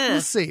 Yeah.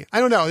 We'll see.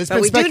 I don't know.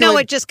 But we do know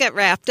it just got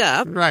wrapped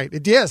up. Right.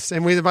 It is.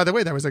 And by the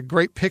way, there was a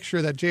great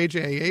picture that J.J.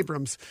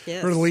 Abrams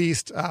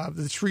released of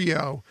the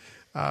trio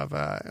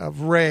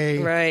of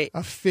Rey,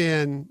 of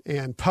Finn,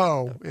 and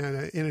Poe in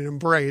an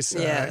embrace,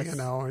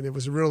 and it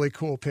was a really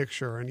cool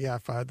picture. And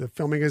the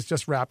filming is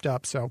just wrapped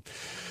up. So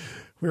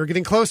we're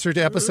getting closer to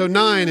episode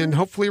 9, and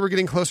hopefully we're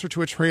getting closer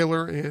to a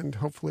trailer, and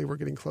hopefully we're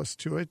getting close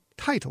to a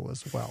title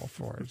as well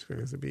for it. It's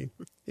going to be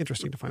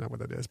interesting to find out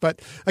what it is.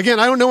 But again,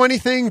 I don't know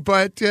anything,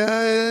 but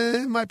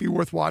it might be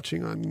worth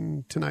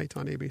watching tonight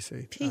on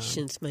ABC.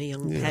 Patience, my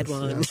young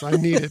Padawan. Yes, I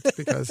need it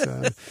because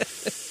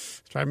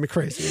it's driving me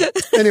crazy.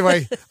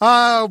 Anyway,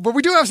 but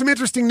we do have some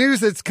interesting news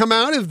that's come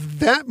out of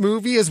that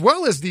movie as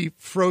well as the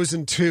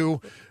Frozen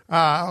 2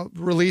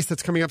 release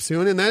that's coming up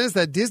soon, and that is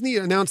that Disney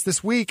announced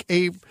this week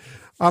a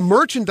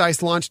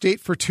merchandise launch date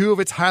for 2 of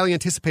its highly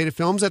anticipated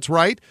films. That's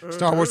right,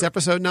 Star Wars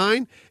Episode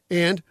 9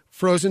 and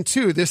Frozen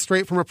 2. This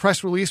straight from a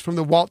press release from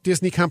the Walt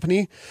Disney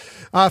Company.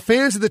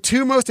 Fans of the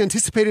 2 most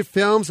anticipated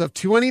films of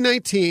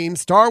 2019,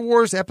 Star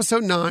Wars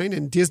Episode 9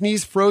 and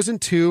Disney's Frozen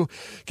 2,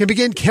 can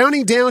begin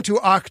counting down to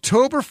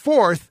October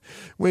 4th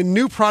when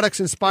new products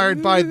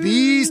inspired by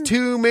these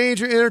 2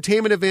 major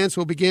entertainment events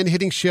will begin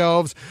hitting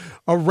shelves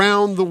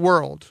around the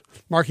world,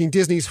 marking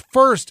Disney's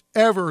first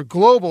ever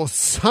global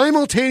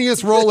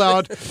simultaneous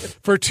rollout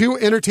for 2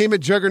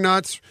 entertainment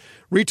juggernauts.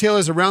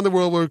 Retailers around the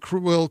world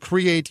will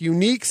create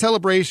unique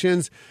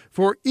celebrations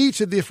for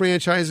each of the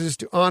franchises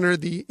to honor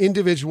the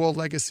individual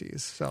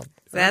legacies. So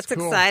that's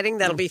cool. Exciting.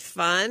 That'll be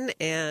fun.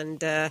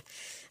 And I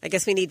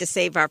guess we need to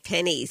save our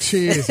pennies.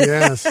 Jeez,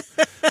 yes.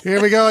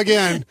 Here we go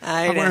again.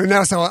 I know.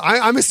 Now, so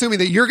I'm assuming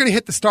that you're going to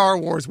hit the Star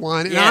Wars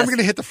one, and I'm going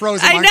to hit the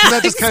Frozen one. I know,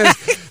 That's just kind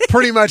of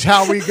pretty much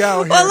how we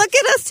go here. Well, look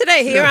at us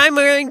today. Here I'm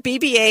wearing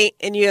BB-8,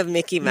 and you have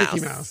Mickey Mouse.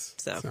 Mickey Mouse.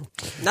 So.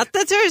 Not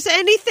that there's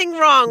anything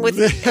wrong with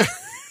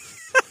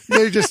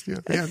They just,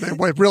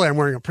 really, I'm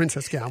wearing a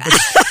princess gown,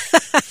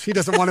 but she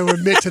doesn't want to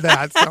admit to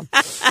that.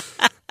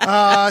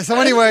 So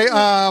anyway,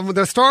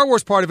 the Star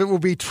Wars part of it will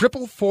be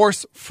Triple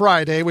Force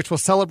Friday, which will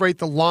celebrate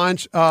the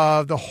launch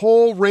of the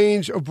whole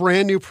range of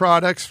brand new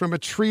products from a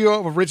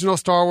trio of original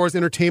Star Wars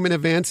entertainment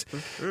events,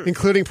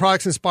 including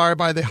products inspired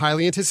by the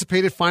highly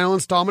anticipated final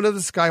installment of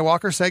the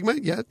Skywalker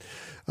saga.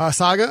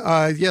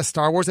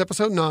 Star Wars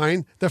Episode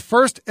 9, the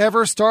first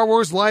ever Star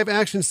Wars live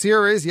action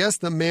series,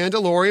 The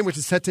Mandalorian, which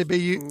is set to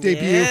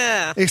debut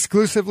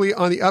exclusively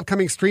on the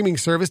upcoming streaming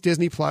service,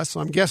 Disney Plus.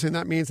 So I'm guessing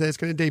that means that it's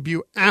going to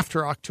debut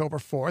after October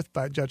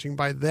 4th, judging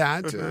by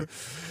that.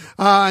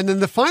 And then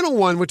the final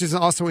one, which is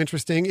also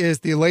interesting,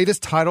 is the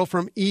latest title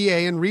from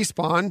EA and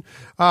Respawn,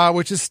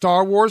 which is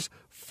Star Wars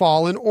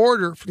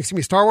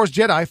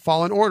Jedi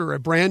Fallen Order, a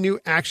brand new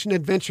action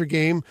adventure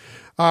game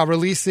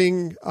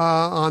releasing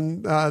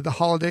on the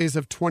holidays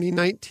of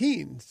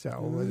 2019.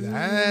 So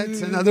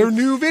that's another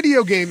new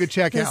video game to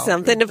check out.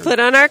 Something to put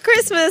on our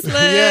Christmas list.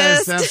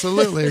 Yes,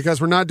 absolutely.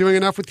 Because we're not doing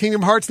enough with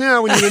Kingdom Hearts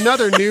now. We need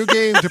another new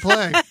game to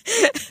play.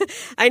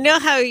 I know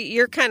how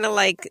you're kind of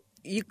like,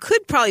 you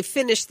could probably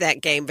finish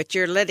that game, but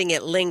you're letting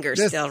it linger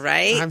still,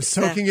 right? I'm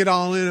soaking it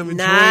all in. I'm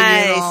enjoying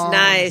it all.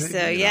 Nice.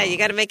 So, you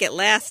got to make it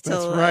last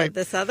till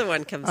this other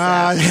one comes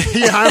out.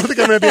 I don't think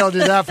I'm going to be able to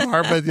do that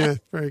far, but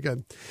very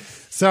good.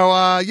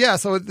 So,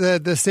 so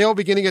the sale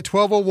beginning at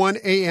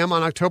 12:01 a.m.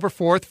 on October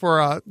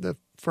 4th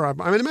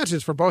I imagine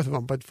it's for both of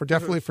them, but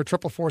definitely for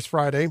Triple Force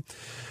Friday.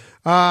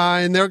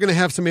 And they're going to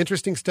have some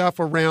interesting stuff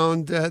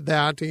around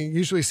that. You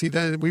usually see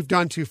that we've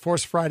done to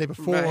Force Friday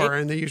before,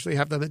 and they usually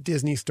have them at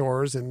Disney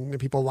stores, and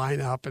people line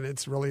up, and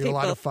it's really a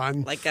lot of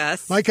fun. Like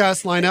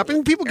us line up,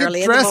 and people get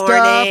early dressed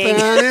up,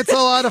 and it's a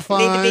lot of fun.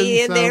 Need to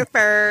be in there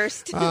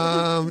first.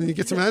 You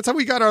get some. That's how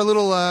we got our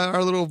little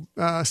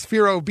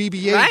Sphero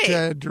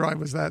BB-8 drive.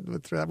 Was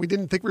that we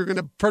didn't think we were going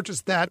to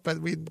purchase that,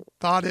 but we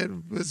thought it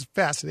was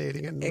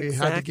fascinating, and we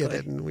had to get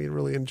it, and we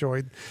really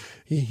enjoyed.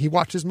 He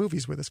watches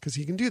movies with us because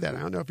he can do that. I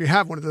don't know if you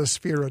have one of those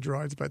Sphero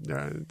droids, but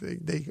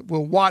they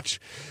will watch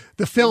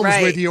the films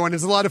with you, and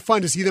it's a lot of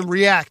fun to see them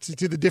react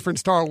to the different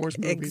Star Wars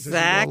movies.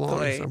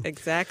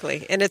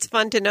 Exactly. And it's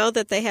fun to know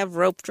that they have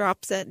rope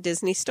drops at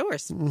Disney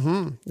stores.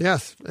 Mm-hmm.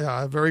 Yes.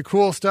 Very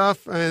cool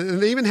stuff.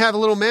 And they even have a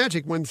little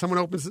magic when someone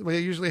opens. They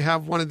usually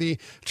have one of the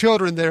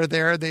children that are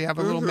there. They have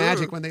a little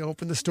magic when they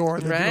open the store.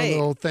 They do a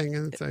little thing,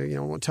 and it's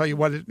won't tell you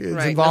what is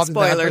involved in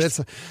that. But it's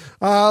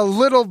a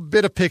little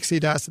bit of pixie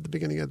dust at the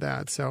beginning of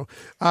that. So,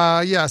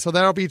 so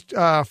that'll be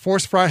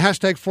Force Friday,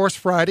 hashtag Force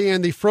Friday,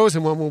 and the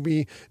Frozen one will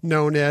be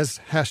known as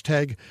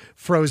hashtag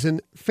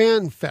Frozen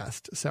Fan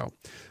Fest. So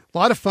a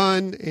lot of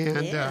fun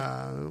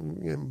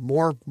and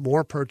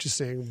more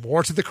purchasing,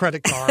 more to the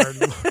credit card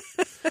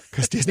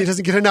because Disney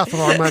doesn't get enough of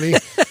our money.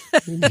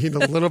 We need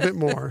a little bit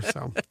more.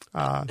 So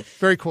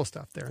very cool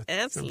stuff there.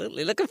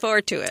 Absolutely. Looking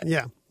forward to it.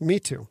 Yeah, me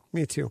too.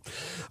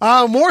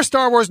 More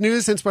Star Wars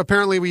news, since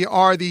apparently we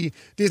are the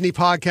Disney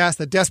podcast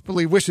that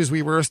desperately wishes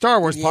we were a Star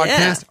Wars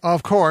podcast,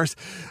 of course.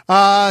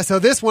 So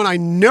this one I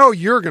know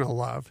you're going to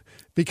love,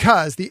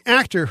 because the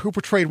actor who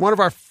portrayed one of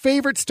our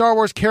favorite Star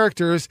Wars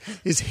characters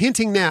is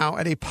hinting now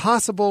at a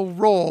possible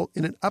role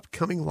in an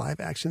upcoming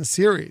live-action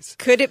series.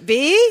 Could it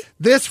be?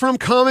 This from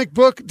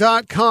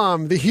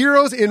comicbook.com. The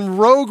heroes in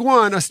Rogue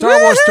One, a Star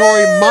Wars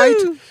story,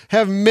 might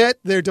have met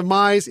their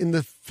demise in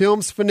the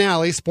film's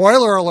finale.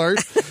 Spoiler alert.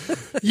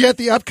 Yet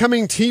the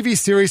upcoming TV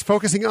series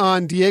focusing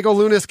on Diego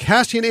Luna's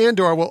Cassian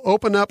Andor will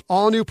open up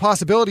all new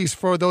possibilities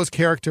for those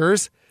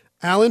characters.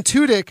 Alan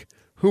Tudyk,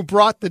 who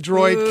brought the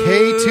droid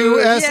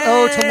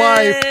K2SO to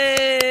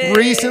life,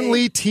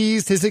 recently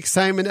teased his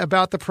excitement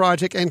about the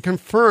project and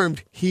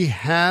confirmed he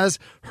has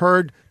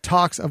heard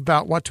talks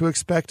about what to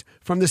expect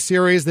from the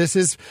series. This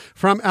is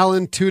from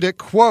Alan Tudyk,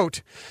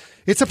 quote,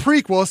 "It's a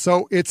prequel,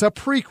 so it's a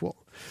prequel.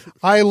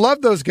 I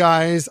love those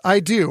guys.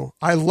 I do.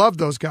 I love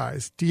those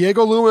guys.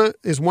 Diego Luna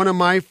is one of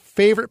my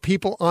favorite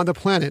people on the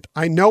planet.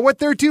 I know what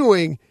they're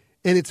doing,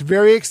 and it's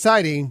very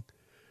exciting.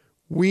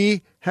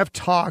 We have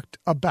talked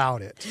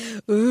about it."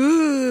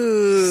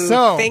 Ooh,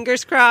 so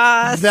fingers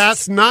crossed.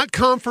 That's not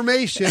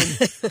confirmation,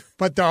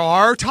 but there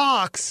are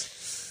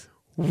talks.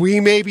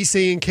 We may be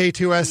seeing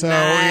K2SO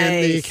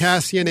in the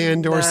Cassian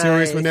Andor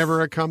series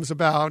whenever it comes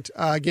about.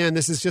 Again,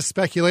 this is just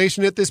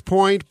speculation at this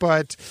point,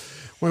 but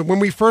when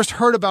we first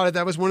heard about it,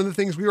 that was one of the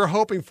things we were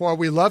hoping for.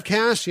 We love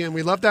Cassian.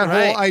 We love that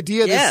whole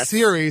idea of this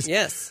series.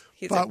 Yes.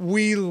 But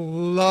we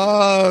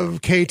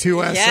love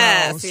K2SO.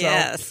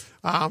 Yes.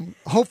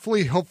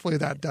 Hopefully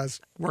that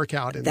does work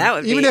out. And that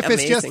would be even if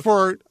amazing. it's just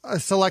for a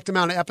select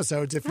amount of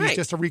episodes, if he's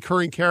just a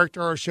recurring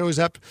character or shows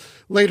up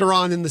later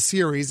on in the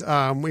series,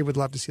 we would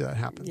love to see that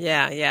happen.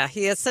 Yeah.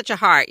 He has such a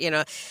heart.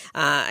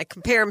 I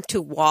compare him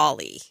to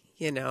Wall-E.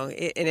 And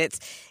it's.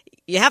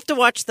 You have to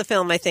watch the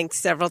film, I think,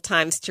 several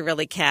times to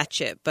really catch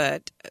it.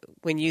 But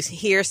when you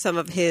hear some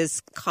of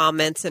his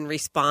comments and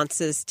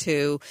responses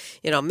to,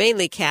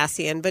 mainly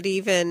Cassian, but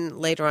even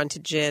later on to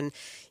Jyn,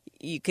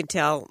 you can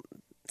tell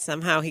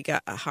somehow he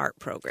got a heart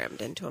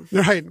programmed into him.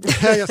 Right.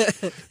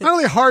 Yes. Not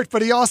only heart,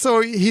 but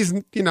he's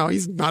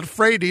not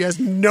afraid. He has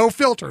no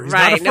filter. He's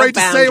not afraid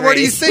to say what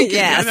he's thinking.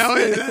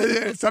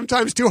 Yes.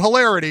 Sometimes to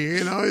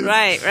hilarity.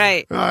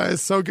 Right.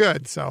 It's so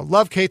good. So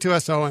love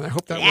K2SO, and I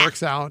hope that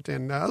works out.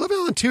 And I love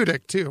Alan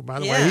Tudyk too. By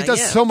the way, he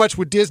does so much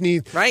with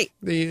Disney. Right.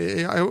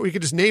 We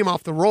could just name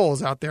off the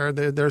roles out there.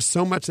 There's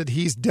so much that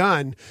he's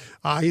done.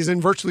 He's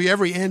in virtually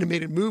every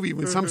animated movie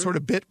with some sort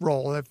of bit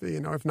role,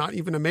 if not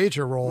even a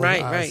major role.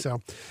 Right. So.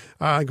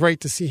 Great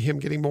to see him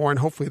getting more, and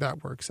hopefully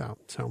that works out.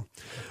 So,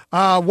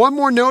 one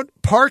more note,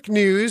 park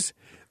news.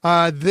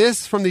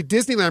 This from the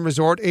Disneyland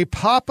Resort. A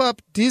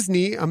pop-up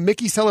Disney, a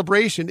Mickey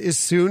celebration is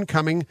soon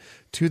coming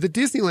to the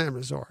Disneyland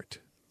Resort.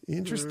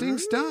 Interesting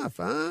stuff.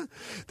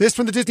 This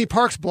from the Disney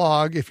Parks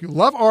blog. If you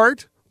love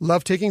art,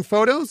 love taking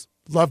photos,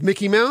 love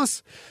Mickey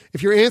Mouse,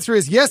 if your answer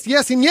is yes,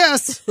 and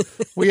yes,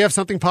 we have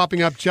something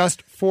popping up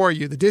just for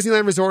you. The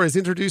Disneyland Resort is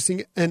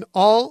introducing an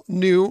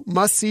all-new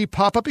must-see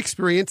pop-up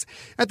experience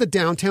at the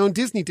Downtown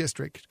Disney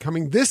District.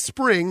 Coming this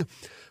spring,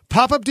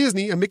 Pop-Up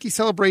Disney, a Mickey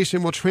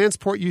celebration, will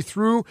transport you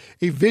through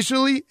a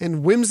visually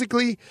and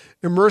whimsically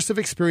immersive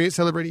experience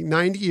celebrating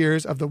 90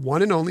 years of the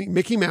one and only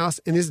Mickey Mouse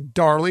and his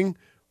darling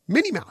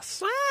Minnie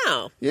Mouse.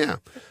 Wow. Yeah.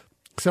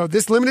 So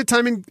this limited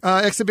time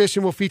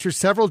exhibition will feature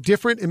several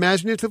different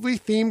imaginatively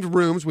themed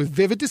rooms with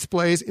vivid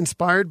displays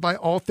inspired by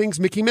all things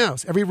Mickey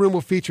Mouse. Every room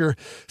will feature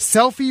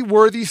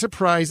selfie-worthy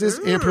surprises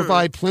and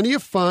provide plenty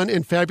of fun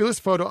and fabulous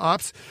photo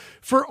ops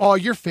for all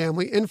your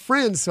family and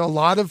friends. So a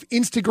lot of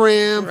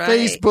Instagram,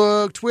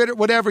 Facebook, Twitter,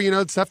 whatever,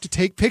 stuff to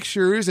take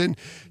pictures and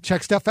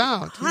check stuff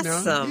out.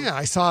 Awesome. Yeah,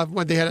 I saw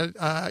when they had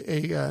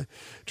a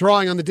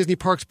drawing on the Disney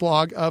Parks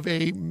blog of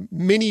a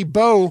mini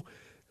bow,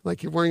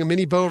 like you're wearing a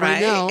mini bow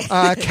right now,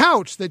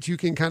 couch that you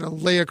can kind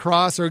of lay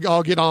across or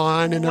all get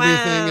on and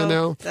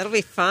everything, That'll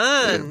be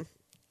fun. Yeah.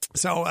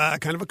 So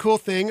kind of a cool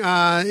thing.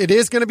 It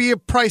is going to be a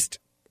priced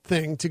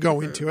thing to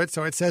go into it.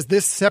 So it says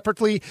this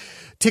separately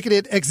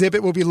ticketed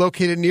exhibit will be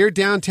located near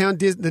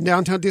the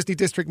downtown Disney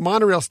District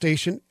monorail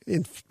station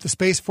in the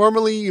space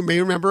formerly, you may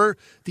remember,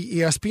 the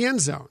ESPN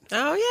zone.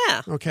 Oh,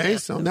 yeah. Okay,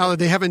 so now that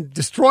they haven't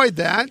destroyed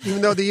that,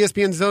 even though the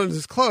ESPN zone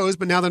is closed,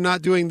 but now they're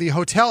not doing the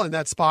hotel in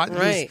that spot.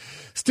 Right.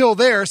 It's still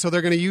there, so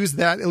they're going to use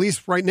that, at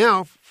least right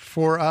now,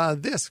 for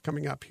this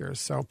coming up here.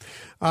 So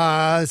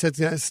it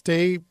says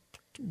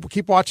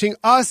keep watching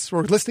us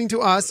or listening to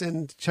us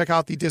and check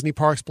out the Disney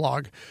Parks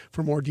blog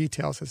for more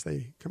details as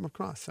they come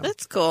across. So.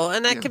 That's cool.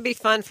 And that can be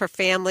fun for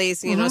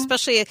families, you know,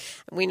 especially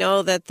we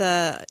know that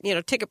the,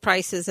 ticket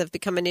prices have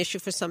become an issue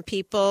for some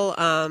people.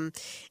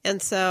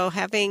 And so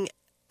having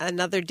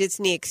another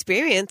Disney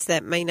experience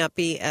that may not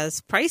be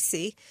as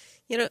pricey,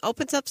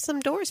 opens up some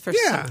doors for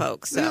some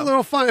folks. So. A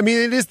little fun. I mean,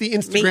 it is the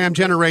Instagram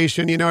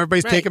generation.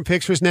 Everybody's taking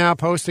pictures now,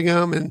 posting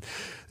them, and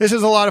this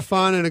is a lot of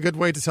fun and a good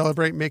way to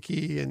celebrate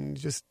Mickey and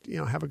just,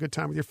 have a good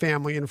time with your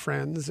family and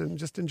friends and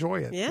just enjoy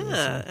it.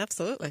 Yeah,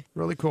 absolutely.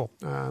 Really cool.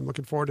 I'm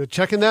looking forward to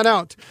checking that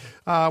out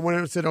when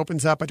it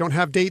opens up. I don't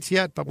have dates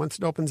yet, but once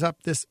it opens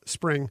up this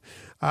spring,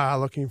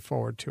 looking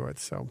forward to it.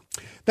 So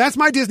that's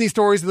my Disney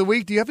stories of the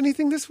week. Do you have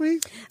anything this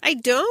week? I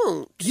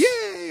don't.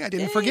 Yay! I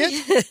didn't forget.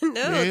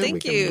 No, and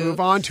thank we you. Can move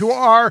on to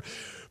our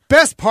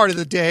best part of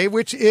the day,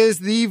 which is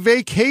the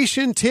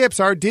vacation tips,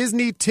 our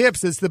Disney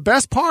tips. It's the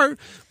best part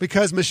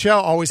because Michelle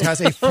always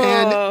has a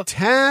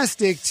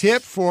fantastic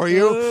tip for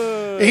you.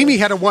 Amy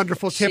had a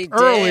wonderful tip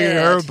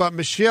earlier, but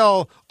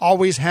Michelle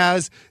always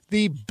has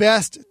the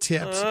best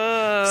tips.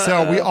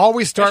 So we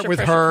always start with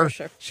her.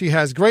 She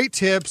has great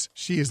tips.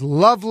 She is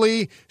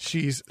lovely.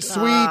 She's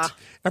sweet.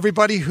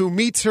 Everybody who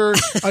meets her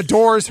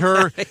adores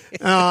her.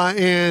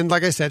 And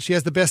like I said, she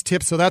has the best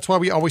tips. So that's why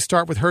we always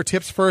start with her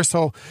tips first.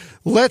 So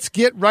let's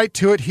get right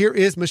to it. Here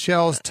is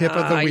Michelle's tip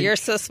of the week. You're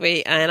so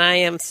sweet. And I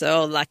am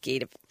so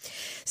lucky.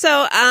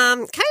 So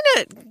kind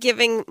of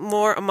giving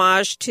more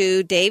homage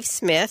to Dave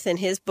Smith and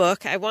his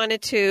book, I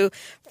wanted to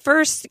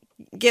first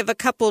give a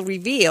couple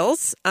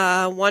reveals,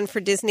 one for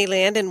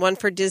Disneyland and one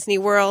for Disney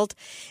World.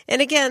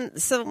 And again,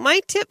 so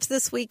my tips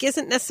this week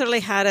isn't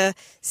necessarily how to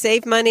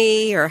save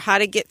money or how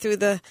to get through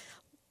the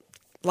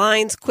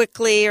lines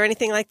quickly or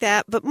anything like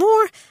that, but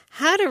more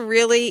how to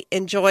really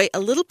enjoy a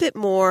little bit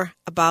more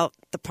about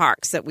the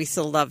parks that we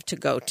so love to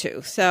go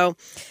to. So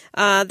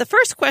the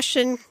first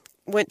question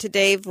went to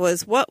Dave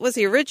was, what was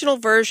the original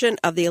version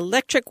of the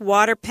Electric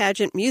Water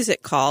Pageant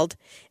music called,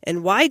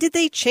 and why did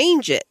they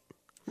change it?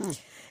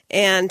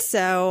 And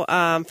so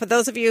for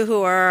those of you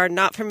who are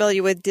not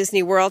familiar with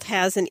Disney World,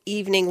 has an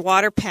evening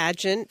water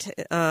pageant,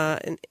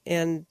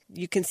 and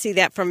you can see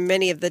that from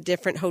many of the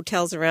different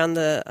hotels around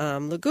the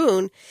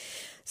lagoon.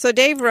 So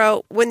Dave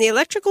wrote, when the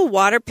electrical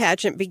water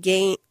pageant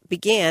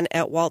began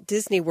at Walt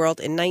Disney World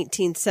in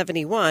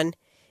 1971,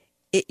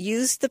 it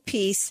used the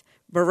piece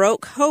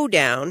Baroque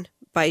Hoedown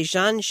by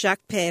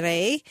Jean-Jacques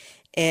Perret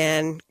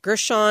and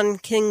Gershon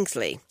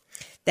Kingsley.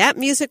 That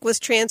music was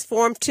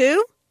transformed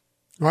to...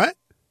 What?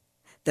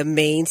 The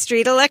Main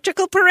Street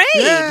Electrical Parade.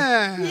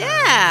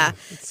 Yeah.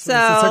 It's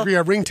like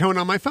a ringtone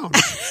on my phone.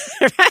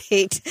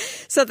 Right.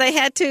 So they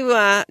had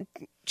to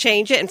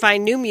change it and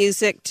find new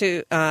music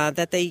to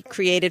that they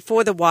created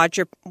for the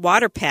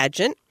water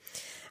pageant.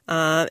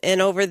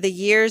 And over the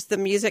years, the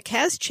music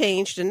has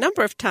changed a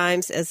number of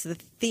times as the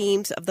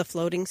themes of the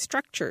floating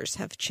structures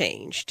have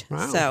changed.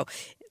 Wow. So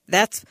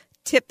that's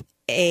tip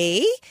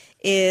A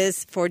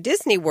is for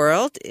Disney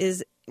World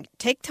is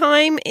take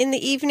time in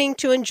the evening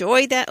to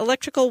enjoy that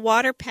electrical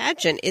water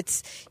pageant.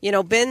 It's,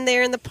 been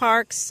there in the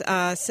parks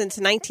since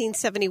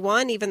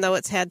 1971, even though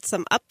it's had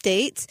some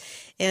updates.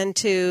 And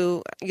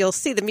you'll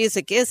see the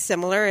music is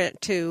similar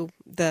to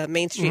the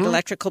Main Street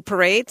Electrical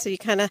Parade. So you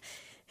kind of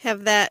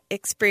have that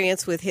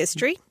experience with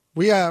history.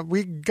 We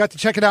got to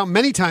check it out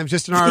many times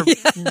just in our,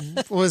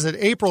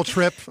 April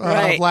trip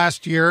of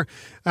last year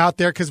out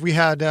there because we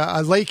had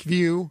a lake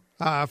view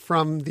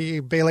from the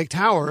Bay Lake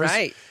Towers.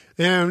 Right.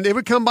 And it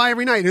would come by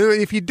every night.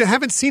 If you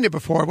haven't seen it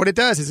before, what it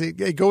does is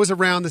it goes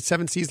around the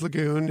Seven Seas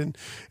Lagoon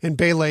and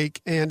Bay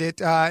Lake, and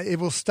it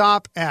will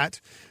stop at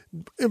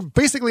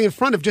basically in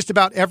front of just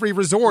about every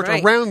resort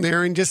around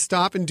there and just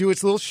stop and do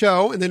its little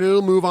show, and then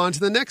it'll move on to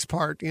the next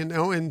part,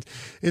 and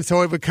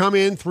so it would come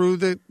in through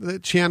the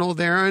channel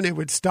there, and it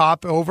would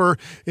stop over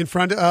in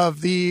front of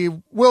the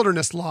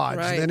Wilderness Lodge.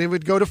 Right. Then it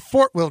would go to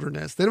Fort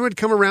Wilderness. Then it would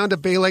come around to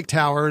Bay Lake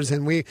Towers,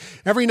 and we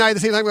every night at the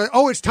same time,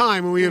 it's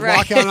time, and we would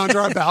walk out onto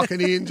our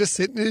balcony and just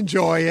sit and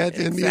enjoy it.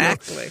 And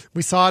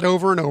we saw it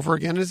over and over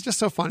again. It's just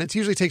so fun. It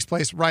usually takes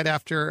place right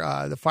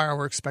after the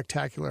fireworks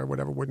spectacular,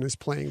 whatever Wooden is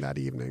playing that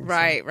evening.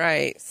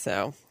 Right.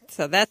 So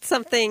So that's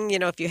something,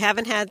 if you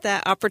haven't had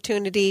that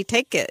opportunity,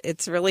 take it.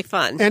 It's really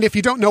fun. And if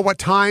you don't know what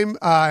time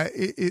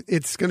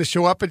it's going to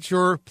show up at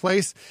your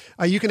place,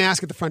 you can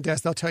ask at the front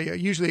desk. They'll tell you.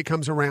 Usually it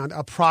comes around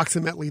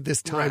approximately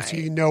this time, Right. so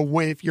you know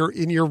when, if you're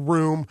in your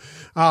room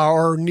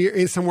or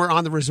somewhere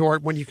on the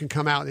resort, when you can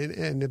come out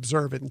and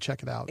observe it and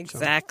check it out.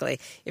 Exactly.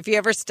 If you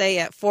ever stay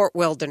at Fort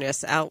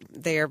Wilderness out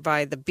there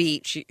by the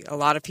beach, a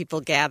lot of people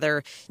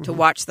gather to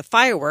watch the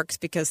fireworks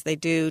because they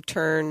do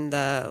turn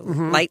the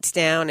lights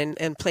down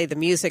and play the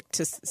music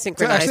to It's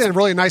synchronize. actually a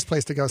really nice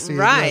place to go see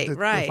Right, the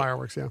right.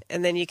 fireworks. Yeah.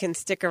 And then you can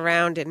stick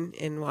around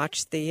and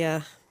watch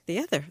the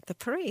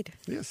parade.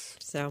 Yes.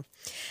 So,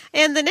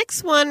 and the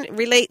next one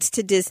relates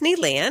to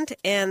Disneyland.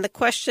 And the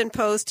question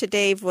posed to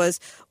Dave was,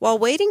 while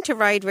waiting to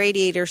ride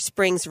Radiator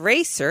Springs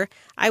Racer,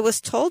 I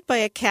was told by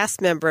a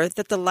cast member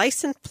that the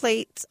license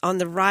plates on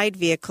the ride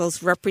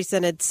vehicles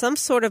represented some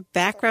sort of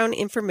background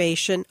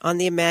information on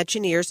the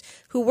Imagineers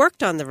who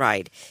worked on the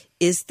ride.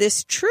 Is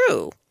this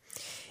true?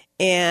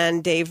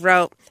 And Dave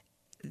wrote,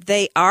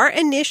 they are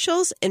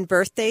initials and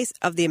birthdays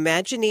of the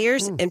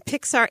Imagineers and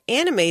Pixar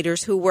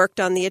animators who worked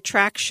on the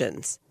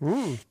attractions.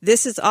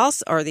 This is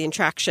also, or the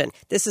attraction.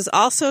 This is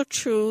also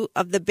true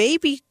of the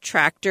baby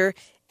tractor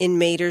in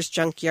Mater's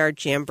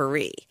Junkyard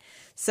Jamboree.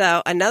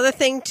 So another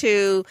thing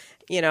to,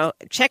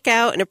 check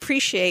out and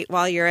appreciate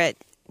while you're at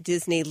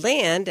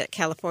Disneyland at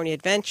California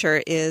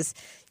Adventure is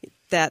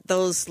that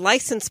those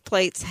license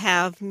plates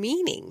have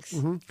meanings.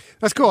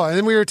 That's cool. And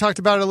then we talked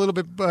about it a little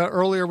bit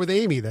earlier with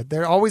Amy, that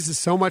there always is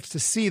so much to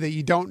see that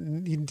you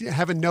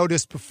haven't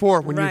noticed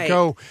before when Right. you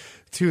go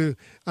to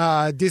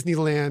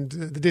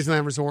Disneyland, the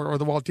Disneyland Resort, or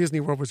the Walt Disney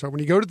World Resort. When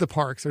you go to the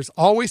parks, there's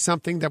always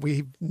something that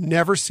we've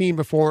never seen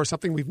before,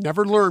 something we've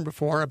never learned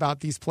before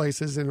about these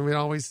places, and it's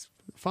always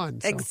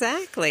fun. So,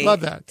 exactly. Love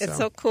that. It's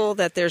so cool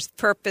that there's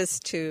purpose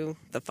to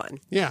the fun.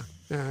 Yeah,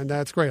 and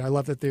that's great. I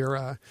love that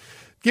they're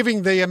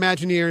giving the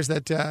Imagineers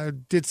that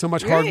did so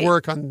much hard Right.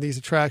 work on these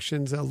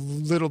attractions a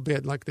little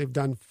bit, like they've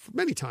done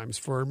many times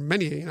for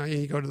many.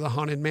 You go to the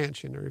Haunted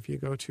Mansion, or if you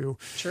go to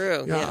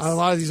True, yes. a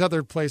lot of these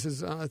other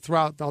places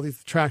throughout all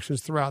these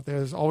attractions throughout.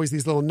 There's always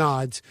these little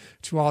nods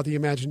to all the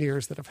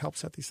Imagineers that have helped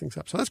set these things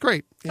up. So that's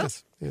great.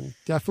 Yes, and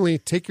definitely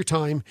take your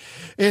time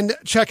and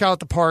check out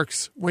the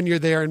parks when you're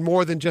there, and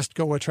more than just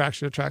go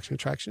attraction.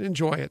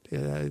 Enjoy it.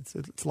 It's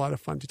a lot of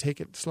fun to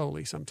take it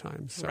slowly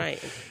sometimes. So, Right.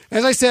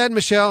 as I said,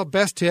 Michelle,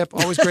 best tip.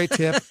 Always great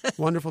tip.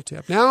 Wonderful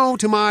tip. Now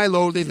to my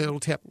lowly little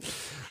tip.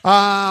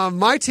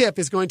 My tip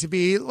is going to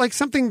be like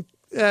something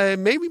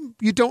maybe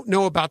you don't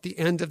know about the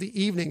end of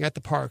the evening at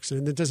the parks.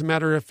 And it doesn't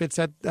matter if it's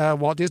at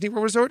Walt Disney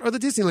World Resort or the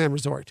Disneyland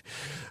Resort.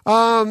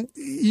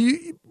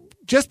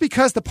 Just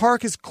because the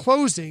park is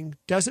closing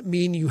doesn't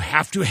mean you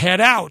have to head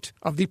out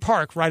of the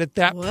park right at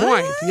that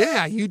point.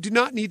 Yeah, you do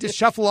not need to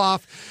shuffle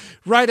off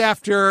right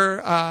after,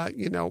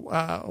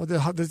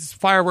 the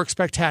fireworks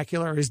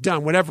spectacular is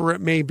done, whatever it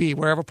may be,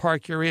 wherever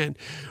park you're in.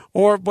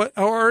 Or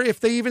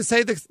if they even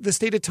say the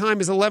stated time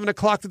is 11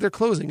 o'clock that they're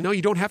closing. No,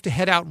 you don't have to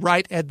head out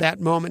right at that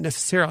moment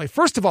necessarily.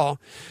 First of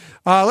all,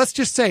 let's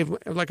just say,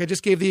 like I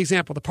just gave the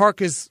example, the park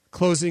is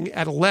closing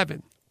at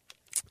 11.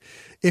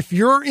 If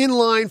you're in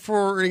line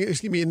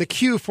in the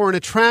queue for an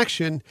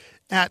attraction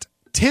at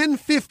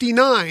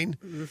 10:59,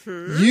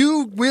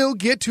 you will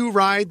get to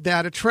ride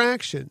that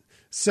attraction.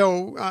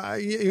 So,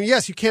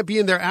 yes, you can't be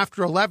in there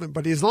after 11,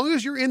 but as long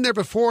as you're in there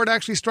before it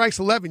actually strikes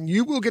 11,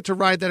 you will get to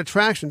ride that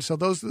attraction. So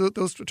those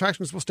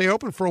attractions will stay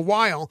open for a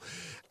while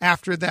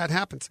after that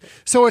happens.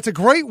 So it's a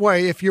great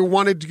way if you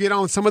wanted to get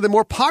on some of the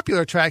more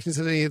popular attractions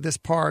in any of this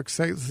park,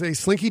 say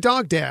Slinky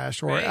Dog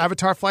Dash or Right.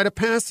 Avatar Flight of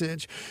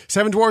Passage,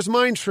 Seven Dwarfs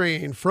Mine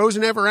Train,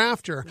 Frozen Ever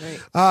After.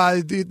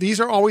 Right. These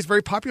are always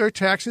very popular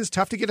attractions,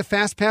 tough to get a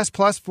Fast Pass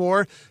Plus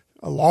for.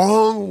 A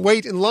long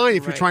wait in line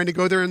if you're Right. trying to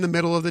go there in the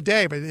middle of the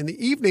day. But in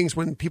the evenings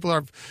when people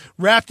are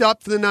wrapped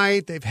up for the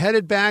night, they've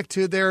headed back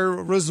to their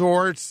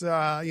resorts,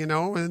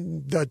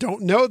 and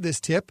don't know this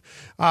tip,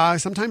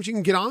 sometimes you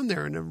can get on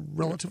there in a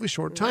relatively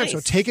short time. Nice. So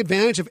take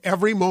advantage of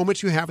every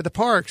moment you have at the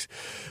parks.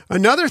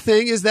 Another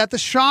thing is that the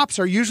shops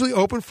are usually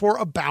open for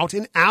about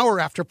an hour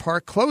after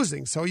park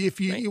closing. So if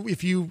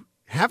you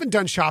haven't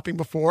done shopping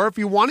before, if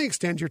you want to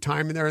extend your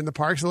time in there in the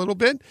parks a little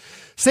bit,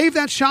 save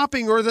that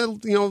shopping or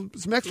some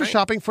extra Right.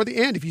 shopping for the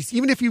end.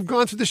 Even if you've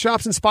gone through the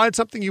shops and spotted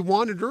something you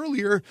wanted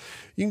earlier,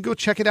 you can go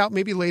check it out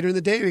maybe later in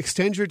the day and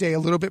extend your day a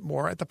little bit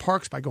more at the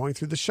parks by going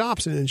through the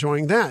shops and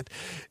enjoying that.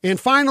 And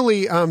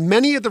finally,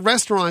 many of the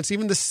restaurants,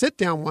 even the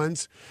sit-down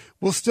ones,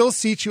 will still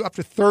seat you up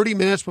to 30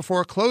 minutes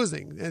before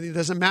closing. And it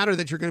doesn't matter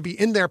that you're going to be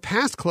in there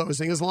past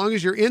closing. As long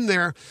as you're in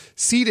there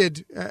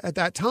seated at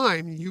that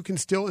time, you can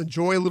still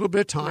enjoy a little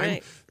bit of time.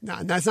 Right. Now,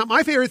 and that's not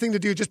my favorite thing to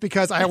do, just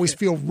because I always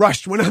feel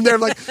rushed when I'm there.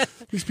 Like,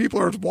 these people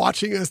are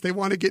watching us. They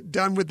want to get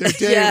done with their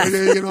day.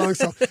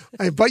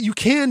 Yeah. But you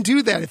can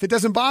do that. If it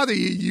doesn't bother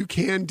you, you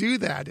can do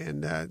that.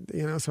 And,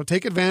 so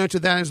take advantage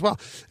of that as well.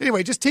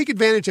 Anyway, just take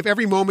advantage of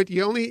every moment.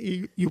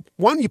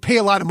 You pay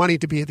a lot of money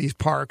to be at these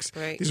parks,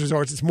 Right. these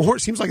resorts. It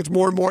seems like it's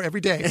more and more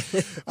every day.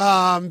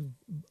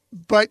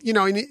 But,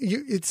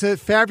 it's a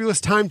fabulous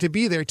time to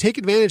be there. Take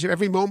advantage of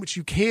every moment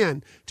you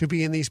can to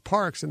be in these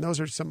parks. And those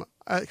are some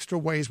extra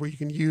ways where you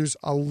can use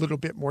a little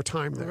bit more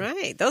time there.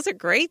 Right. Those are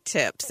great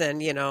tips.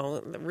 And,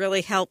 it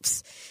really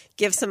helps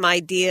give some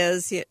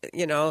ideas.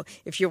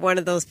 If you're one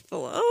of those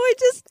people, I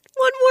just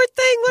one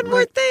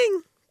more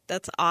thing.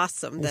 That's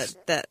awesome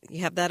that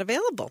you have that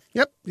available.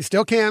 Yep. You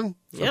still can.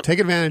 So take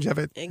advantage of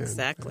it.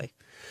 Exactly.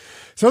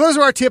 So those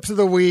are our tips of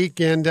the week,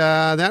 and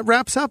that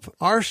wraps up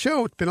our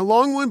show. It's been a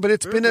long one, but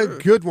it's been a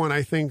good one,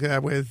 I think,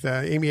 with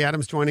Amy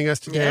Adams joining us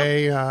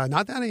today. Yep.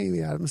 Not that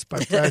Amy Adams,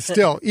 but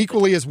still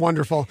equally as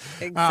wonderful.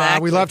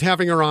 Exactly. We loved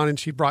having her on, and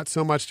she brought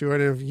so much to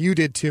it, and you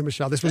did too,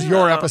 Michelle. This was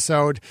your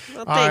episode.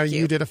 Well, thank you.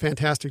 You did a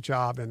fantastic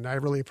job, and I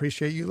really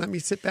appreciate you letting me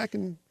sit back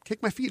and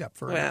kick my feet up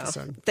for an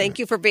episode. Thank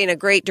you for being a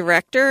great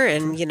director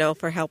and,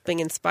 for helping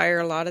inspire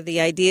a lot of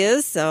the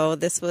ideas. So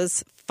this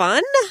was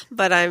fun,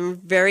 but I'm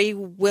very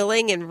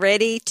willing and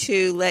ready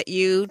to let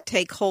you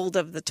take hold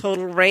of the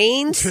total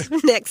reins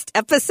next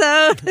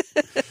episode.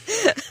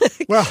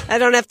 Well, I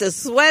don't have to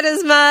sweat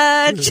as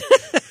much.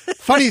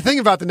 Funny thing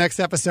about the next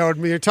episode,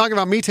 when you're talking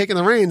about me taking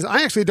the reins,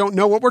 I actually don't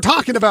know what we're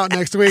talking about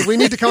next week. We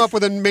need to come up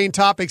with a main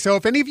topic. So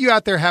if any of you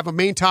out there have a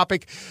main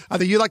topic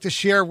that you'd like to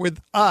share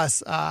with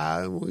us,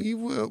 we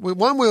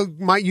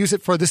might use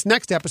it for this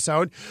next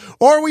episode,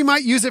 or we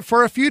might use it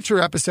for a future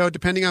episode,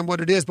 depending on what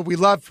it is. But we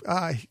love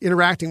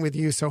interacting with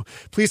you, so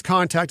please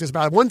contact us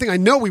about it. One thing I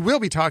know we will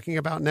be talking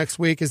about next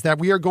week is that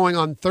we are going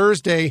on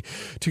Thursday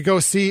to go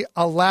see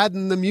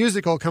Aladdin the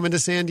musical coming to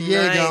San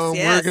Diego. Nice,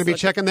 yes. We're going to be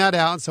checking that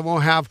out, so we'll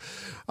have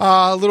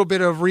a little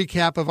bit of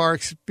recap of our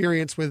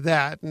experience with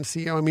that and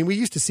see. We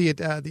used to see it,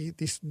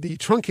 the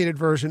truncated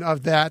version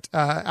of that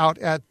out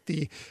at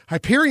the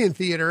Hyperion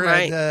Theater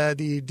at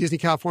the Disney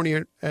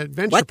California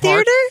Adventure Park. What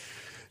theater?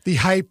 The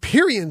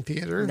Hyperion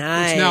Theater,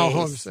 nice. Which now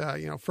holds,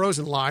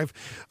 Frozen Live.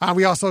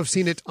 We also have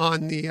seen it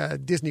on the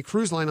Disney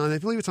Cruise Line. I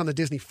believe it's on the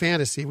Disney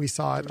Fantasy we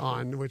saw it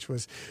on, which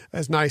was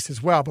as nice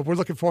as well. But we're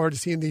looking forward to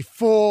seeing the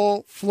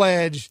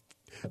full-fledged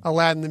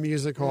Aladdin the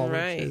musical,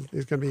 right. which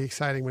is going to be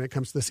exciting when it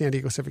comes to the San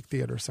Diego Civic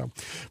Theater. So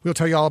we'll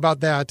tell you all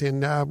about that,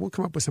 and we'll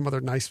come up with some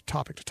other nice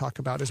topic to talk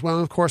about as well.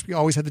 And of course, we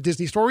always have the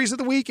Disney Stories of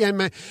the Week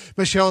and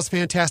Michelle's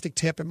fantastic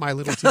tip and my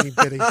little teeny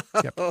bitty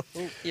tip. Oh,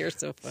 you're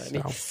so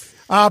funny.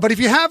 But if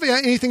you have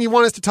anything you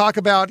want us to talk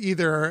about,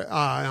 either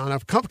on an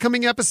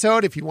upcoming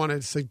episode, if you want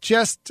to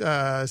suggest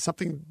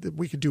something that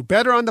we could do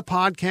better on the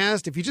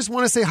podcast, if you just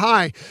want to say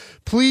hi,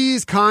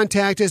 please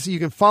contact us. You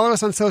can follow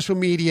us on social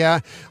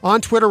media.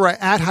 On Twitter, we're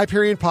at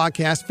Hyperion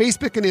Podcast,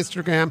 Facebook and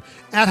Instagram,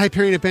 at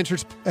Hyperion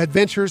Adventures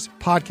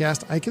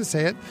Podcast. I can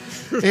say it.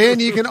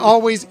 And you can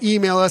always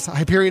email us,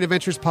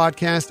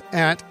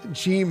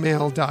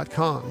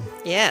 HyperionAdventuresPodcast@gmail.com.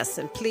 Yes,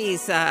 and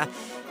please,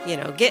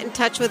 get in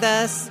touch with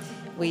us.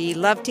 We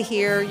love to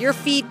hear your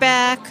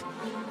feedback.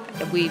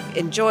 We've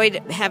enjoyed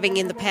having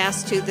in the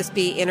past, too, this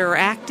be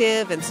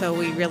interactive, and so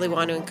we really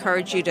want to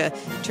encourage you to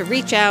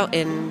reach out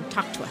and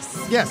talk to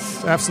us.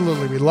 Yes,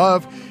 absolutely. We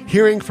love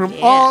hearing from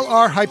all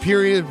our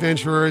Hyperion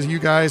adventurers. You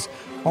guys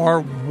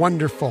are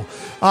wonderful.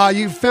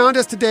 You found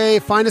us today.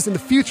 Find us in the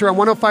future on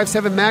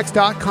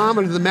 1057max.com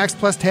under the Max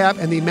Plus tab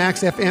and the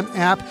Max FM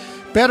app.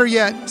 Better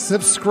yet,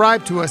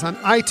 subscribe to us on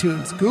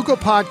iTunes, Google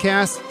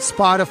Podcasts,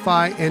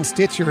 Spotify, and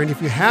Stitcher. And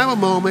if you have a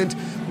moment,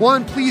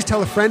 please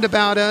tell a friend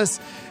about us.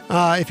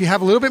 If you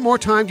have a little bit more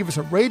time, give us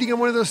a rating on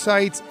one of those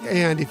sites.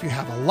 And if you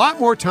have a lot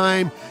more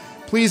time,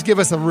 please give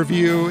us a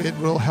review. It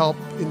will help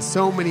in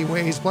so many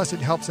ways. Plus, it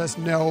helps us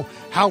know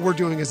how we're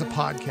doing as a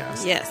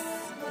podcast. Yes,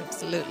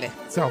 absolutely.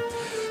 So,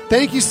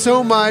 thank you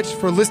so much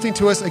for listening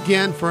to us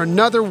again for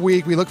another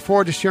week. We look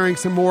forward to sharing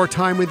some more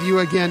time with you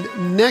again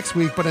next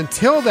week. But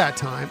until that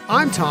time,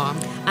 I'm Tom.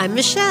 I'm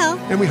Michelle.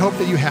 And we hope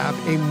that you have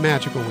a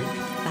magical week.